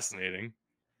 fascinating.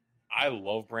 I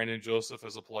love Brandon Joseph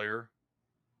as a player.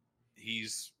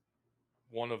 He's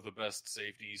one of the best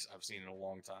safeties I've seen in a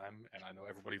long time, and I know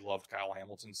everybody loved Kyle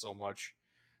Hamilton so much.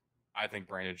 I think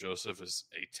Brandon Joseph is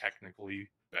a technically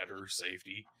better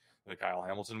safety than Kyle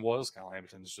Hamilton was. Kyle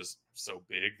Hamilton's just so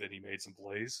big that he made some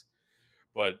plays.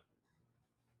 But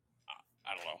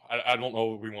I don't know. I don't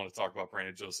know if we want to talk about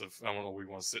Brandon Joseph. I don't know if we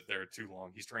want to sit there too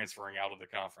long. He's transferring out of the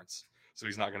conference, so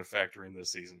he's not going to factor in this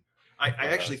season. I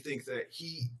actually think that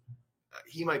he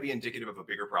might be indicative of a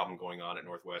bigger problem going on at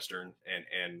Northwestern.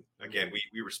 And again,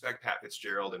 we respect Pat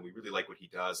Fitzgerald and we really like what he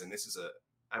does. And this is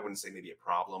I wouldn't say maybe a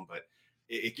problem, but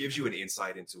it gives you an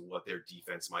insight into what their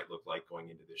defense might look like going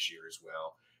into this year as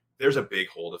well. There's a big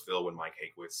hole to fill when Mike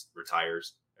Hakewitz retired.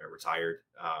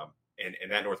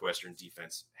 And that Northwestern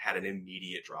defense had an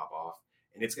immediate drop off,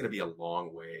 and it's going to be a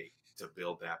long way to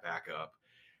build that back up.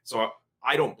 So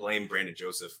I don't blame Brandon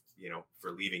Joseph,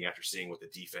 for leaving after seeing what the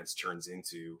defense turns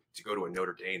into, to go to a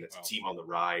Notre Dame that's a team on the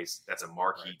rise, that's a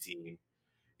marquee team.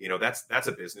 That's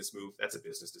a business move. That's a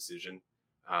business decision.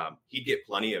 He'd get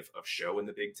plenty of show in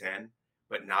the Big Ten,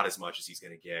 but not as much as he's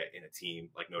going to get in a team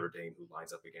like Notre Dame, who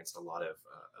lines up against a lot of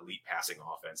elite passing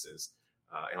offenses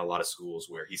and a lot of schools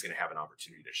where he's going to have an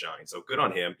opportunity to shine. So good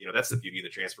on him. That's the beauty of the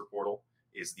transfer portal,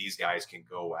 is these guys can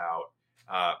go out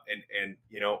and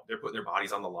they're putting their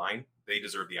bodies on the line. They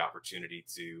deserve the opportunity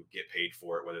to get paid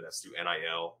for it, whether that's through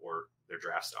NIL or their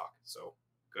draft stock. So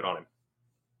good on him.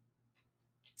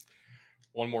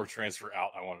 One more transfer out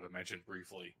I wanted to mention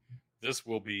briefly. This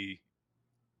will be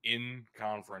in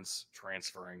conference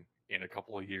transferring in a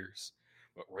couple of years.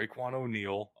 But Raekwon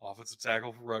O'Neal, offensive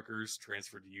tackle for Rutgers,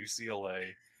 transferred to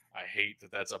UCLA. I hate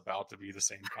that that's about to be the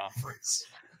same conference.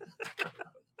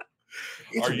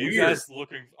 Are you guys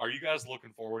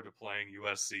looking forward to playing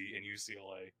USC and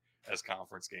UCLA as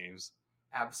conference games?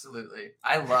 Absolutely.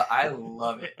 I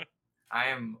love it.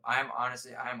 I'm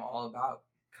honestly all about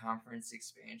conference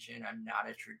expansion. I'm not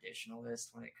a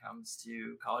traditionalist when it comes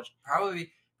to college. Probably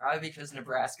because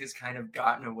Nebraska's kind of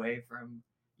gotten away from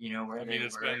where they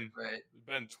were. But it's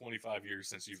been 25 years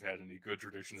since you've had any good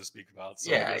tradition to speak about.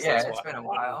 So it's been a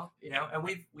while, and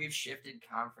we've shifted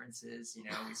conferences.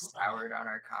 We soured on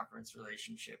our conference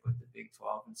relationship with the Big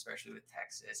 12, and especially with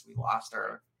Texas. We lost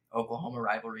our Oklahoma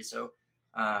rivalry. So,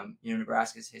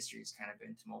 Nebraska's history has kind of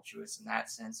been tumultuous in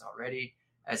that sense already.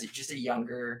 As just a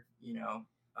younger,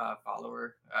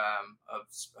 follower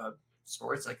of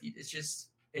sports, like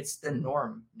it's the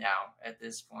norm now at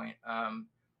this point.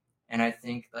 And I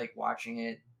think watching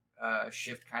it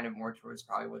shift kind of more towards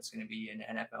probably what's going to be an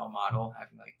NFL model,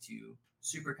 having two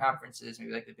super conferences,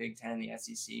 maybe the Big Ten and the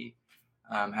SEC,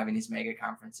 having these mega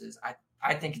conferences.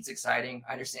 I think it's exciting.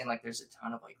 I understand there's a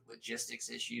ton of logistics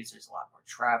issues. There's a lot more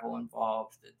travel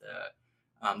involved.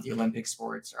 That the Olympic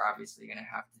sports are obviously going to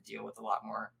have to deal with a lot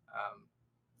more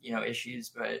issues.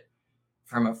 But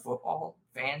from a football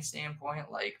fan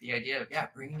standpoint, like the idea of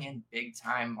bringing in big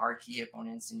time marquee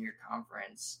opponents in your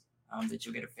conference that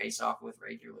you'll get a face off with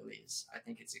regularly I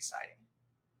think it's exciting.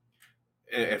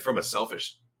 And from a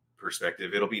selfish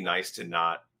perspective, it'll be nice to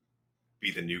not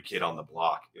be the new kid on the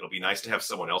block. It'll be nice to have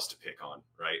someone else to pick on,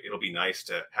 right? It'll be nice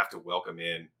to have to welcome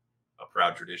in a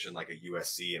proud tradition like a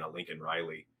USC and a Lincoln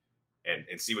Riley and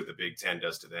see what the Big Ten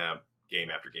does to them game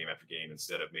after game after game,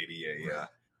 instead of maybe a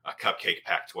cupcake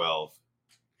Pac-12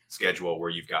 schedule where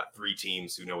you've got 3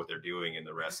 teams who know what they're doing and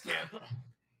the rest can't.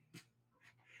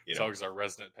 Tug's our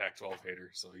resident Pac-12 hater,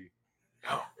 so he.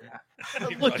 Oh,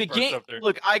 He's Look, probably the first game. up there.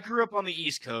 Look, I grew up on the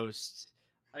East Coast.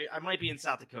 I might be in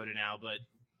South Dakota now, but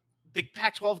the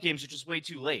Pac-12 games are just way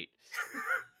too late.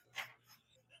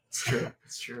 It's true.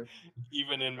 It's true.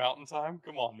 Even in Mountain Time,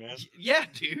 come on, man. Yeah,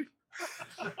 dude.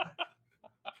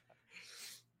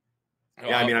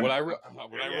 Yeah, I mean, what I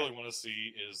really want to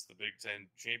see is the Big Ten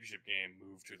championship game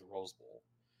move to the Rose Bowl.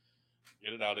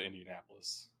 Get it out of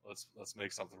Indianapolis. Let's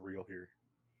make something real here.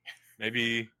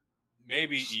 Maybe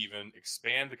even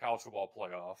expand the college football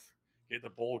playoff. Get the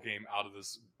bowl game out of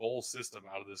this bowl system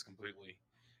out of this completely,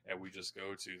 and we just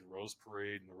go to the Rose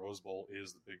Parade, and the Rose Bowl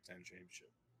is the Big Ten championship.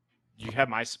 You have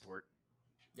my support.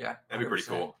 Yeah, that'd be pretty 100%.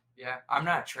 cool. Yeah, I'm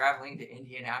not traveling to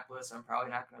Indianapolis. I'm probably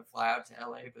not going to fly out to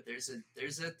LA, but there's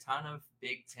a ton of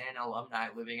Big Ten alumni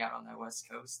living out on the West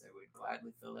Coast that would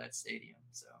gladly fill that stadium.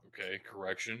 So Okay,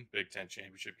 correction. Big Ten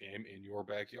championship game in your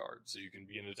backyard, so you can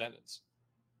be in attendance.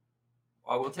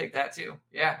 we'll take that too.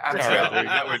 Yeah, All absolutely.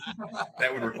 right,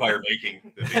 that would require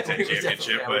making the Big Ten We would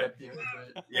championship, definitely but have to do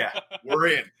it, but- yeah, we're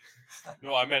in.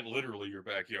 No, I meant literally your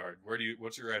backyard.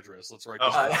 What's your address? Let's write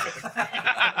Oh. this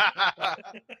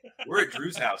down. We're at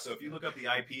Drew's house, so if you look up the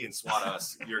IP and SWAT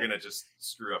us, you're gonna just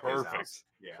screw up his Perfect. house.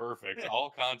 Yeah, Perfect. I'll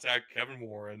contact Kevin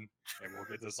Warren, and we'll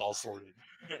get this all sorted.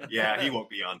 yeah, he won't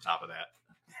be on top of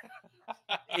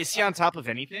that. Is he on top of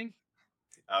anything?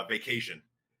 Vacation.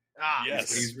 Ah,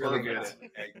 Yes. He's really good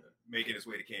perfect. at making his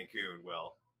way to Cancun.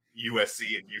 Well,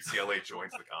 USC and UCLA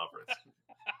joins the conference.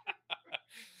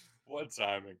 What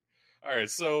timing. All right,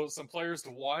 so some players to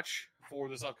watch for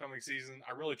this upcoming season.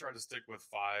 I really tried to stick with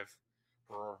 5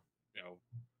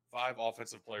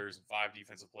 offensive players and 5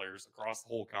 defensive players across the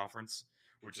whole conference,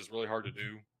 which is really hard to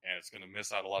do, and it's going to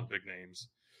miss out a lot of big names.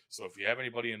 So if you have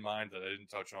anybody in mind that I didn't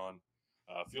touch on,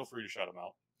 feel free to shout them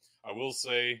out. I will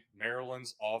say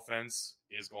Maryland's offense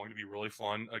is going to be really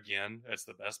fun again. That's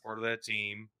the best part of that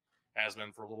team, has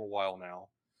been for a little while now.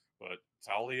 But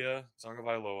Talia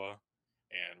Tagovailoa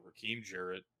and Raheem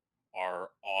Jarrett are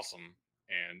awesome.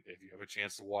 And if you have a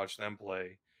chance to watch them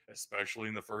play, especially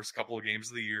in the first couple of games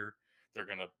of the year, they're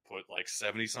going to put like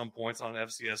 70-some points on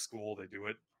FCS school. They do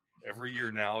it every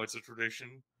year now. It's a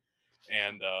tradition.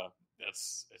 And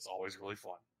it's always really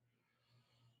fun.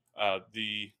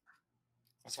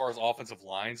 As far as offensive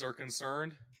lines are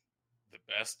concerned, the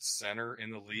best center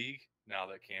in the league, now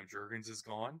that Cam Jurgens is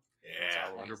gone, Yeah,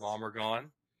 Tyler Linderbaum are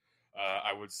gone,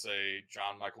 I would say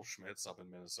John Michael Schmitz up in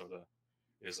Minnesota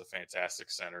is a fantastic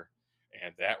center.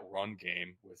 And that run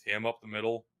game with him up the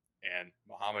middle and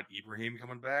Muhammad Ibrahim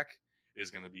coming back is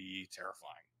going to be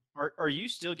terrifying. Are you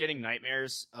still getting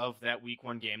nightmares of that Week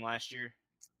 1 game last year?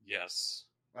 Yes.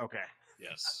 Okay.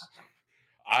 Yes.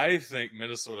 I think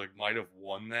Minnesota might have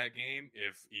won that game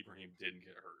if Ibrahim didn't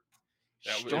get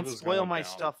hurt. Don't was spoil going my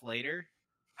down. stuff later.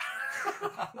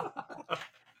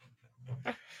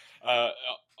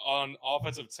 On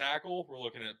offensive tackle, we're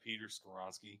looking at Peter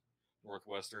Skoronski,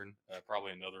 Northwestern,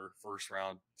 probably another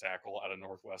first-round tackle out of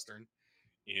Northwestern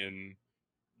in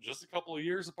just a couple of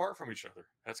years apart from each other.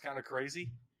 That's kind of crazy.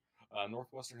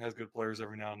 Northwestern has good players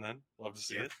every now and then. Love to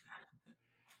see it.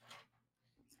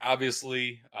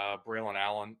 Obviously, Braylon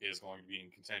Allen is going to be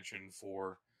in contention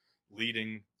for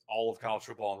leading all of college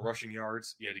football in rushing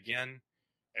yards. Yet again,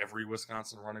 every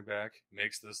Wisconsin running back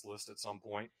makes this list at some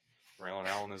point. Braylon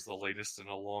Allen is the latest in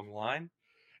a long line.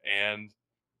 And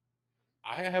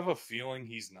I have a feeling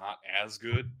he's not as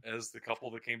good as the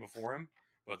couple that came before him,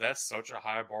 but that's such a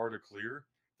high bar to clear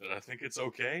that I think it's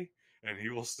okay, and he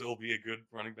will still be a good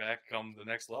running back come the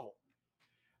next level.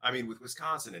 I mean, with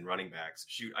Wisconsin and running backs,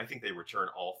 I think they return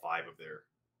all 5 of their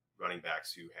running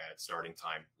backs who had starting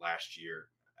time last year.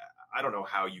 I don't know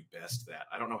how you best that.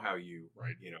 I don't know how you,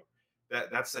 Right.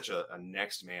 That's such a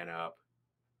next man up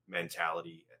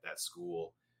mentality at that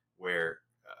school where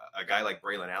a guy like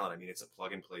Braylon Allen, I mean, it's a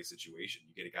plug and play situation.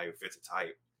 You get a guy who fits a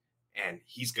type and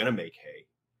he's going to make hay.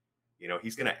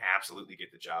 He's going to absolutely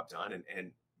get the job done.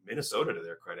 And Minnesota, to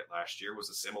their credit, last year was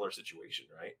a similar situation,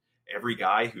 right? Every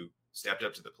guy who stepped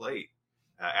up to the plate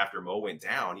after Mo went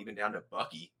down, even down to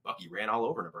Bucky. Bucky ran all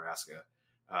over Nebraska.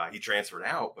 He transferred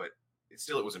out, but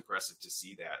it was impressive to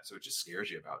see that. So it just scares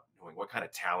you about knowing what kind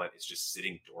of talent is just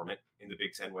sitting dormant in the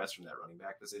Big Ten West from that running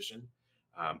back position.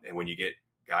 And when you get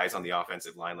guys on the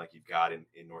offensive line like you've got in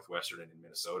Northwestern and in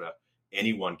Minnesota,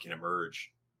 anyone can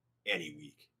emerge any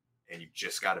week, and you've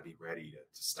just got to be ready to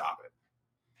stop it.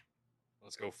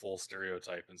 Let's go full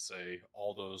stereotype and say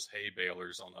all those hay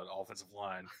balers on the offensive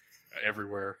line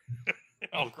everywhere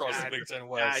all across the Big Ten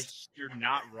West. You're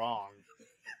not wrong.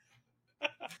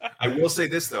 I will say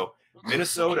this, though.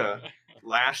 Minnesota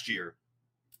last year,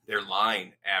 their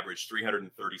line averaged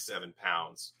 337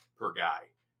 pounds per guy.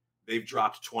 They've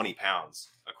dropped 20 pounds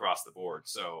across the board.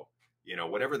 So,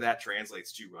 whatever that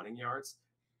translates to running yards,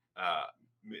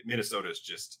 Minnesota's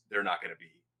just, they're not going to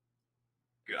be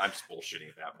good. I'm just bullshitting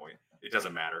at that point. It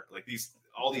doesn't matter. Like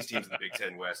all these teams in the Big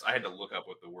Ten West, I had to look up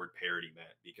what the word parity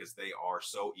meant because they are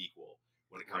so equal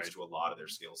when it comes to a lot of their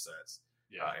skill sets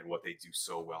and what they do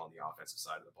so well on the offensive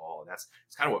side of the ball. And it's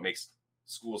kind of what makes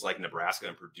schools like Nebraska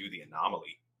and Purdue the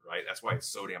anomaly, right? That's why it's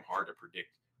so damn hard to predict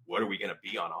what are we going to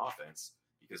be on offense,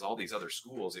 because all these other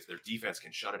schools, if their defense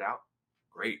can shut it out,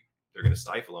 great. They're going to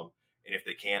stifle them. And if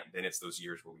they can't, then it's those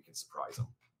years where we can surprise them.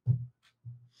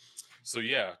 So,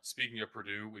 speaking of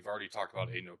Purdue, we've already talked about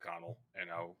Aiden O'Connell and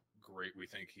how great we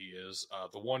think he is.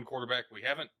 The one quarterback we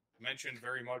haven't mentioned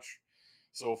very much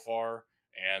so far,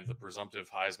 and the presumptive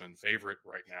Heisman favorite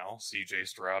right now, C.J.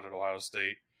 Stroud at Ohio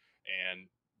State, and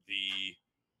the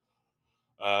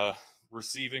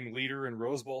receiving leader in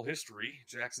Rose Bowl history,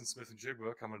 Jackson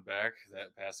Smith-Njigba, coming back.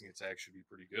 That passing attack should be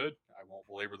pretty good. I won't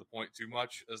belabor the point too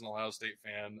much. As an Ohio State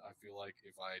fan, I feel like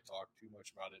if I talk too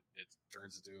much about it, it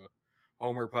turns into a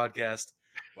Homer podcast.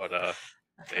 But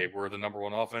they were the number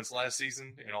one offense last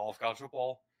season in all of college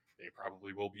football. They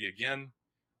probably will be again.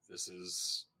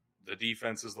 The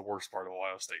defense is the worst part of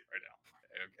Ohio State right now.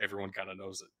 Everyone kind of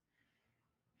knows it.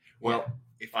 Well,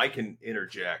 if I can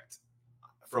interject,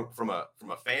 from a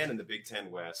fan in the Big Ten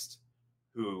West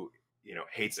who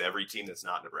hates every team that's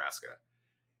not Nebraska,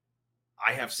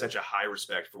 I have such a high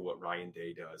respect for what Ryan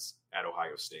Day does at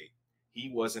Ohio State.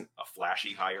 He wasn't a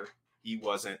flashy hire. He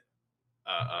wasn't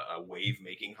a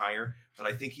wave-making hire, but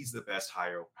I think he's the best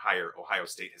hire Ohio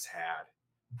State has had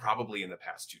probably in the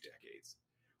past 2 decades.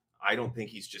 I don't think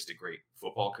he's just a great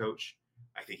football coach.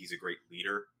 I think he's a great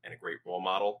leader and a great role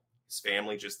model. His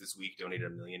family just this week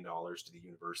donated $1 million to the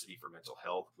University for Mental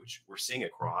Health, which we're seeing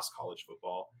across college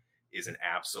football is an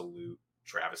absolute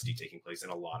travesty taking place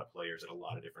in a lot of players at a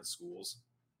lot of different schools.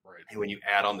 Right. And when you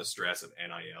add on the stress of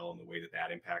NIL and the way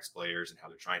that impacts players and how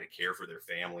they're trying to care for their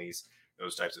families,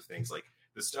 those types of things, like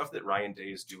the stuff that Ryan Day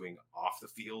is doing off the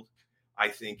field, I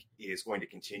think is going to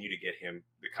continue to get him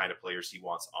the kind of players he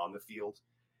wants on the field.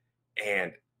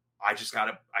 And I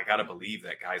gotta believe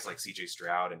that guys like C.J.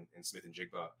 Stroud and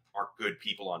Smith-Njigba are good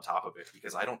people on top of it,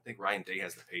 because I don't think Ryan Day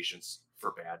has the patience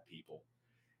for bad people.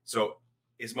 So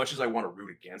as much as I want to root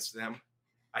against them,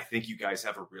 I think you guys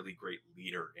have a really great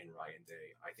leader in Ryan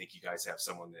Day. I think you guys have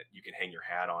someone that you can hang your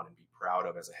hat on and be proud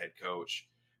of as a head coach,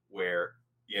 where,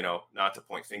 not to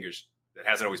point fingers, that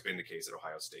hasn't always been the case at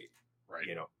Ohio State. Right.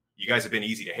 You guys have been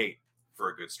easy to hate for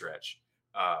a good stretch.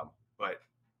 But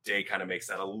Day kind of makes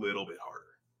that a little bit harder.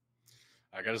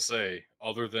 I got to say,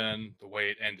 other than the way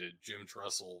it ended, Jim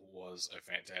Tressel was a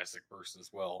fantastic person as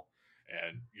well.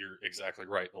 And you're exactly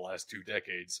right. The last 2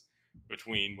 decades,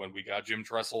 between when we got Jim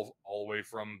Tressel all the way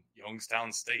from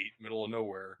Youngstown State, middle of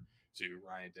nowhere, to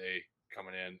Ryan Day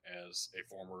coming in as a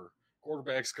former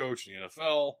quarterbacks coach in the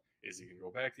NFL. Is he going to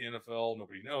go back to the NFL?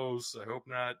 Nobody knows. I hope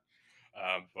not.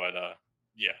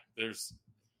 There's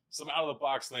some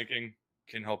out-of-the-box thinking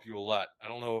can help you a lot. I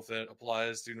don't know if that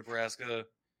applies to Nebraska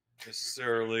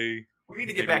necessarily. We need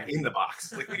to get back in the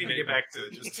box. Like, we need to get back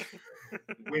to just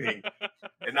winning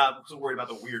and not so worried about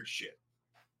the weird shit.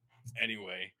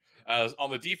 Anyway,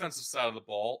 on the defensive side of the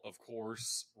ball, of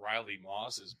course, Riley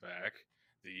Moss is back,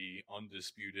 the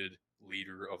undisputed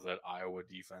leader of that Iowa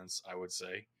defense, I would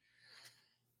say.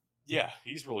 Yeah,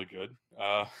 he's really good.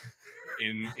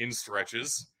 In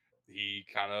stretches, he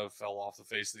kind of fell off the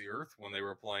face of the earth when they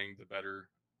were playing the better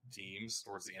teams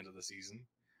towards the end of the season.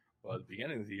 But at the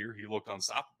beginning of the year, he looked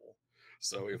unstoppable.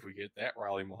 So if we get that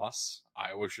Riley Moss,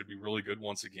 Iowa should be really good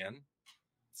once again.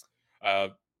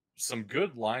 Some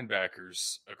good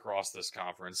linebackers across this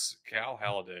conference. Cal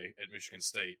Halladay at Michigan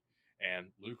State and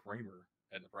Luke Reimer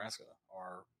at Nebraska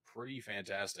are pretty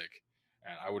fantastic.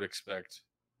 And I would expect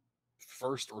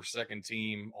first or second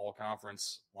team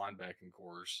all-conference linebacking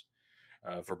cores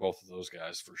for both of those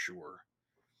guys for sure.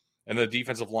 And the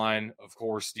defensive line, of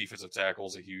course, defensive tackle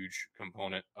is a huge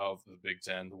component of the Big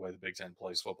Ten, the way the Big Ten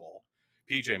plays football.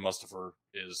 P.J. Mustipher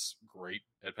is great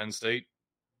at Penn State.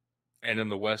 And in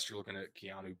the West, you're looking at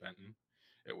Keanu Benton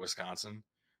Wisconsin.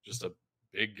 Just a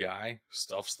big guy,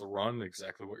 stuffs the run,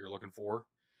 exactly what you're looking for.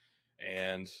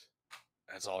 And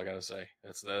that's all I got to say.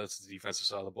 That's the defensive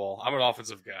side of the ball. I'm an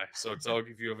offensive guy, so Tug,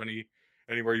 if you have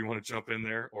anywhere you want to jump in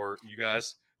there, or you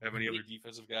guys have any other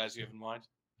defensive guys you have in mind?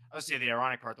 I would say the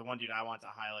ironic part, the one dude I want to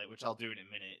highlight, which I'll do in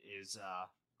a minute, is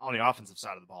on the offensive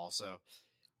side of the ball. So,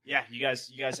 yeah, you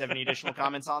guys have any additional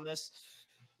comments on this?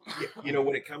 Yeah,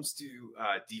 when it comes to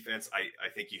defense, I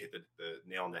think you hit the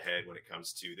nail on the head when it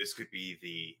comes to this could be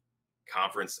the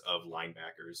conference of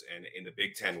linebackers. And in the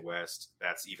Big Ten West,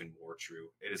 that's even more true.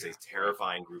 It is a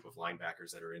terrifying group of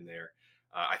linebackers that are in there.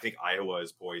 I think Iowa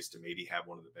is poised to maybe have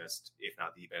one of the best, if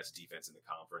not the best, defense in the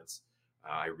conference.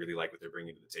 I really like what they're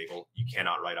bringing to the table. You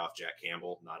cannot write off Jack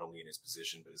Campbell, not only in his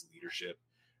position, but his leadership.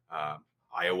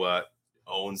 Iowa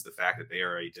owns the fact that they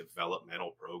are a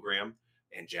developmental program,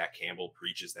 and Jack Campbell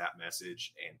preaches that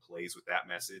message and plays with that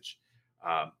message.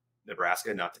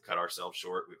 Nebraska, not to cut ourselves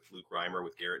short, with Luke Reimer,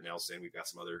 with Garrett Nelson. We've got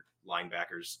some other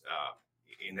linebackers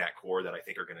in that core that I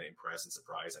think are going to impress and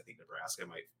surprise. I think Nebraska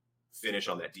might finish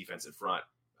on that defensive front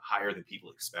higher than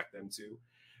people expect them to.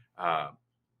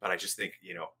 But I just think,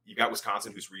 you've got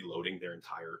Wisconsin, who's reloading their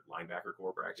entire linebacker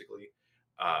core practically.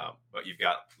 But you've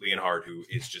got Leonhard, who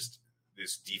is just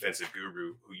this defensive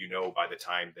guru who, by the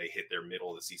time they hit their middle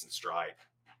of the season stride,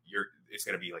 it's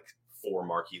going to be like 4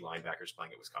 marquee linebackers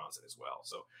playing at Wisconsin as well.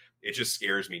 So it just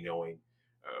scares me knowing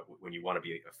when you want to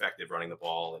be effective running the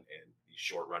ball and these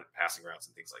short run passing routes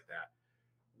and things like that,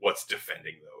 what's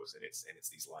defending those, and it's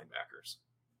these linebackers.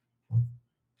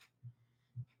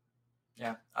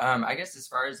 Yeah, I guess as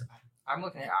far as I'm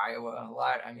looking at Iowa a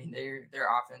lot, I mean their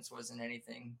offense wasn't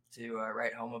anything to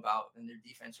write home about, and their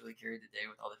defense really carried the day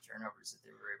with all the turnovers that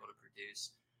they were able to produce.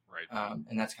 Right.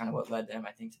 And that's kind of what led them,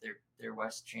 I think, to their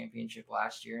West Championship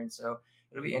last year. And so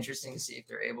it'll be interesting to see if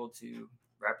they're able to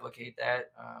replicate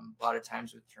that. A lot of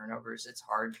times with turnovers, it's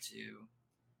hard to,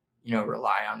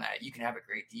 rely on that. You can have a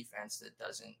great defense that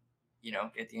doesn't,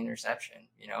 get the interception,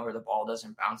 or the ball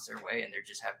doesn't bounce their way and they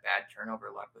just have bad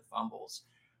turnover luck with fumbles.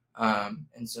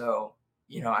 And so,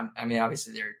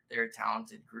 obviously they're a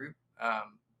talented group.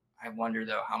 I wonder,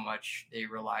 though, how much they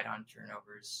relied on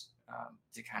turnovers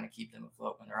to kind of keep them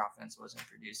afloat when their offense wasn't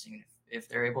producing. If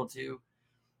they're able to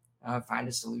find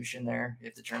a solution there,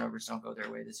 if the turnovers don't go their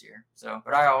way this year. So,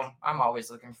 but I'm always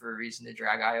looking for a reason to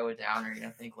drag Iowa down or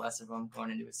think less of them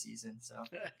going into a season. So,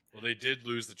 well, they did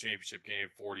lose the championship game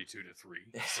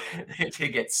 42-3. So they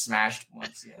did get smashed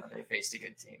once. They faced a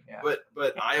good team. Yeah,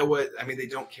 but Iowa, I mean, they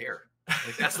don't care.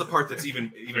 Like, that's the part that's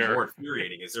even more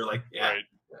infuriating. Is they're like, yeah.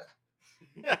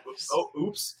 Right.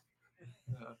 Oops.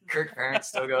 Kirk Ferentz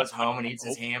still goes home and eats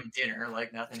his ham dinner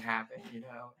like nothing happened,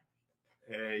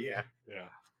 Yeah.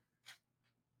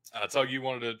 Tug, you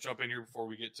wanted to jump in here before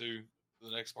we get to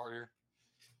the next part here?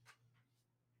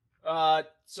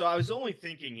 So I was only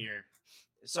thinking here.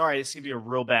 Sorry, this could be a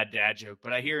real bad dad joke,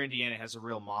 but I hear Indiana has a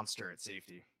real monster at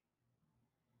safety.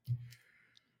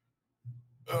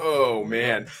 Oh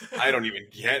man, I don't even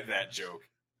get that joke.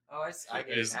 Oh, I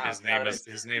get his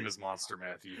name is Monster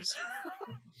Matthews.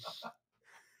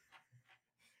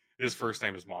 His first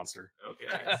name is Monster.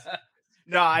 Okay.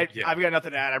 No, I've got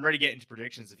nothing to add. I'm ready to get into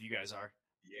predictions if you guys are.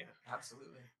 Yeah,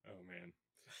 absolutely. Oh man.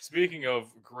 Speaking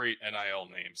of great NIL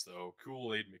names, though,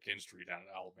 Kool-Aid McKinstry down in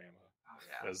Alabama. Oh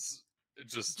yeah. Is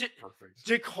just perfect.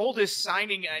 Dick Holdis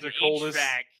signing an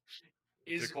HVAC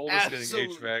is Dick Holdis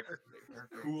getting HVAC.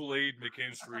 Kool-Aid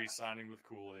McKinstry signing with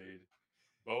Kool-Aid.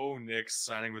 Bo Nix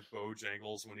signing with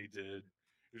Bojangles when he did.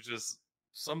 It's just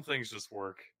some things just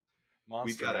work.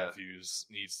 Monster Matthews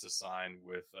needs to sign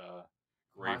with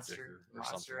Gravedigger or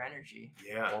something. Monster Energy.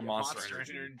 Yeah. Or Monster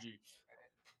Energy.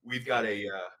 We've got a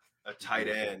tight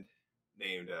end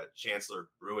named Chancellor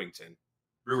Brewerton.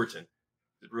 Is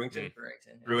it Brewington?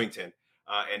 Brewington.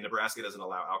 And Nebraska doesn't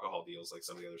allow alcohol deals like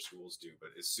some of the other schools do,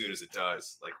 but as soon as it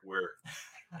does, like we're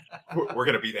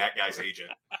gonna be that guy's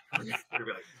agent. We're gonna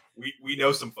be like, we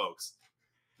know some folks.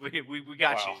 We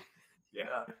got you.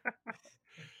 Yeah.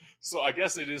 So I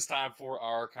guess it is time for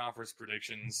our conference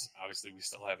predictions. Obviously, we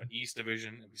still have an East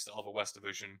Division and we still have a West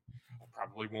Division.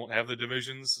 Probably won't have the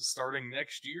divisions starting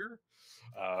next year.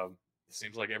 It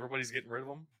seems like everybody's getting rid of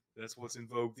them. That's what's in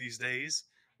vogue these days.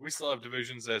 We still have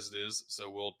divisions as it is, so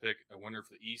we'll pick a winner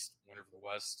for the East, winner for the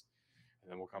West,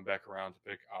 and then we'll come back around to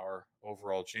pick our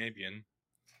overall champion.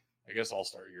 I guess I'll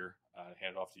start here.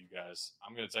 Hand it off to you guys.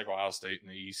 I'm going to take Ohio State in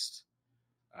the East.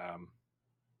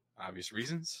 Obvious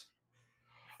reasons.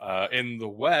 In the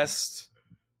West,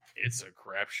 it's a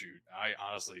crapshoot. I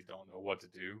honestly don't know what to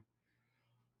do,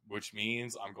 which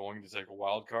means I'm going to take a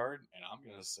wild card, and I'm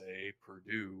going to say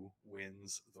Purdue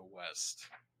wins the West.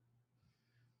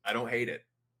 I don't hate it.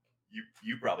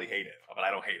 you probably hate it, but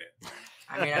I don't hate it.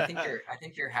 I mean, I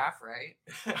think you're half right.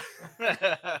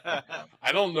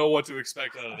 I don't know what to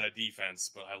expect out of that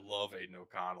defense, but I love Aiden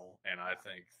O'Connell, and I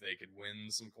think they could win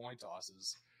some coin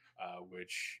tosses,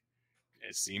 which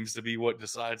it seems to be what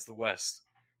decides the West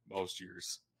most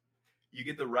years. You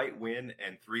get the right win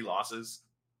and 3 losses,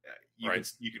 you Right.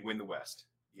 can win the West.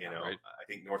 You know, Right. I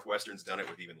think Northwestern's done it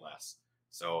with even less.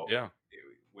 So Yeah.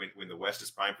 when the West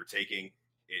is prime for taking,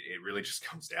 it really just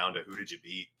comes down to who did you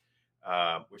beat,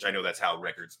 which I know that's how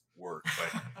records work.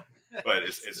 But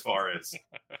as far as,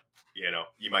 you know,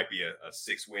 you might be a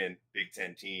 6-win Big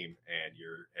Ten team and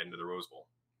you're heading to the Rose Bowl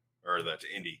or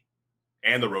to Indy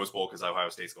and the Rose Bowl because Ohio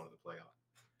State's going to the playoff.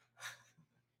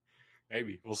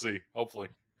 Maybe. We'll see. Hopefully.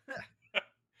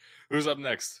 Who's up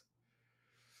next?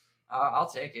 I'll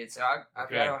take it. So I've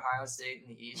Okay. got Ohio State in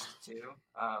the East too.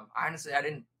 Honestly, I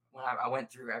didn't. When I went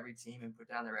through every team and put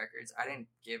down the records, I didn't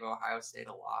give Ohio State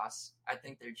a loss. I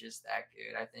think they're just that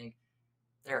good. I think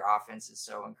their offense is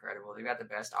so incredible. They've got the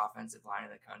best offensive line in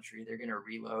the country. They're going to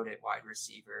reload at wide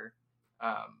receiver.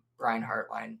 Brian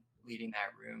Hartline leading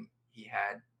that room.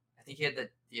 I think he had the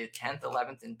 10th,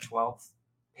 11th, and 12th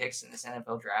picks in this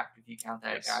NFL draft. If you count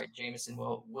that Yes. guy, Jameson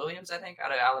Williams, I think,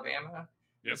 out of Alabama,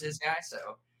 Yep. was his guy.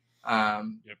 So,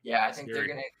 Yep. yeah, I think Scary.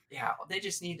 they're gonna. Yeah, they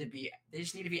just need to be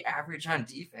average on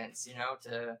defense. You know,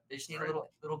 they just need Right. a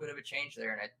little bit of a change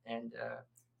there. And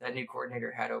that new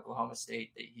coordinator had Oklahoma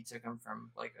State. He took them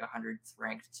from like 100th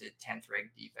ranked to 10th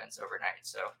ranked defense overnight.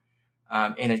 So,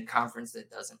 in a conference that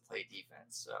doesn't play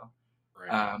defense. So.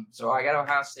 Right. So I got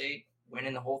Ohio State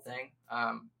winning the whole thing.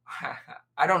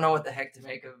 I don't know what the heck to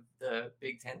make of the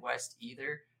Big Ten West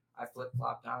either. I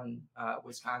flip-flopped on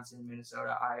Wisconsin,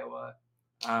 Minnesota, Iowa,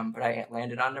 but I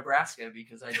landed on Nebraska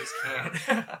because I just can't.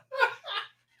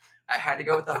 I had to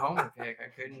go with the homer pick. I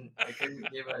couldn't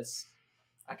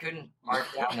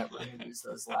mark down that we're going to lose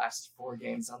those last 4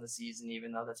 games on the season,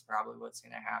 even though that's probably what's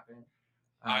going to happen.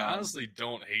 I honestly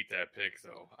don't hate that pick,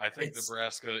 though. I think It's-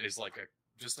 Nebraska is like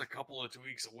just a couple of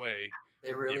tweaks away.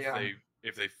 They really are.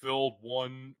 If they filled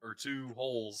 1 or 2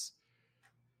 holes,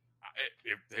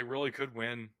 if they really could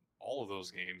win all of those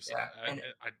games. Yeah, and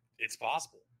it's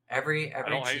possible. Every I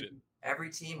don't hate it. every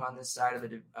team on this side of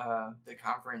the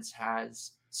conference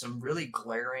has some really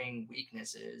glaring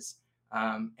weaknesses,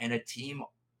 and a team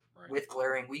Right. with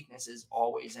glaring weaknesses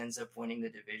always ends up winning the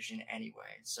division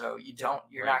anyway. So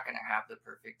you're Right. not going to have the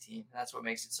perfect team. That's what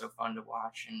makes it so fun to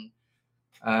watch. And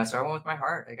so I went with my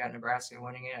heart. I got Nebraska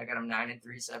winning it. I got them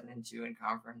 9-3, 7-2 in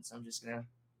conference. I'm just gonna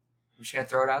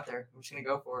throw it out there. I'm just gonna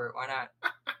go for it. Why not?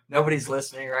 Nobody's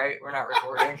listening, right? We're not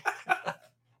recording.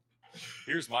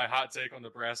 Here's my hot take on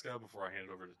Nebraska before I hand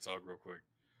it over to Tug real quick.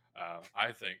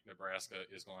 I think Nebraska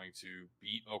is going to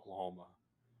beat Oklahoma,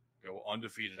 go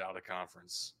undefeated out of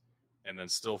conference, and then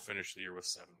still finish the year with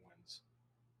 7 wins.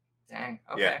 Dang.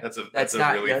 Okay. Yeah, that's a That's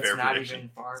really fair not prediction. even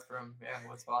far from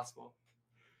what's possible.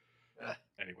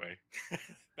 Anyway,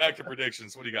 back to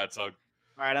predictions. What do you got, Tug?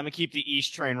 All right, I'm gonna keep the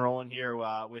East train rolling here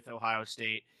with Ohio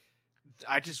State.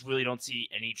 I just really don't see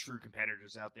any true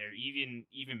competitors out there. Even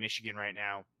Michigan right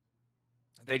now,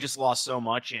 they just lost so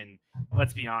much. And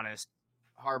let's be honest,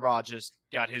 Harbaugh just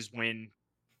got his win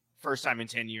first time in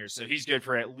 10 years, so he's good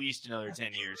for at least another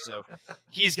 10 years. So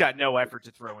he's got no effort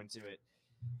to throw into it.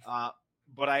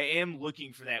 But I am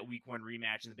looking for that Week 1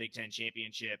 rematch in the Big Ten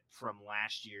championship from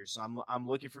last year. So I'm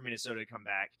looking for Minnesota to come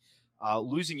back.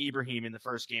 Losing Ibrahim in the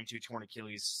first game to a torn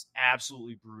Achilles,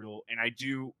 absolutely brutal. And I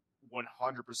do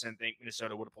 100% think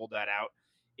Minnesota would have pulled that out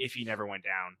if he never went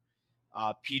down.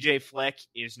 PJ Fleck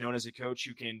is known as a coach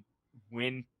who can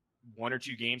win 1 or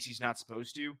 2 games he's not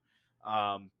supposed to.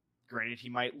 Granted, he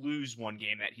might lose 1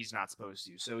 game that he's not supposed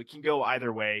to. So it can go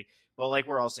either way. But like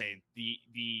we're all saying,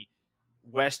 the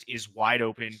West is wide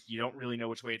open. You don't really know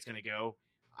which way it's going to go.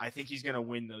 I think he's going to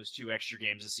win those 2 extra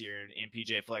games this year, and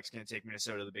PJ Fleck's going to take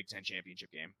Minnesota to the Big Ten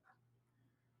championship game.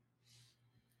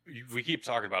 We keep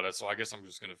talking about it, so I guess I'm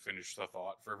just going to finish the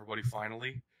thought for everybody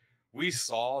finally. We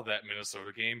saw that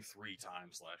Minnesota game 3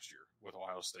 times last year with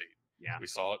Ohio State. Yeah. We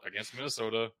saw it against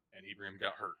Minnesota, and Ibrahim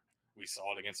got hurt. We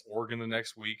saw it against Oregon the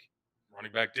next week.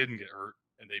 Running back didn't get hurt,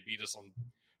 and they beat us on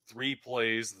 3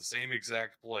 plays, the same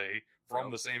exact play from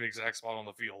the same exact spot on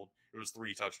the field. It was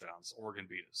 3 touchdowns. Oregon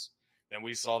beat us. Then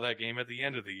we saw that game at the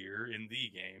end of the year in the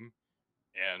game,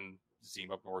 and the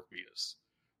team up north beat us.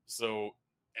 So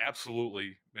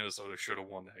absolutely, Minnesota should have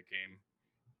won that game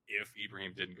if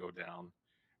Ibrahim didn't go down.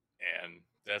 And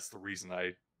that's the reason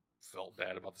I felt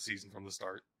bad about the season from the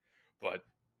start. But,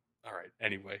 all right,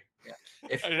 anyway. Yeah.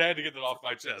 If, I had to get that off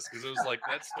my chest because it was like,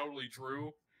 that's totally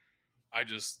true.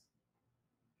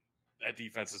 That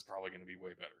defense is probably going to be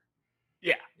way better.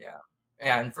 Yeah. Yeah.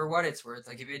 Yeah, and for what it's worth,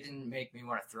 like if it didn't make me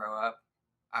want to throw up,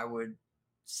 I would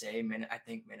say I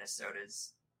think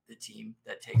Minnesota's the team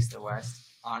that takes the West.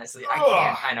 Honestly,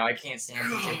 I know I can't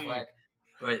stand PJ Fleck,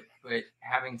 but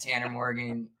having Tanner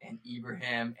Morgan and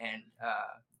Ibrahim and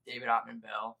David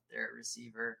Ottman-Bell, their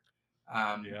receiver,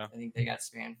 I think they got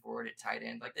spanned forward at tight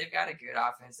end. Like they've got a good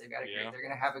offense. They've got they're going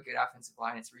to have a good offensive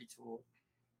line. It's retooled.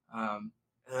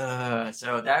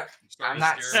 So that I'm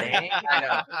not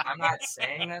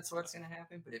saying that's what's going to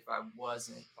happen. But if I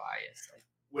wasn't biased,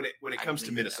 when it comes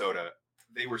to Minnesota,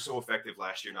 they were so effective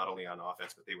last year, not only on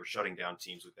offense, but they were shutting down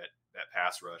teams with that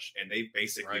pass rush, and they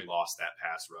basically lost that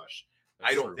pass rush.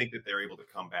 I don't think that they're able to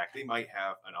come back. They might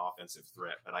have an offensive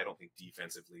threat, but I don't think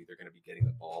defensively they're going to be getting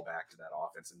the ball back to that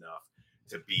offense enough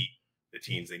to beat the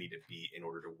teams they need to beat in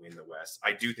order to win the West.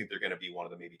 I do think they're going to be one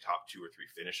of the maybe top 2 or 3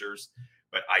 finishers,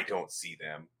 but I don't see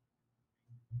them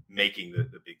making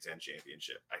the Big Ten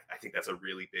championship. I think that's a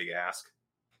really big ask.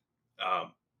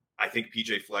 I think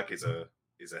PJ Fleck is a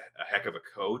heck of a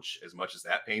coach, as much as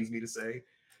that pains me to say,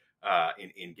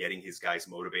 in getting his guys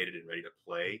motivated and ready to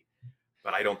play.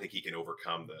 But I don't think he can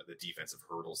overcome the defensive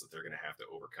hurdles that they're going to have to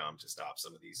overcome to stop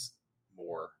some of these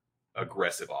more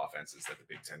aggressive offenses that the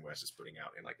Big Ten West is putting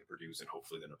out in like the Purdue's and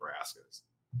hopefully the Nebraskas.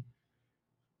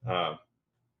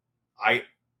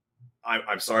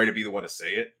 I'm sorry to be the one to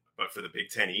say it, but for the Big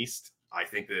Ten East, I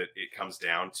think that it comes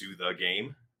down to the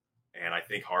game, and I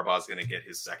think Harbaugh's going to get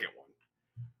his second one.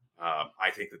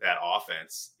 I think that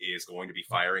offense is going to be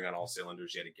firing on all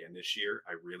cylinders yet again this year.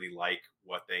 I really like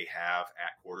what they have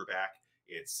at quarterback.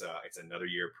 It's another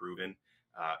year proven,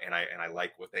 and I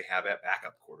like what they have at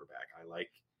backup quarterback. I like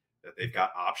that they've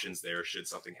got options there should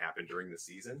something happen during the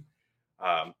season.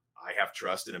 I have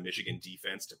trust in a Michigan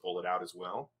defense to pull it out as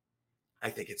well. I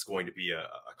think it's going to be a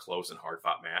close and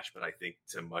hard-fought match, but I think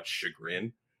to much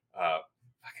chagrin,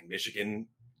 Michigan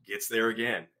gets there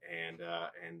again, and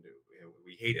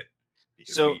we hate it.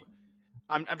 So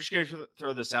I'm just going to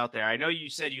throw this out there. I know you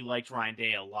said you liked Ryan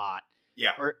Day a lot.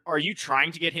 Yeah. Are you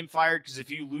trying to get him fired? Because if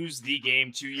you lose the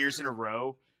game 2 years in a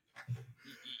row,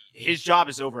 his job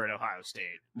is over at Ohio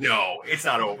State. No, it's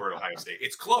not over at Ohio State.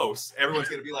 It's close. Everyone's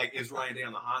going to be like, is Ryan Day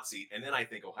on the hot seat? And then I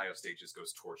think Ohio State just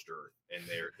goes torched earth, and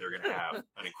they're going to have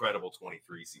an incredible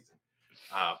 23 season.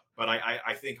 But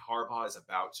I think Harbaugh is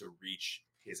about to reach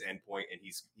his endpoint, and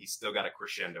he's still got a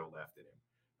crescendo left in him.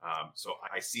 So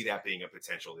I see that being a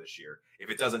potential this year. If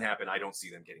it doesn't happen, I don't see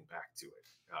them getting back to it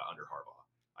under Harbaugh.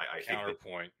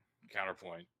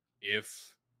 Counterpoint.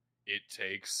 If it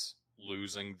takes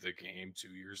losing the game 2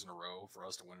 years in a row for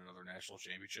us to win another national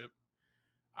championship,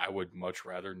 I would much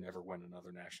rather never win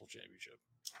another national championship.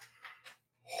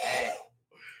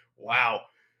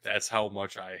 Wow. That's how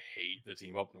much I hate the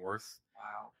team up north.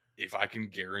 Wow. If I can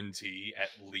guarantee at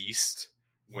least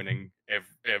winning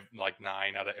like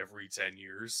 9 out of every 10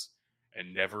 years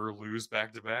and never lose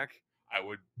back-to-back, I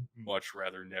would much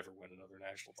rather never win another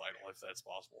national title if that's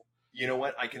possible. You know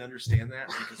what? I can understand that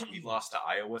because we lost to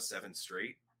Iowa 7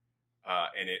 straight,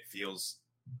 and it feels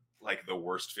like the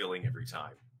worst feeling every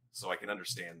time. So I can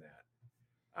understand that.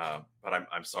 But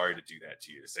I'm sorry to do that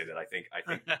to you, to say that I think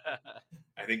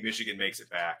Michigan makes it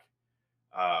back.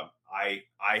 I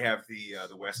have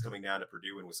the West coming down to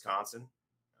Purdue and Wisconsin.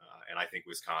 And I think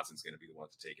Wisconsin's going to be the one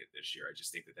to take it this year. I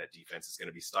just think that defense is going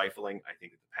to be stifling. I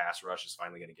think that the pass rush is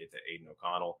finally going to get to Aiden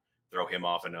O'Connell, throw him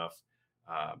off enough.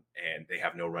 And they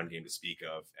have no run game to speak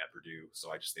of at Purdue.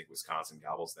 So I just think Wisconsin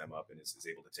gobbles them up and is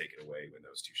able to take it away when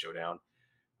those two show down.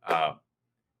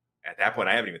 At that point,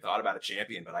 I haven't even thought about a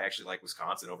champion, but I actually like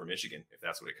Wisconsin over Michigan, if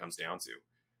that's what it comes down to.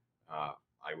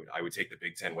 I would take the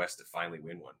Big Ten West to finally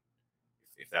win one,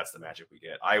 if that's the matchup we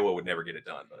get. Iowa would never get it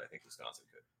done, but I think Wisconsin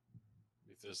could.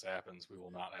 If this happens, we will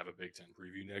not have a Big Ten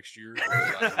preview next year.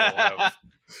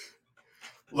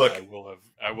 Look, I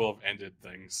will have ended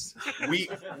things. We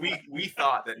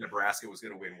thought that Nebraska was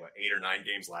going to win 8 or 9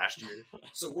 games last year,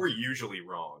 so we're usually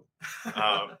wrong.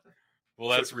 Well,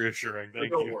 that's reassuring. Thank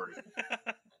you. Don't worry.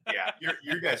 Yeah,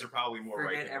 you guys are probably more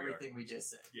right. Forget everything we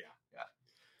just said. Yeah.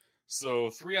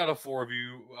 So 3 out of 4 of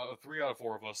you, 3 out of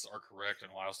 4 of us are correct,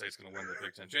 and Ohio State's going to win the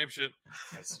Big Ten championship.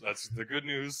 That's the good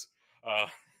news.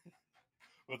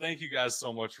 But thank you guys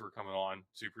so much for coming on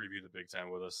to preview the Big Ten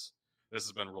with us. This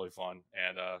has been really fun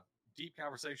and deep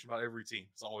conversation about every team.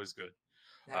 It's always good.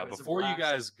 Before you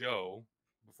guys go,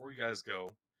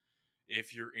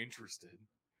 if you're interested,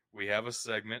 we have a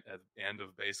segment at the end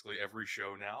of basically every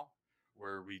show now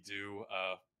where we do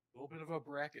a little bit of a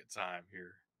bracket time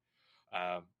here.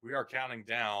 We are counting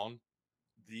down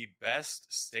the best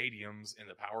stadiums in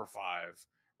the Power 5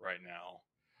 right now.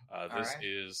 This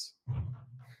is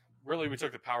really, we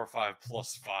took the Power 5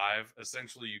 plus 5.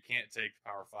 Essentially, you can't take the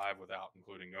Power 5 without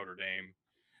including Notre Dame.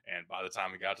 And by the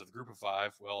time we got to the group of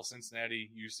 5, well,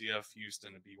 Cincinnati, UCF,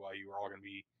 Houston, and BYU are all going to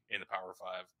be in the Power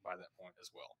 5 by that point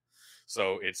as well.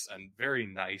 So it's a very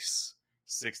nice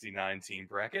 69-team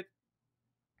bracket.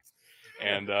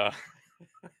 And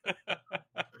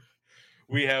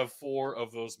we have 4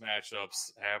 of those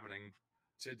matchups happening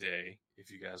today,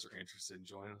 if you guys are interested in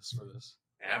joining us for this.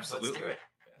 Absolutely. Let's do it.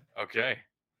 Okay.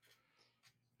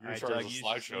 All right, charge Doug, of the you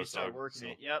slideshow, start Doug, working so-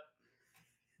 it. Yep.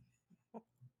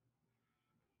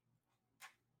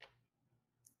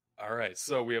 All right,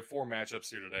 so we have 4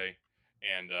 matchups here today,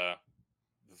 and the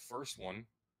first one,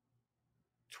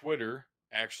 Twitter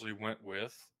actually went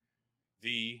with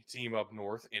the team up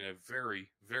north in a very,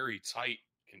 very tight,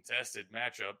 contested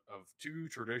matchup of 2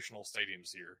 traditional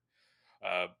stadiums here.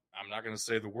 I'm not going to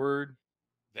say the word.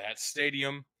 That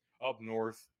stadium up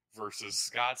north versus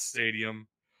Scott Stadium.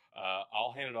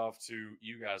 I'll hand it off to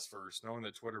you guys first, knowing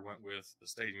that Twitter went with the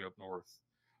stadium up north.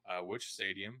 Which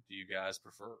stadium do you guys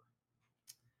prefer?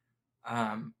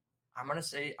 I'm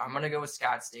gonna go with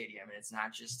Scott Stadium, and it's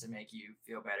not just to make you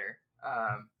feel better.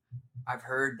 I've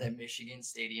heard that Michigan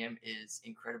Stadium is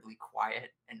incredibly quiet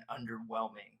and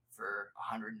underwhelming for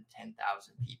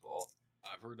 110,000 people.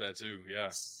 I've heard that too, yeah.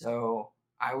 So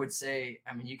I would say,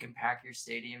 I mean, you can pack your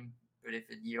stadium, but if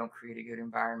you don't create a good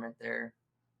environment there,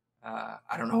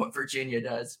 I don't know what Virginia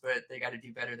does, but they got to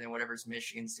do better than whatever's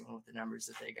Michigan's doing with the numbers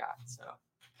that they got. So,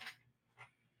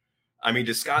 I mean,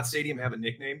 does Scott Stadium have a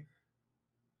nickname?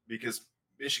 Because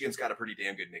Michigan's got a pretty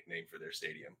damn good nickname for their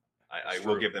stadium. I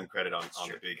will give them credit on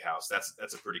the Big House.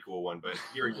 That's a pretty cool one. But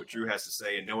hearing what Drew has to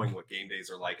say and knowing what game days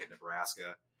are like at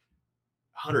Nebraska,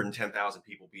 110,000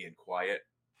 people being quiet.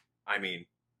 I mean,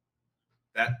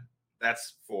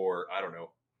 that's for, I don't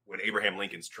know, when Abraham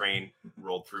Lincoln's train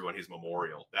rolled through on his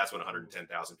memorial. That's when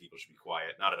 110,000 people should be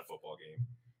quiet, not at a football game.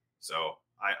 So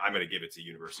I'm going to give it to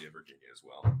University of Virginia as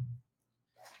well.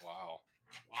 Wow.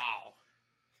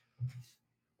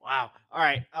 Wow. All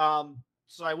right.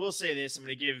 So I will say this: I'm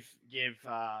going to give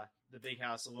the Big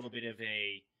House a little bit of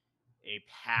a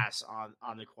pass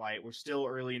on the quiet. We're still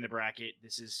early in the bracket.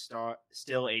 This is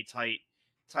still a tight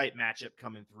matchup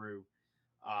coming through.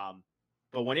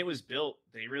 But when it was built,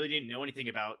 they really didn't know anything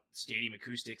about stadium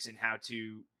acoustics and how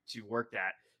to work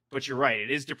that. But you're right;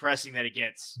 it is depressing that it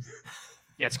gets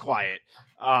quiet.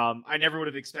 I never would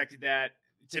have expected that.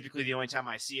 Typically, the only time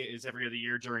I see it is every other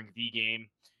year during the game.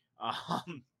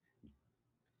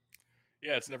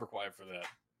 Yeah, it's never quiet for that.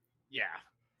 Yeah.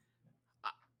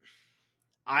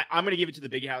 I'm going to give it to the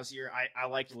Big House here. I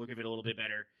like the look of it a little bit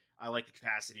better. I like the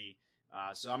capacity.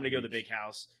 So I'm going to go the Big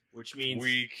House, which means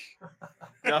Weak.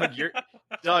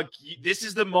 Doug, this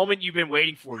is the moment you've been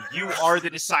waiting for. You are the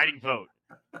deciding vote.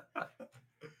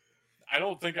 I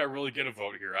don't think I really get a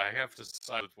vote here. I have to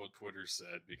side with what Twitter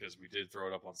said because we did throw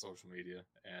it up on social media.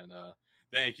 And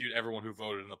thank you to everyone who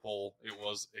voted in the poll. It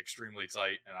was extremely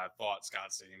tight, and I thought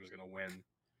Scott Stadium was going to win.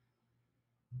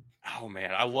 Oh,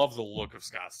 man, I love the look of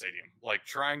Scott Stadium. Like,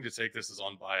 trying to take this as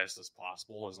unbiased as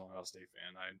possible as an Ohio State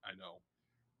fan, I know.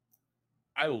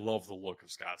 I love the look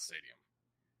of Scott Stadium.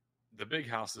 The Big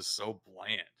House is so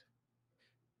bland.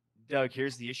 Doug,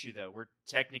 here's the issue, though. We're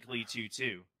technically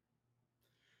 2-2.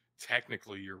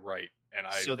 Technically, you're right. And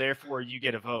So therefore, you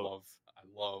get a vote.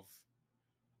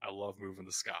 I love moving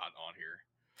the Scott on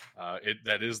here.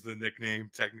 That is the nickname,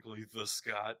 technically, the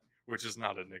Scott, which is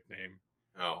not a nickname,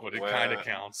 but it kind of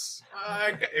counts.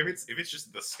 If it's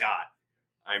just the Scott,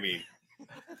 I mean,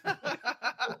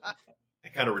 I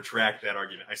kind of retract that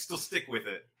argument. I still stick with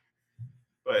it,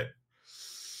 but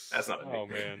that's not a nickname. Oh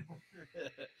man,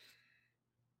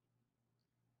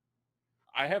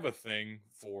 I have a thing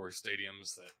for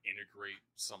stadiums that integrate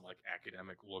some like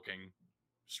academic looking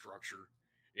structure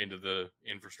into the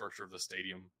infrastructure of the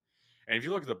stadium. And if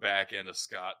you look at the back end of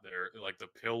Scott there, like the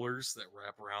pillars that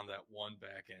wrap around that one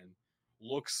back end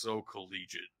look so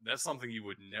collegiate. That's something you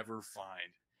would never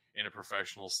find in a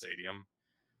professional stadium.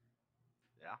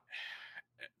 Yeah.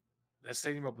 That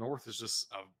stadium up north is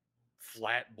just a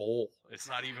flat bowl. It's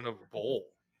not even a bowl.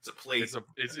 It's a plate.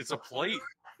 It's a plate.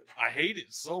 I hate it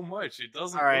so much. It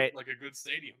doesn't All right. look like a good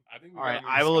stadium. I think. All right,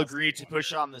 I will agree to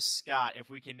push on the Scott if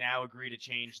we can now agree to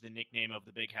change the nickname of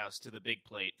the Big House to the Big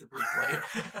Plate. the big play.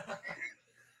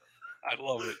 I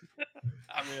love it.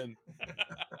 I'm in.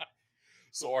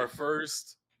 So our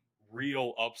first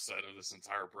real upset of this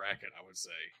entire bracket, I would say,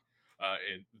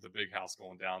 in the Big House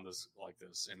going down this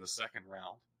in the second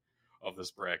round of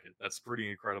this bracket. That's pretty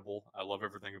incredible. I love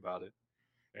everything about it.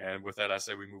 And with that, I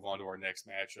say we move on to our next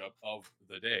matchup of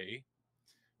the day,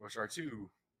 which are two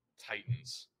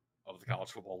titans of the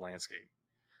college football landscape.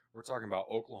 We're talking about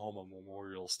Oklahoma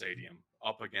Memorial Stadium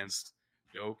up against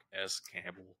Doak S.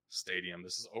 Campbell Stadium.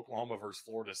 This is Oklahoma versus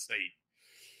Florida State.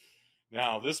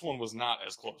 Now, this one was not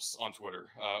as close on Twitter.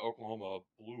 Oklahoma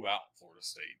blew out Florida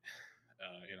State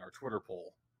in our Twitter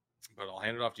poll. But I'll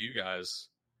hand it off to you guys.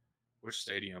 Which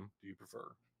stadium do you prefer?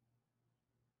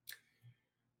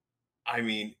 I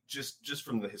mean, just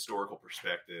from the historical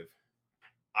perspective,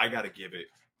 I got to give it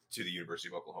to the University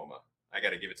of Oklahoma. I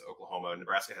got to give it to Oklahoma.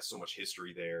 Nebraska has so much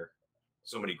history there,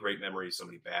 so many great memories, so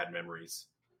many bad memories,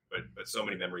 but so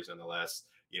many memories nonetheless.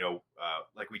 You know,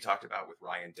 like we talked about with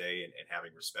Ryan Day and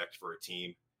having respect for a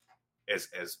team.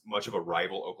 As much of a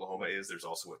rival Oklahoma is, there's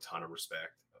also a ton of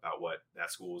respect about what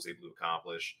that school was able to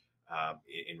accomplish.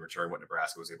 In return, what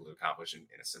Nebraska was able to accomplish in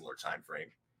a similar time frame.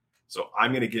 So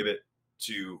I'm going to give it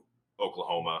to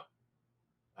Oklahoma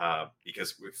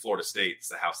because with Florida State, it's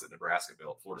the house that Nebraska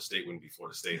built. Florida State wouldn't be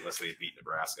Florida State unless they had beat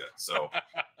Nebraska. So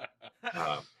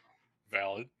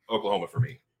Valid. Oklahoma for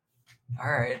me. All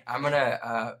right. I'm going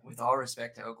to, with all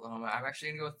respect to Oklahoma, I'm actually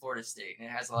going to go with Florida State. And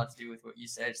it has a lot to do with what you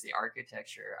said. It's the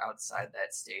architecture outside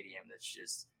that stadium that's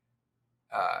just,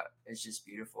 it's just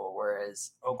beautiful.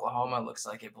 Whereas Oklahoma looks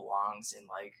like it belongs in,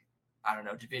 like, I don't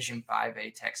know, Division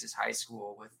 5A Texas high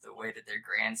school with the way that their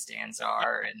grandstands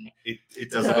are. And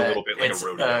it does look a little bit like a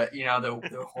rodeo.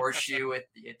 The horseshoe with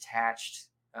the attached,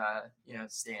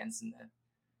 stands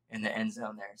in the end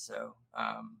zone there. So,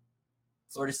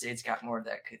 Florida State's got more of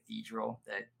that cathedral,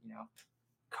 that,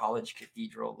 college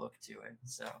cathedral look to it.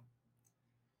 So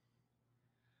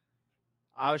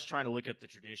I was trying to look up the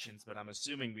traditions, but I'm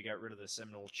assuming we got rid of the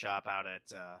Seminole chop out at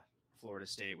Florida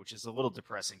State, which is a little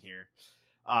depressing here.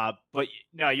 But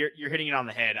no, you're hitting it on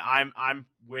the head. I'm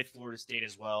with Florida State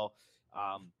as well.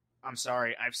 I'm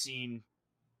sorry, I've seen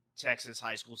Texas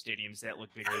high school stadiums that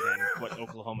look bigger than what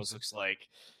Oklahoma's looks like.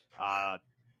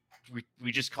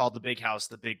 We just called the big house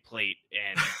the big plate,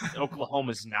 and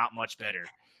Oklahoma's not much better.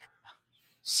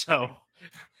 So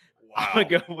Wow. I'm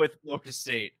going to go with Florida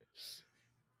State.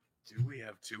 Do we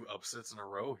have two upsets in a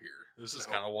row here? This is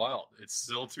kind of wild. It's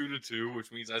still 2-2,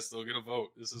 which means I still get a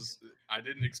vote. I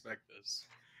didn't expect this.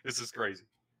 This is crazy.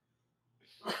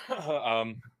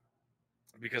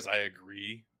 Because I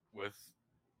agree with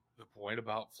the point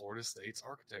about Florida State's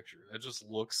architecture. That just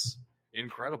looks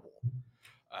incredible.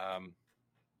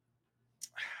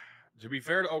 To be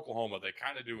fair to Oklahoma, they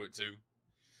kind of do it too.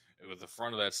 With the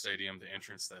front of that stadium, the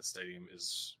entrance to that stadium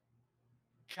is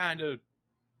kind of,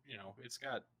 it's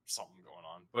got something going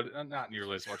on, but not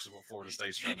nearly as much as what Florida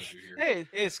State's trying to do here. Hey,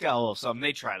 it's got a little something.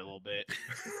 They tried a little bit.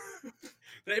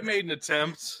 They made an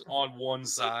attempt on one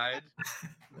side.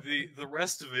 The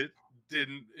rest of it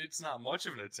didn't. It's not much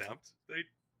of an attempt.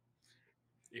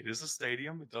 It is a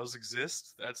stadium. It does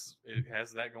exist. It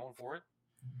has that going for it.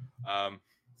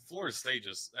 Florida State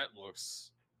that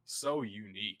looks so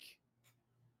unique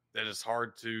that it's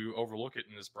hard to overlook it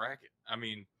in this bracket. I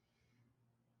mean,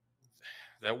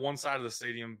 that one side of the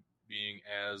stadium being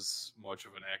as much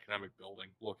of an academic building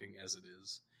looking as it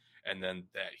is, and then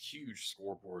that huge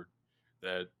scoreboard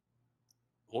that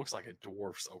looks like it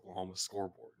dwarfs Oklahoma's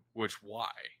scoreboard. Which,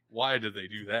 why? Why did they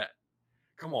do that?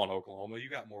 Come on, Oklahoma, you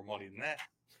got more money than that.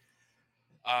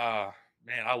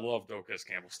 Man, I love Doak S.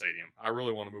 Campbell Stadium. I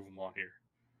really want to move them on here.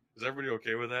 Is everybody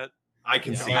okay with that? I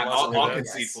concede. Yeah, I'll yes.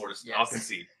 concede Florida State. Yes. I'll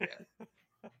concede.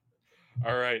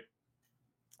 All right.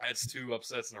 That's two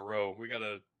upsets in a row. We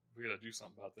gotta do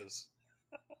something about this.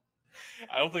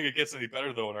 I don't think it gets any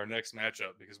better though in our next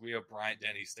matchup because we have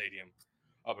Bryant-Denny Stadium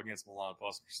up against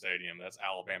Milan-Buster Stadium. That's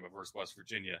Alabama versus West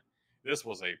Virginia. This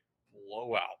was a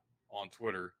blowout on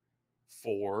Twitter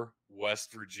for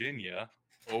West Virginia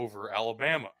over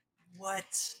Alabama.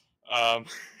 what? A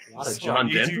lot of John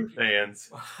Denver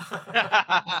fans.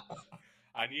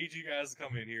 I need you guys to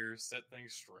come in here, set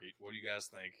things straight. What do you guys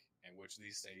think? And which of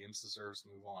these stadiums deserves to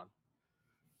move on?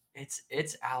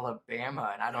 It's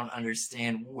Alabama, and I don't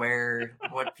understand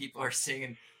what people are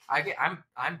saying.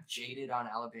 I'm jaded on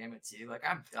Alabama too. Like,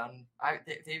 I'm done.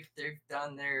 They've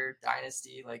done their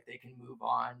dynasty. Like, they can move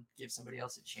on, give somebody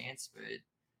else a chance. But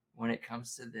when it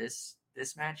comes to this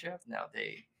matchup, no,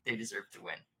 they deserve to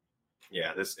win.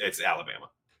 Yeah, it's Alabama.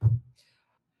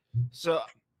 So,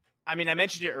 I mean, I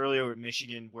mentioned it earlier with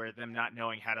Michigan, where them not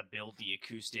knowing how to build the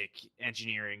acoustic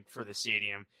engineering for the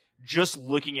stadium. Just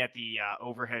looking at the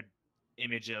overhead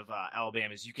image of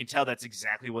Alabama's, you can tell that's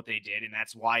exactly what they did, and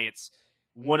that's why it's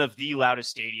one of the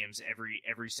loudest stadiums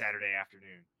every Saturday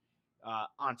afternoon.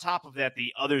 On top of that,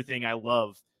 the other thing I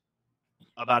love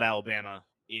about Alabama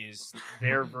is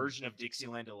their version of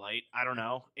Dixieland Delight. I don't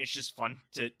know. It's just fun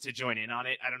to join in on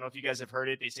it. I don't know if you guys have heard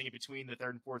it. They sing it between the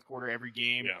third and fourth quarter every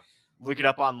game. Yeah. Look it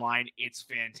up online. It's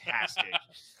fantastic.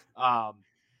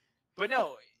 But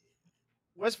no,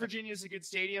 West Virginia is a good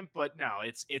stadium, but no,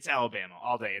 it's Alabama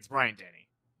all day. It's Bryant-Denny.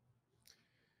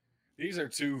 These are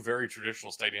two very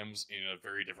traditional stadiums in a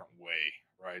very different way,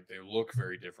 right? They look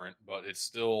very different, but it's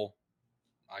still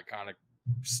iconic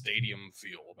stadium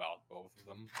feel about both of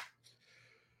them.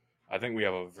 I think we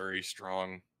have a very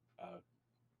strong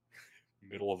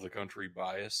middle of the country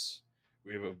bias.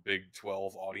 We have a Big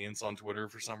 12 audience on Twitter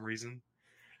for some reason,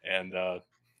 and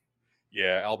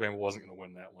yeah, Alabama wasn't going to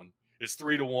win that one. It's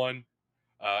 3-1.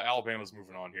 Alabama's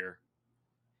moving on here.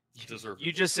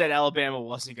 You just said Alabama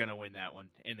wasn't going to win that one,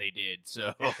 and they did.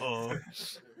 So,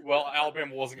 well,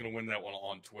 Alabama wasn't going to win that one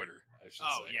on Twitter, I should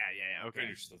say. Yeah. Okay.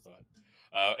 Finish the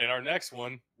thought. In our next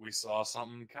one, we saw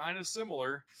something kind of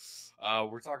similar.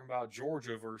 We're talking about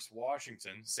Georgia versus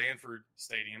Washington, Sanford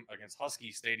Stadium against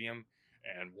Husky Stadium,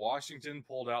 and Washington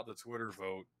pulled out the Twitter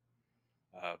vote.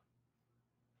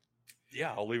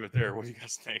 Yeah, I'll leave it there. What do you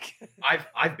guys think?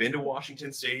 I've been to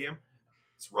Washington Stadium.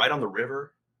 It's right on the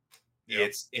river. Yep.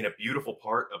 It's in a beautiful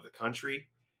part of the country.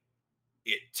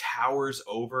 It towers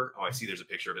over. Oh, I see. There's a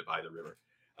picture of it by the river.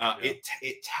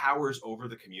 It towers over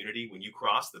the community when you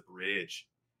cross the bridge,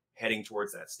 heading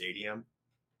towards that stadium.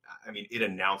 I mean, it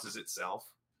announces itself.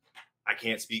 I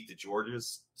can't speak to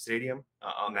Georgia's stadium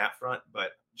on that front,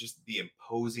 but just the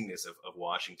imposingness of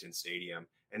Washington Stadium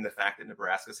and the fact that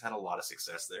Nebraska's had a lot of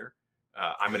success there.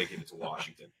 I'm going to give it to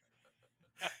Washington.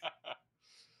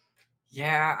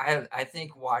 Yeah, I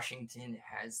think Washington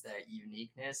has that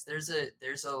uniqueness. There's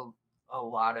a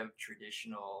lot of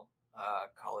traditional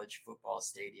college football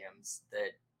stadiums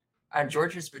that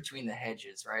Georgia's between the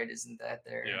hedges, right? Isn't that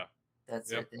their that's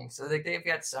their thing? So they've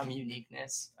got some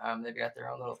uniqueness. They've got their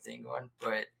own little thing going,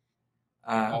 but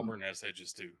Auburn has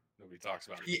hedges too. Nobody talks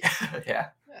about it. Yeah.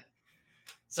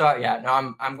 So yeah,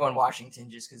 no, I'm going Washington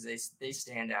just because they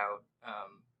stand out.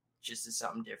 Just as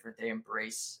something different. They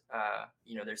embrace,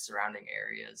 their surrounding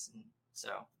areas. And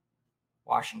so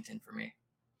Washington for me.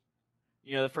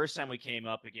 The first time we came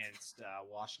up against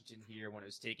Washington here when it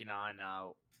was taking on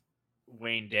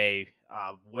Wayne Day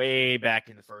way back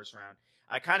in the first round,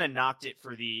 I kind of knocked it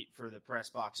for the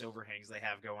press box overhangs they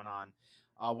have going on.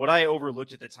 What I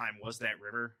overlooked at the time was that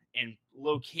river, and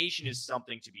location is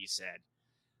something to be said.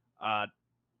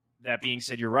 That being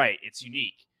said, you're right. It's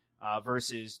unique.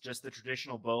 Versus just the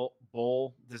traditional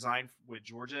bowl design with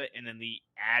Georgia, and then the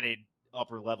added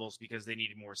upper levels because they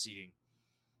needed more seating.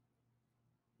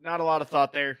 Not a lot of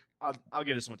thought there. I'll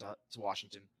give this one to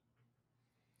Washington.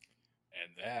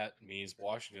 And that means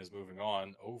Washington is moving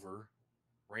on over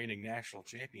reigning national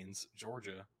champions,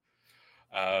 Georgia.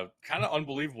 Kind of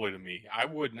unbelievably to me. I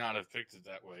would not have picked it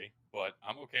that way, but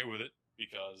I'm okay with it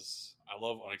because I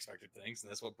love unexpected things, and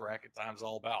that's what bracket time's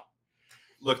all about.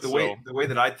 Look, the way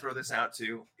that I'd throw this out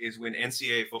too is when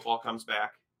NCAA football comes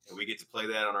back and we get to play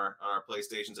that on our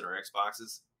PlayStations and our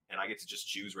Xboxes, and I get to just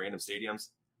choose random stadiums.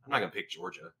 I'm not gonna pick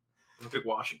Georgia. I'm gonna pick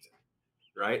Washington,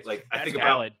 right? Like I think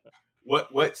valid.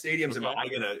 About what stadiums am I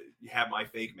gonna have my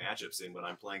fake matchups in when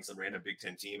I'm playing some random Big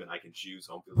Ten team and I can choose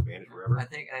home field advantage wherever. I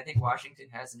think Washington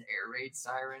has an air raid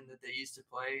siren that they used to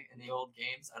play in the old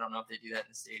games. I don't know if they do that in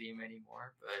the stadium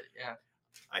anymore, but yeah.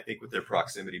 I think with their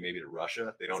proximity maybe to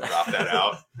Russia, they don't drop that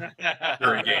out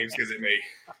during games because it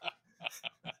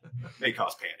may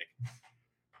cause panic.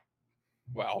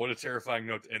 Wow, what a terrifying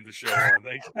note to end the show on.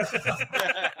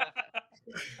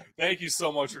 Thank you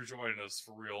so much for joining us,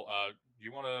 for real. Do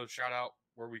you want to shout out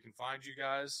where we can find you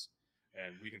guys?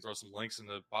 And we can throw some links in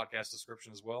the podcast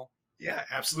description as well. Yeah,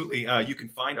 absolutely. You can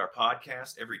find our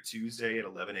podcast every Tuesday at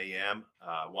 11 a.m.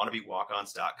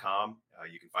 WannabeWalkOns.com.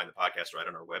 You can find the podcast right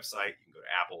on our website. You can go to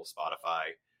Apple,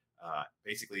 Spotify,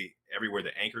 basically everywhere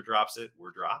that Anchor drops it,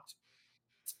 we're dropped.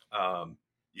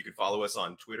 You can follow us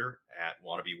on Twitter at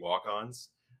WannabeWalkOns,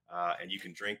 and you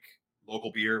can drink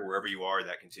local beer wherever you are.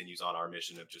 That continues on our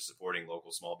mission of just supporting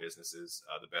local small businesses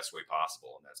the best way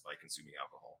possible, and that's by consuming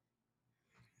alcohol.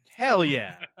 Hell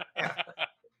yeah.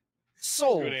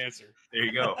 Sold. Good answer. There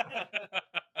you go.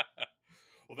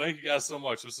 Well, thank you guys so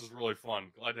much. This is really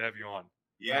fun. Glad to have you on.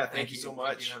 Yeah, thank you so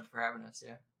much. Thank you for having us.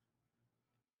 Yeah.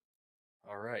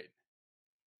 All right.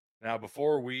 Now,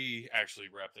 before we actually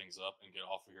wrap things up and get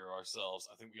off of here ourselves,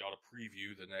 I think we ought to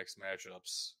preview the next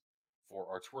matchups for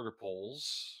our Twitter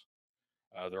polls.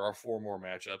 There are 4 more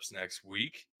matchups next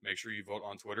week. Make sure you vote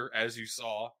on Twitter. As you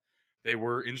saw, they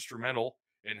were instrumental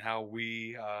in how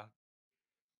we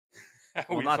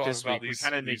well, not this week. We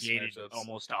kind of negated matchups.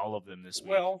 Almost all of them this week.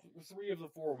 Well, 3 of the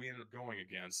 4 we ended up going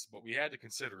against, but we had to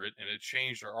consider it, and it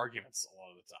changed our arguments a lot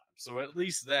of the time. So at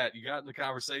least that, you got in the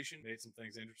conversation, made some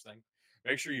things interesting.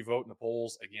 Make sure you vote in the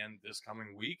polls again this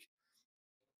coming week,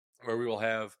 where we will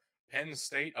have Penn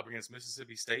State up against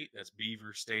Mississippi State. That's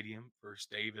Beaver Stadium versus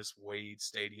Davis Wade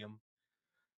Stadium.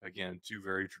 Again, two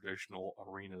very traditional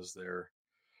arenas there.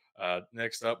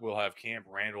 Next up, we'll have Camp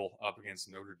Randall up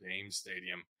against Notre Dame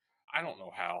Stadium. I don't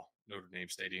know how Notre Dame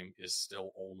Stadium is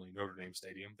still only Notre Dame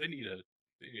Stadium. They need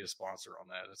a sponsor on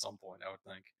that at some point, I would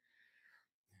think.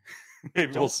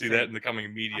 Maybe we'll see that in the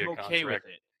coming media I'm okay contract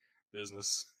with it.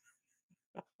 business.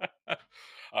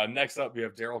 Next up, we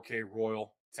have Darrell K.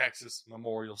 Royal, Texas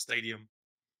Memorial Stadium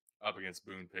up against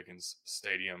Boone Pickens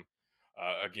Stadium.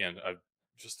 Again,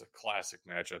 just a classic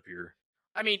matchup here.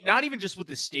 I mean, not even just with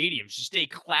the stadiums, just a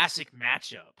classic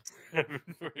matchup.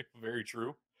 Very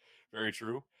true. Very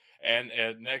true. And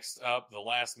next up, the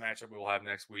last matchup we will have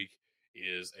next week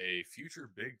is a future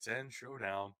Big Ten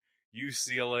showdown.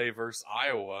 UCLA versus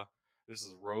Iowa. This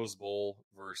is Rose Bowl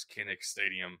versus Kinnick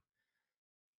Stadium.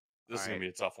 This is going to be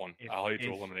a tough one. I'll hate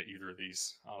to eliminate either of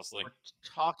these, honestly. We're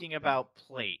talking about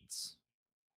plates.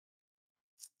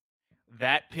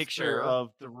 That picture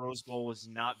of the Rose Bowl was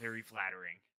not very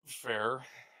flattering. Fair.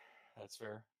 That's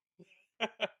fair.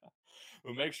 But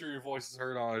make sure your voice is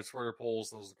heard on our Twitter polls.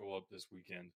 Those will go up this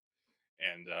weekend.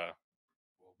 And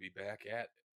we'll be back at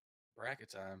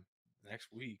bracket time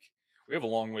next week. We have a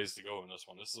long ways to go in this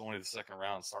one. This is only the second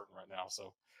round starting right now.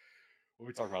 So we'll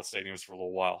be talking about stadiums for a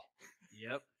little while.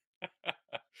 Yep.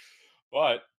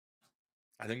 But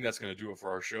I think that's going to do it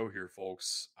for our show here,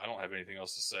 folks. I don't have anything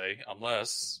else to say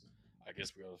unless I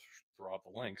guess we got to throw out the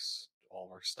links to all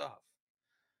of our stuff.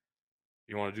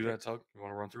 You want to do that, Tug? You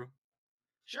want to run through?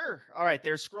 Sure. All right.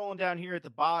 They're scrolling down here at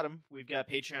the bottom. We've got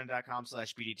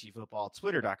patreon.com/BDTfootball,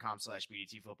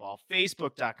 twitter.com/BDTfootball,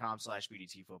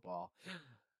 facebook.com/BDTfootball,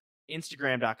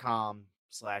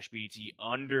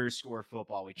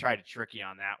 instagram.com/BDT_football. We tried to trick you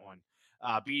on that one.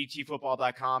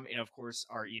 BDTfootball.com, and of course,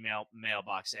 our email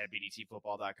mailbox at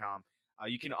BDTfootball.com.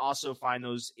 You can also find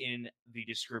those in the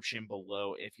description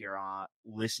below if you're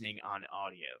listening on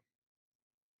audio.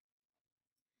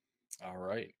 All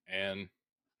right. And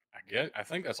I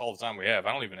think that's all the time we have.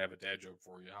 I don't even have a dad joke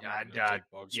for you. I'm not gonna take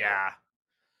bugs. Yeah.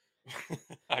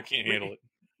 I can't handle it.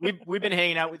 We've been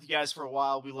hanging out with you guys for a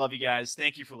while. We love you guys.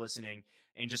 Thank you for listening.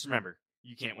 And just remember,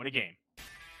 you can't win a game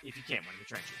if you can't win in the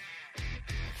trenches.